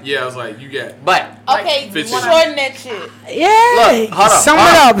 But like, Yeah, I was like, you get. but Okay, Like, shorten that shit. Yeah. Look, hold on, Sum hold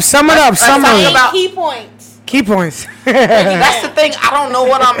it on. up. Sum it up. about- Key points. Key points. that's the thing. I don't know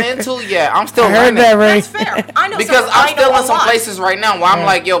what I'm into yet. I'm still I heard learning. that, Ray. That's fair. I know Because some, I'm still I know in some a lot. places right now where I'm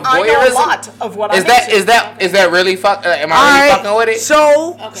like, yo, I know a voyeurism. lot of what I'm Is that into. is that really fuck? Am All I really right. fucking with it?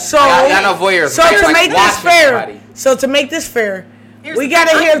 So I know voyeurism. So It's to like make this watching fair, Here's we the gotta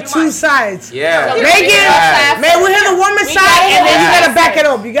thing, I hear can do two mine. sides. Yeah. Megan, Yeah. man, we hear the woman's We side, gotta and then hear you that gotta back it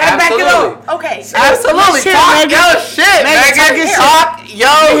up. You gotta back it Absolutely. up. Okay, so Absolutely. Let's hear it, Talk Megan. your shit, Megan, talk your Megan. shit. Talk Let me yo.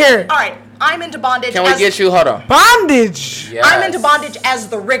 hear it. all right, I'm into bondage. Can we get you? Hold on. Bondage. Yes. I'm into bondage as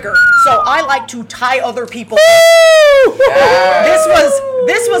the rigger, so I like to tie other people. Yes.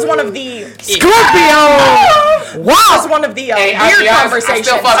 This was one of the Scorpio. was one of the Hey, I'll weird be honest, I conversations.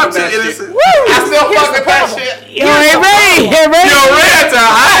 still fuck with that shit. I still Here's fuck the with that problem. shit. Yo, hey Ray. Hey Ray. Yo, Ray, that's a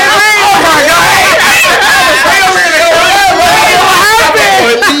high. Oh my God.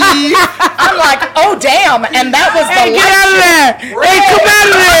 I'm like, oh damn, and that was Hey, the get out of light there. Hey, come out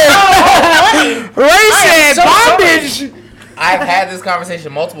of there. Ray said so bondage. I've had this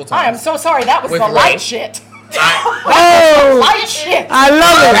conversation multiple I am times. so sorry, that was With the Ray. light shit. Light shit. I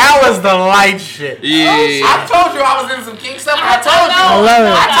love it. That was the light shit. Yeah. I told you I was in some king stuff. I told you. I love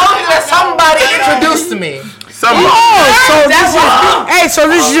it. I told you that somebody introduced me. Somebody. So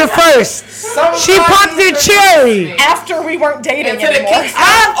this is your first. She popped the cherry. After we weren't dating Into the anymore. king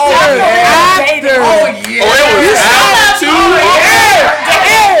stuff. Oh After. yeah. Oh, it was after too.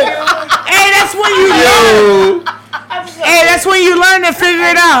 Hey, that's when you learn. Hey, that's when you learn to figure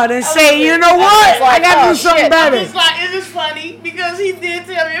it out and say, you know what? I gotta do something better. It's just funny because he did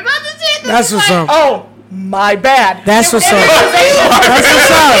tell me about the shit. That's what's up. Oh, my bad. That's what's up. That's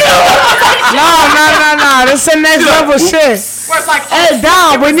what's up. No. This is next level shit. Where it's like, Hey,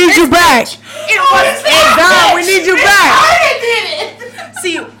 Dom, we need you back. Hey, Dom, we need you back.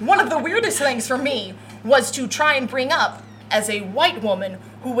 See, one of the weirdest things for me was to try and bring up as a white woman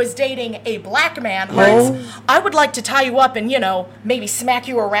who was dating a black man. I would like to tie you up and, maybe smack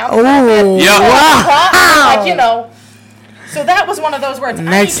you around a little bit. Yeah. Wow. Like, so that was one of those words.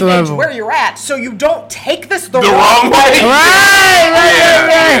 Next I need to gauge level. where you're at so you don't take this the The wrong wrong way. Right.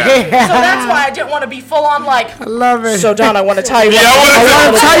 So that's why I didn't want to be full on like, I love it. so Don, I want to tie you Yeah, up. I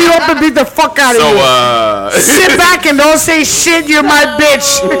want to tie you up and beat the fuck out of you. So, Sit back and don't say shit. You're my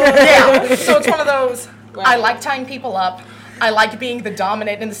bitch. Yeah. So it's one of those, I like tying people up. I like being the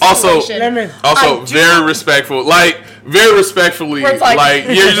dominant in the Also, situation. also very respectful. Like, very respectfully, Where it's like,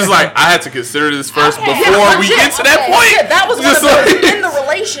 you're just like, I had to consider this first before we get to that point. Shit, that was one of Just those like- in the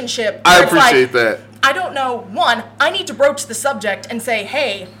relationship. I where it's like, appreciate that. I don't know. One, I need to broach the subject and say,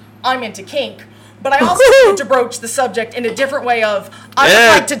 hey, I'm into kink. But I also need to broach the subject in a different way of, I would Yeah.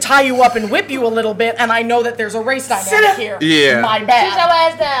 like to tie you up and whip you a little bit, and I know that there's a race dynamic here. Yeah. My Sit your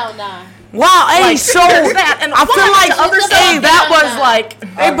bad. ass down, Don. Wow, hey, Like, so there's that. And I feel like the other Sit stuff, down, that down, was like,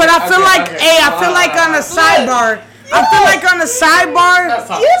 hey, but I feel like, I feel like on the sidebar, I feel like on the sidebar,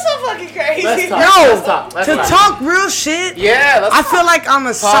 You're so fucking crazy. to talk real shit. Yeah, let's I feel like on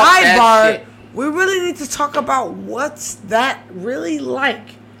the Talk that sidebar, shit. we really need to talk about what's that really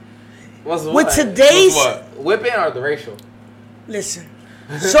like. What's With what? today's, What? Whipping or the racial? listen.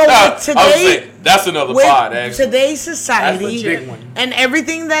 So I with was today, saying, that's another pod, with actually. today's That's society a big one. and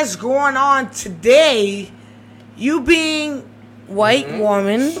everything that's going on today, you being white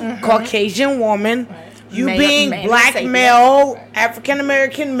woman, Caucasian woman, you Man- being man black sapien. male, African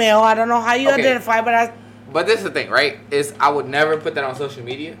American male, I don't know how you Okay. identify, but But this is the thing, right? Is I would never put that on social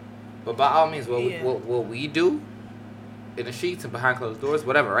media. But by all means, what we do in the sheets and behind closed doors,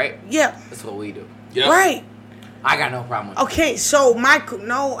 whatever, right? yeah, That's what we do. Yep. right. I got no problem with it. Okay, so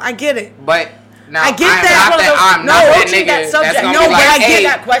no, I get it. But now I get I'm that. not that I'm no, not that broaching nigga that subject. that's gonna No, be but like, I get hey,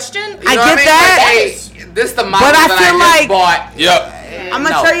 that question. you I know get what I mean? that. Like, hey, this the model But I that feel I like- just bought. Yep. I'm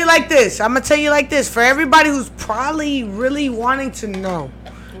gonna No. tell you like this. I'm gonna tell you like this. For everybody who's probably really wanting to know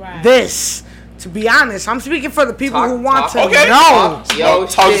this, to be honest, I'm speaking for the people who want to Okay. know. Yo,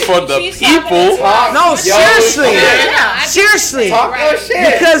 Talk shit. for the She's people. talking No, Yo, seriously. shit. Yeah. Seriously. Talk your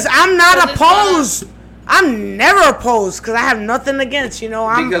shit. Because I'm not Because it's gonna- opposed. I'm never opposed because I have nothing against, I'm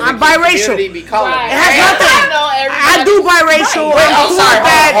Because I'm the biracial. community be calling Right. me. It has Hey, nothing. I do biracial. Right. I'm I'm cool sorry. with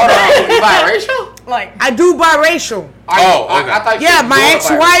that. Hold on. You biracial? Like, I do biracial. Oh, okay. I thought you Yeah, were my biracial.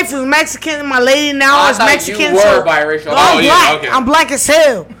 ex-wife is Mexican. My lady now I is thought Mexican. you So were biracial. No, Oh, I'm yeah, black. okay. I'm black as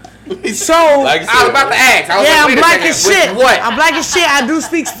hell. So Like I I was said, about to ask. I was yeah, like, I'm wait a black second, as with shit. What? I'm black as shit. I do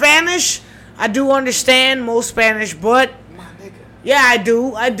speak Spanish. I do understand most Spanish, but yeah, I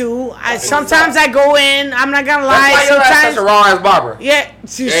do. I sometimes I go in. I'm not gonna lie. That's why you're such Sometimes a raw ass barber. yeah,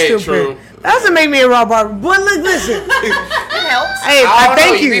 she's Hey, stupid. true. That doesn't make me a raw barber. But look, listen. it helps. Hey, I don't know.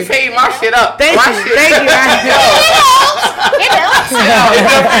 thank You you. be paying my shit up. Thank My you. shit- Thank you. It helps. it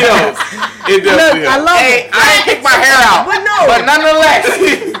definitely helps. It Look, definitely I helps. love Hey, it. I didn't pick my hair out. But no. But nonetheless,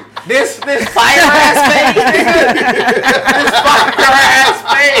 this fire ass face, this fire ass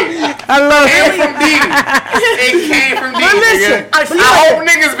face I love came it. from D. It came from D. But listen, nigga. I hope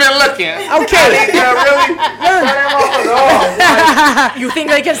niggas been looking. Okay. Really? You think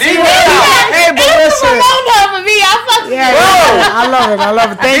they can see D me? Hey, but listen. for me. I fucking Yeah, I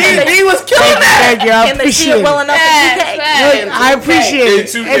love it. Thank you. D was killing that. Thank you. I Can they see appreciate it well it. enough in 2K? Look, I appreciate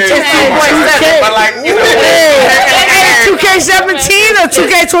it. In 2K. And 2.7, but like, you know. Hey, 2K17 or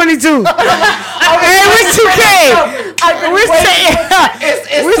 2K22? Hey, what's 2K?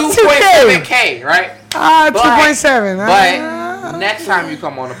 It's What's 2K? 2.7K, right? 2.7. But next time you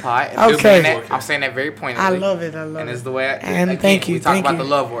come on the pod, and Okay. I'm saying that very pointedly. I love it. And it's the way. And again, thank you, We talk thank about you. the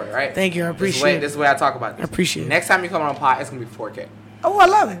love word, right? Thank you. I This appreciate is the it. way I talk about this. I appreciate it. Next time you come on the pod, it's gonna be 4K. Oh, I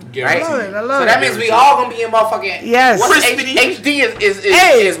love it. Right? I love it. I love so it. that means we all gonna be in motherfucking. Yes. What's HD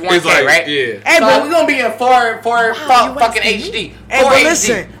is 1K, It's like, right? yeah. Hey, So but we gonna be in 4 fucking HD. 4 Hey, but HD.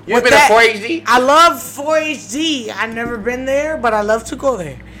 listen, You with been that, to 4 HD? I love 4HD. I never been there, but I love to go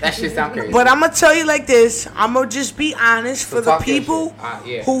there. That shit sound crazy. But I'm gonna tell you like this. I'm gonna just be honest for the talk your people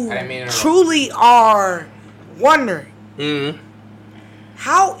shit. who I didn't mean to interrupt. truly are wondering, Mm-hmm.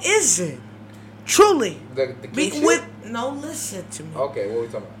 how is it truly the kink shit? listen to me. Okay, what are we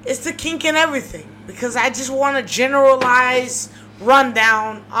talking about? It's the kink and everything, because I just want to generalize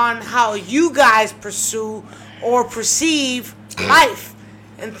rundown on how you guys pursue or perceive life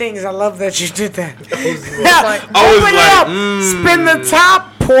and things. I love that you did that. Open it up, spin the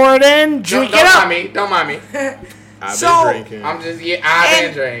top, pour it in, drink it up. Don't mind me. I've So- been drinking. I'm just I've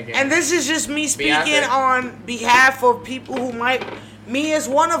been drinking. And this is just me speaking Beyonce. on behalf of people who might, me as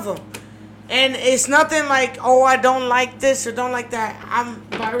one of them. And it's nothing like, oh, I don't like this or don't like that. I'm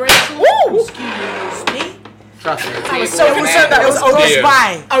biracial. Excuse me. Trust me. I was so concerned that It was was open. close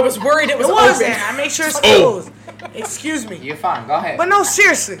by. I was worried it was It open. wasn't. I make sure it's closed. Excuse me. You're fine. Go ahead. But no,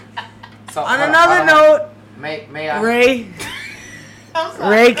 seriously. So, On another note, may I? Ray, I'm sorry.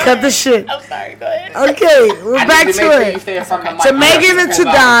 Ray, cut the shit. I'm sorry. Go ahead. Okay, we're I back need to make sure you it. stay in front of the mic. To Megan and to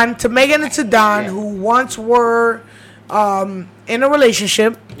Hold on. Don, Yeah. who once were in a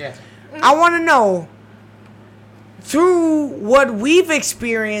relationship. Yeah. I want to know, through what we've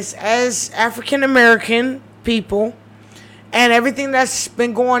experienced as African American people and everything that's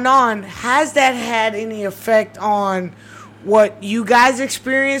been going on, has that had any effect on what you guys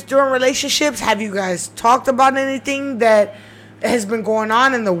experienced during relationships? Have you guys talked about anything that has been going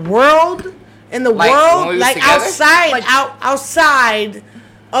on in the world? In the Like, when world, we was like together? outside, outside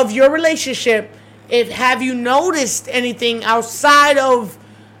of your relationship. Have you noticed anything outside of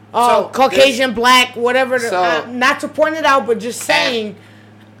So, Caucasian, black, whatever? So- Not to point it out, but just saying.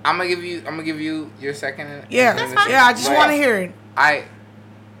 I'm gonna give you your second. Yeah, yeah. I just But want to hear it. I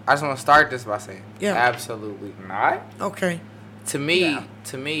just want to start this by saying, Yeah. absolutely not. Okay, To me,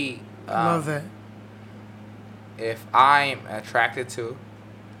 love that. if I'm attracted to,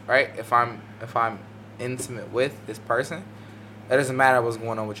 right? If I'm intimate with this person, it doesn't matter what's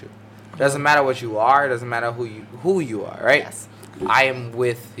going on with you. It doesn't matter what you are. It doesn't matter who you are, right? Yes. I am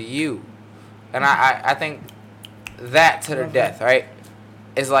with you, and I think that to the death, right?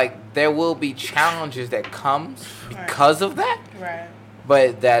 It's like there will be challenges that comes because of that, Right.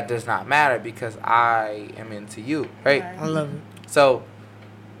 but that does not matter because I am into you, right? I love it. So,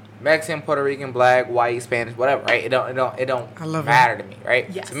 Mexican, Puerto Rican, black, white, Spanish, whatever, right? It don't I love matter to me, right?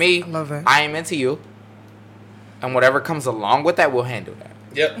 Yes. To me, I love that. I am into you, and whatever comes along with that, we'll handle that,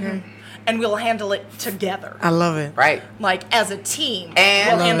 Yep. And we'll handle it together. I love it. right? Like as a team,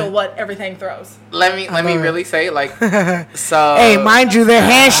 And- we'll handle what everything throws. Let me love it. really say, like, so. Hey, mind you, they're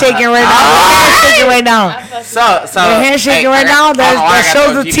handshaking right now. They're handshaking right now. So They're handshaking right now. That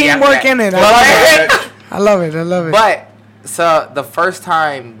shows the teamwork in it. I love it. I love it. But so the first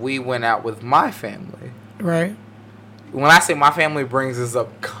time we went out with my family, Right. when I say my family brings this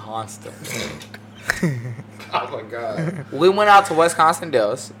up constantly. Oh my god. We went out to Wisconsin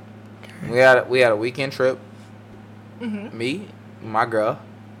Dells. We had a weekend trip. Me, my girl,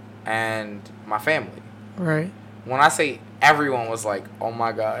 and my family. Right. When I say everyone was like, "Oh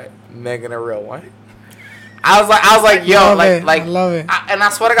my god, Megan a real one." I was like, yo, Love like, it. like, I love it. and I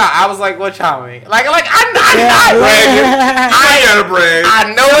swear to God, I was like, what y'all mean? Like, I'm Yeah, not bragging. I gotta brag.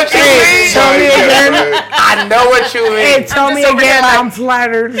 I know what you mean. Tell me again. I know what you mean. Hey, tell me just over here again. like- I'm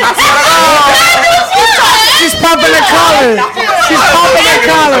flattered. I swear to God. She's pumping her collar. She's pumping her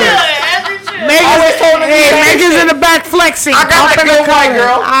collar. Megan's in the back flexing. I got that pumping her good white collar.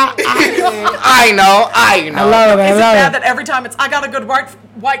 girl. I know. I love it. I Is it love bad it. that every time it's I got a good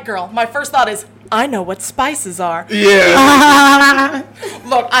white girl, my first thought is I know what spices are. Yeah.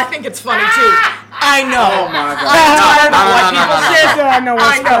 Look, I think it's funny too. I know. Oh my God. I'm tired of No, what no, no, people no, no, say. I know what's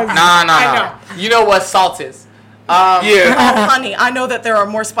I know. spicy. No. I know. You know what salt is. Yeah. Oh, honey, I know that there are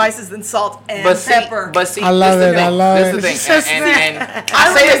more spices than salt and pepper. But see, I love this the it, I thing. love This it. the She's so thing. And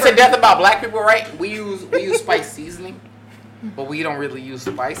I say this to death about black people, right? We use spice seasoning, but we don't really use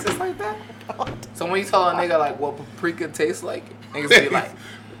spices like that. So when you tell a nigga like what paprika tastes like, niggas be like,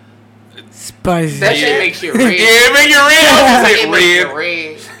 Spicy. that shit makes shit red. Yeah, make it It red. makes it Red.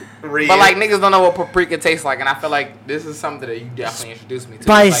 red. Red. But like niggas don't know what paprika tastes like, and I feel like this is something that you definitely introduced me to.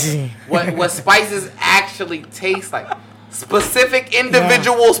 Spicy. Like, what spices actually taste like. Specific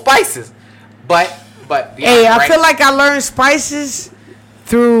individual spices. But yeah, Hey, I right? feel like I learned spices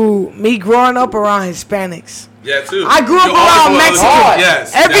through me growing up around Hispanics. Yeah, too. I grew up You always around love Mexicans. other people.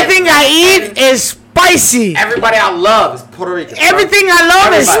 Yes. Everything I eat is spicy. Everybody I love is Puerto Rican. Everything I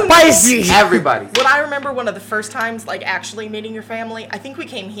love is spicy. Everybody. What I remember one of the first times, like actually meeting your family, I think we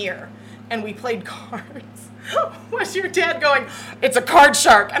came here and we played cards. Was your dad going, "It's a card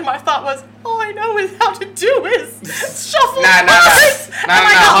shark," and my thought was, all I know is how to do is shuffle cards. And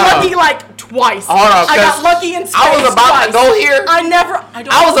I got lucky like twice. Hold on, I got lucky in spades. I was about to go here. I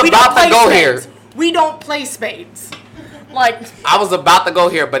was about to go here. We don't play spades. Like I was about to go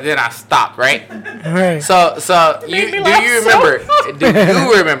here, but then I stopped. Right. Right. So do you remember? Do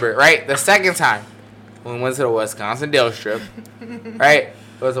you remember? Right. The second time when we went to the Wisconsin Dells trip. Right.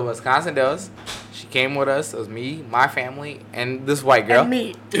 It was the Wisconsin Dells. She came with us. It was me, my family, and this white girl. And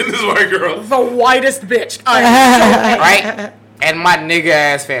me. And this white girl. The whitest bitch. Right? And my nigga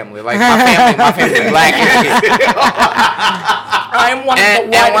ass family. Like my family black and shit. I'm one of the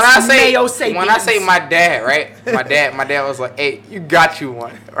whitest Mayo sapiens. When I say my dad, right? My dad was like, "Hey, you got you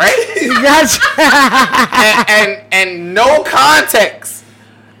one." Right? You got you. and no context.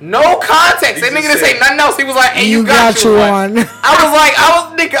 No context. That nigga didn't say nothing else. He was like, "Hey, you got you one."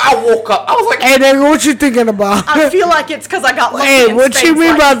 I woke up. I was like, "Hey, nigga, what you thinking about?" I feel like it's because I got lucky. Hey, what you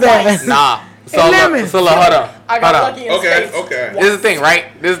mean about that? Nah. So hold on. I got lucky in spades. Okay. This is the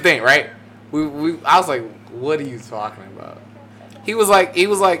thing, right? I was like, "What are you talking about?" He was like,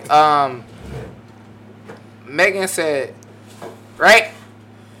 Megan said, right?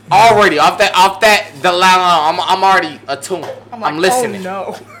 Already off that the line, I'm already attuned. I'm listening.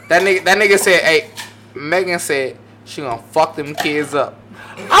 Oh no. That nigga said, "Hey," Megan said she gonna fuck them kids up.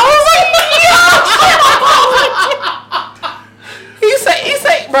 I was like, yo. He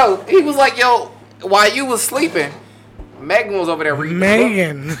said, bro. He was like, yo. While you was sleeping, Megan was over there reading.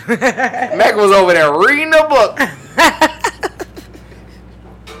 Megan was over there reading the book.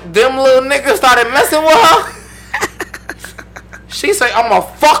 Them little niggas started messing with her. She said, "I'm gonna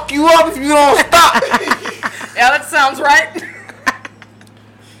fuck you up if you don't stop." Yeah, that sounds right.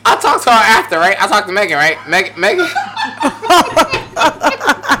 I talked to her after, right? I talked to Megan, right? Megan.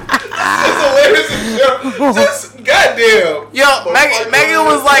 Just goddamn. Yo, Megan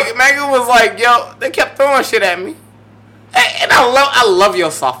was like, yo, they kept throwing shit at me, and I love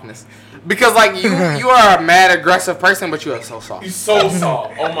your softness. Because like you are a mad aggressive person, but you are so soft. You're so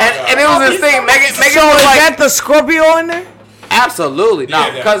soft. Oh my god. And it was this thing. Megan so was is like, that the Scorpio in there? Absolutely no,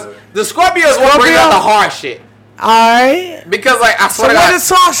 Yeah, because the Scorpios will bring out the hard shit. Alright. Because like I So swear to God, where does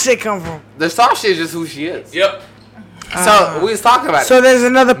soft shit come from? the soft shit is just who she is. Yep. So we was talking about it. So there's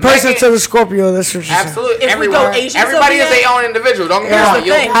another person Megan, to the Scorpio. That's what you're saying. Absolutely. If we go Asian everybody is zodiac, their own individual. Don't get me Here's wrong. the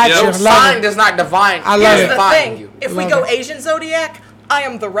thing. Your Love sign it. does not define. I love Here's it. the define thing. you. If we go Asian zodiac, I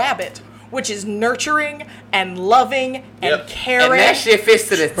am the rabbit, which is nurturing and loving and caring. And that shit fits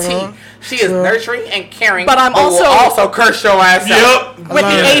to the T. She is nurturing and caring, But I'm will also curse your ass out. Yep. With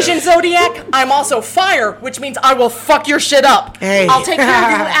the Asian zodiac, I'm also fire, which means I will fuck your shit up. Hey. I'll take care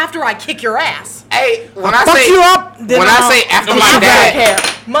of you after I kick your ass. Hey, when I'll fuck you up, then when I say after my dad,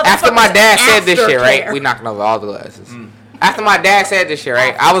 after my dad said this shit, right? We knocking over all the glasses. After my dad said this shit,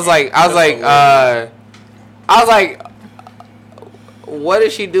 right? I was like, what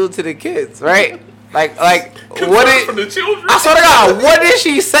did she do to the kids, right? Like what did from the children? I swear to God, what did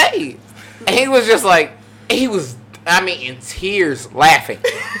she say? And he was just like, in tears, laughing.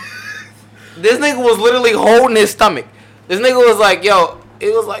 This nigga was literally holding his stomach. This nigga was like, yo,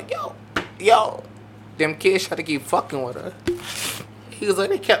 them kids try to keep fucking with her. He was like,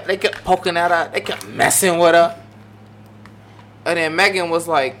 they kept poking at her, they kept messing with her. And then Megan was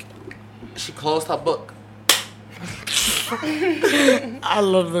like, she closed her book. I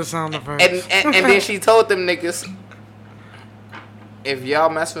love the sound effects. And then she told them niggas, if y'all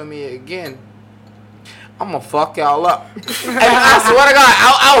mess with me again, I'm gonna fuck y'all up. And I swear to God,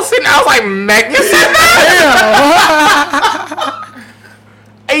 I was sitting there, I was like, Megan said that?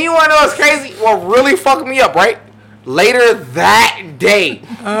 And you wanna know what's crazy? What really fucked me up, right? Later that day,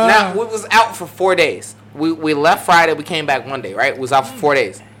 now we was out for 4 days. We left Friday, we came back one day, right? We was out for 4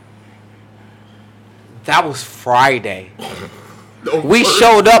 days. That was Friday. We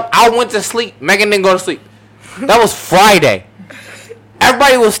showed up. I went to sleep. Megan didn't go to sleep. That was Friday.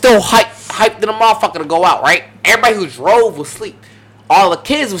 Everybody was still hyped in the motherfucker to go out, right? Everybody who drove was asleep. All the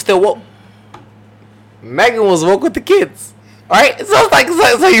kids were still woke. Megan was woke with the kids, right? So it's like,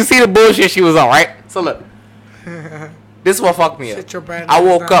 so you see the bullshit she was on, right? So look, this is what fucked me up. I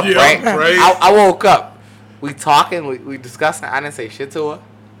woke up, right? I woke up. We talking, we discussing. I didn't say shit to her.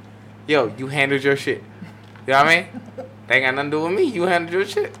 Yo, you handled your shit. You know what I mean? They ain't got nothing to do with me. You handled your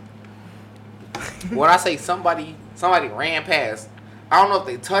shit. When I say somebody ran past, I don't know if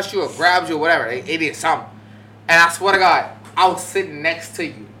they touched you or grabbed you or whatever. They did something. And I swear to God, I was sitting next to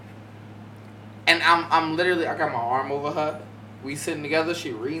you. And I'm literally, I got my arm over her. We sitting together.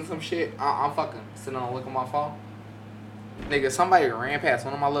 She reading some shit. I'm fucking sitting on looking at my phone. Nigga, somebody ran past,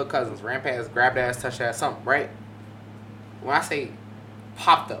 one of my little cousins ran past, grabbed ass, touched ass, something, right? When I say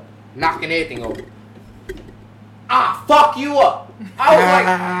popped up, knocking everything over. Fuck you up. I was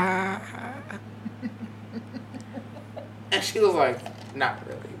like, and she was like, not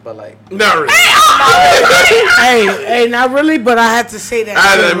really, but like, Not really. Hey, not really, but I had to say that. I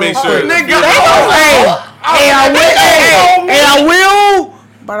had to make sure. nigga, I will,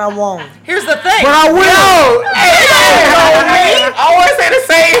 but I won't. Here's the thing. But I will. I always say the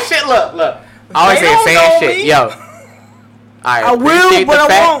same shit. Look. I always say the same shit. Yo. I will, but I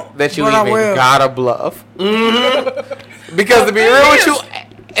won't. That you but I even will. gotta bluff. Because to be real with you,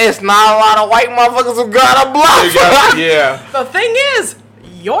 it's not a lot of white motherfuckers who gotta bluff. Yeah. The thing is,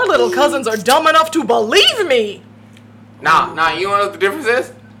 your little cousins are dumb enough to believe me. Nah, you know what the difference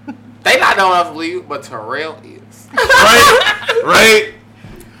is? They not dumb enough to believe you, but Terrell is. Right?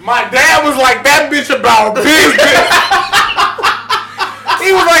 My dad was like, that bitch about business.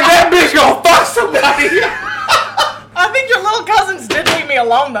 He was like, that bitch gonna fuck somebody. I think your little cousins did leave me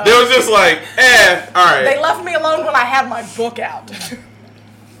alone, though. They was just like, alright. They left me alone when I had my book out.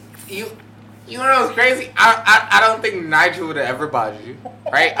 You know what's crazy? I don't think Nigel would have ever bothered you,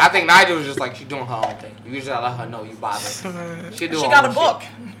 right? I think Nigel was just like, she doing her own thing. You just gotta let her know you bother. She got a book.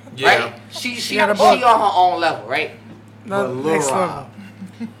 Shit, Yeah. right? She on her own level, right? No, But Lil next Rob.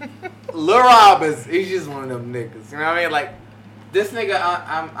 Lil Rob he's just one of them niggas. You know what I mean? Like, this nigga,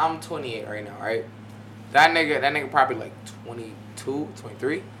 I'm 28 right now, right? That nigga probably like 22,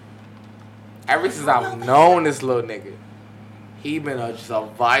 23. Ever since I've known this little nigga, he been just a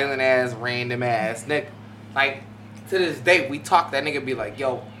violent ass, random ass nigga. Like, to this day, we talk, that nigga be like,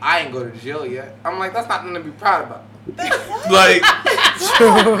 yo, I ain't go to jail yet. I'm like, that's not nothing to be proud about. Like,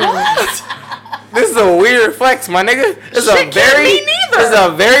 This is a weird flex, my nigga. It's Me neither. It's a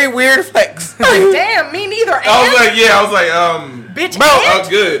very weird flex. Damn, me neither. I was like, Bitch, bro, and? oh,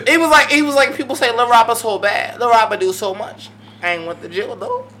 good. It was like people say Lil Robert so bad. Lil Robert do so much. I ain't went to jail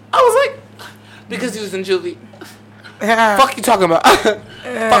though. I was like, because he was in juvie. Fuck you talking about?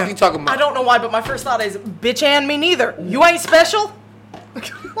 Fuck you talking about? I don't know why, but my first thought is, bitch, and me neither. You ain't special.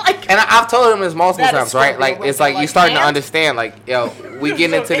 Like, And I've told him this multiple That is times, right? so Like, real. it's like you Like, starting to and? understand, like, yo, we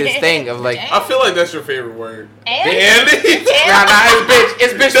getting into this thing of like, I feel like that's your favorite word. and? And? nah, it's bitch,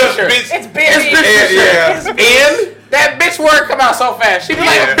 it's bitch for sure. Bitch. It's bitch. Yeah. And that bitch word come out so fast. She be like,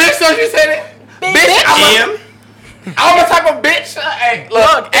 Yeah. bitch, don't you say that? Bitch, I'm the type of bitch. Hey,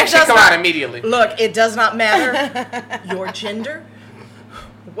 look, it that shit does come not- out immediately. Look, it does not matter your gender,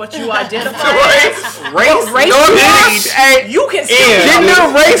 what you identify as, Race, race no you are. creed. Hey, You can still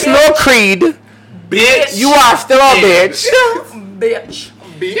gender, race, no creed. Bitch. You are still a bitch. bitch.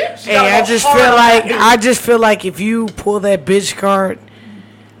 Bitch. Hey, I just feel like if you pull that bitch card,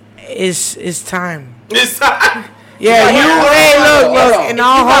 it's time. It's time. Yeah, Like, look, and You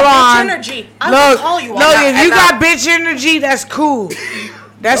hold got on. bitch energy. I will call you on look, that. if you got bitch energy, that's cool.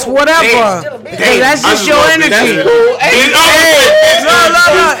 That's whatever. Still a bitch. Hey, that's I just just your love bitch. energy. That's cool.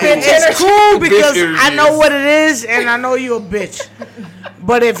 Look, it's cool because Bitch I know energy. what it is and I know you a bitch.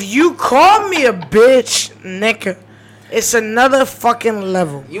 But if you call me a bitch, nigga, it's another fucking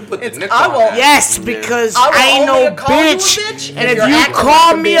level. You put the nick I on will- that. Yes, because I will I ain't only no call you a bitch. bitch And if if you're you acting call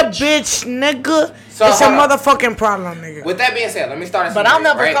like a me a bitch. bitch, nigga, So, it's a hold on. motherfucking problem, nigga. With that being said, let me start this. But I'll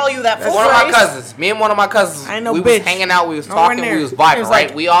never right? call you that full One of my phrase. cousins, me and one of my cousins, I ain't no we bitch. was hanging out, we was Nowhere talking, near. we was vibing, It was right?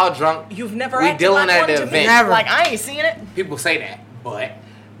 like, We all drunk. You've never We acted dealing like at one the to event. me. Never. Like, I ain't seen it. People say that, but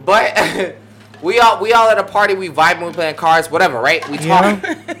we all at a party, we vibing, we playing cards, whatever, right? We talking,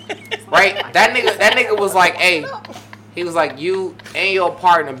 right? That nigga was like, hey, he was like, you and your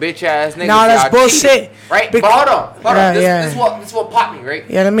partner, bitch ass nigga. No, that's y'all bullshit. cheated, right? But hold on. This is what popped me, right?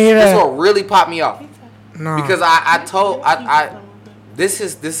 Yeah, let me hear This is that. what really popped me off. No. Because this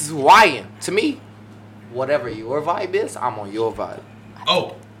is who I am. To me, whatever your vibe is, I'm on your vibe.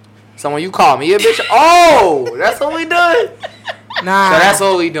 Oh. So when you call me a bitch, oh, that's what we doing. Nah. So that's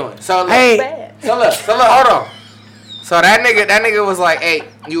what we doing. So look, Hey. so look, hold on. So that nigga was like, hey,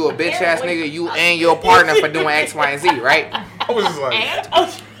 you a bitch ass nigga, you and your partner for doing X, Y, and Z, right? I was just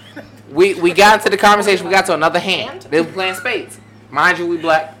like, We got into the conversation, we got to another hand. They were playing spades. Mind you, we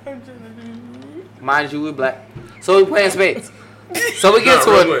black. So we playing spades. So we get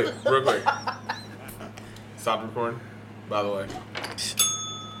to it. real quick. Stop recording. By the way.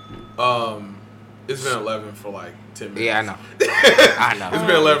 It's been 11 for like 10 minutes. Yeah, I know. It's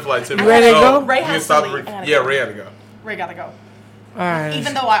been 11 for like 10 minutes. ready to So, go? Ray you can has stop to leave. Yeah, Ray had to go. Ray gotta go. Alright.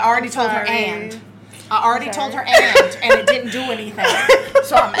 Even though I already told her and. I already told her and it didn't do anything.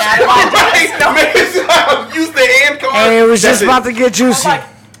 So I'm out of ideas. I used the and card. Hey, it was just about to get juicy. I'm like,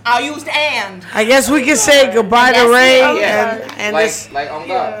 I used and. I guess we can say goodbye to Ray, and like, this, like on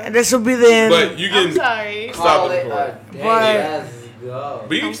God. and this will be the end. But you can I'm sorry. stop the record. But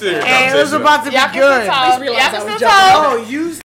But you can sit here. hey, it was about to be Y'all can good. still talk. Please realize Y'all I can was still joking. talk. Oh, you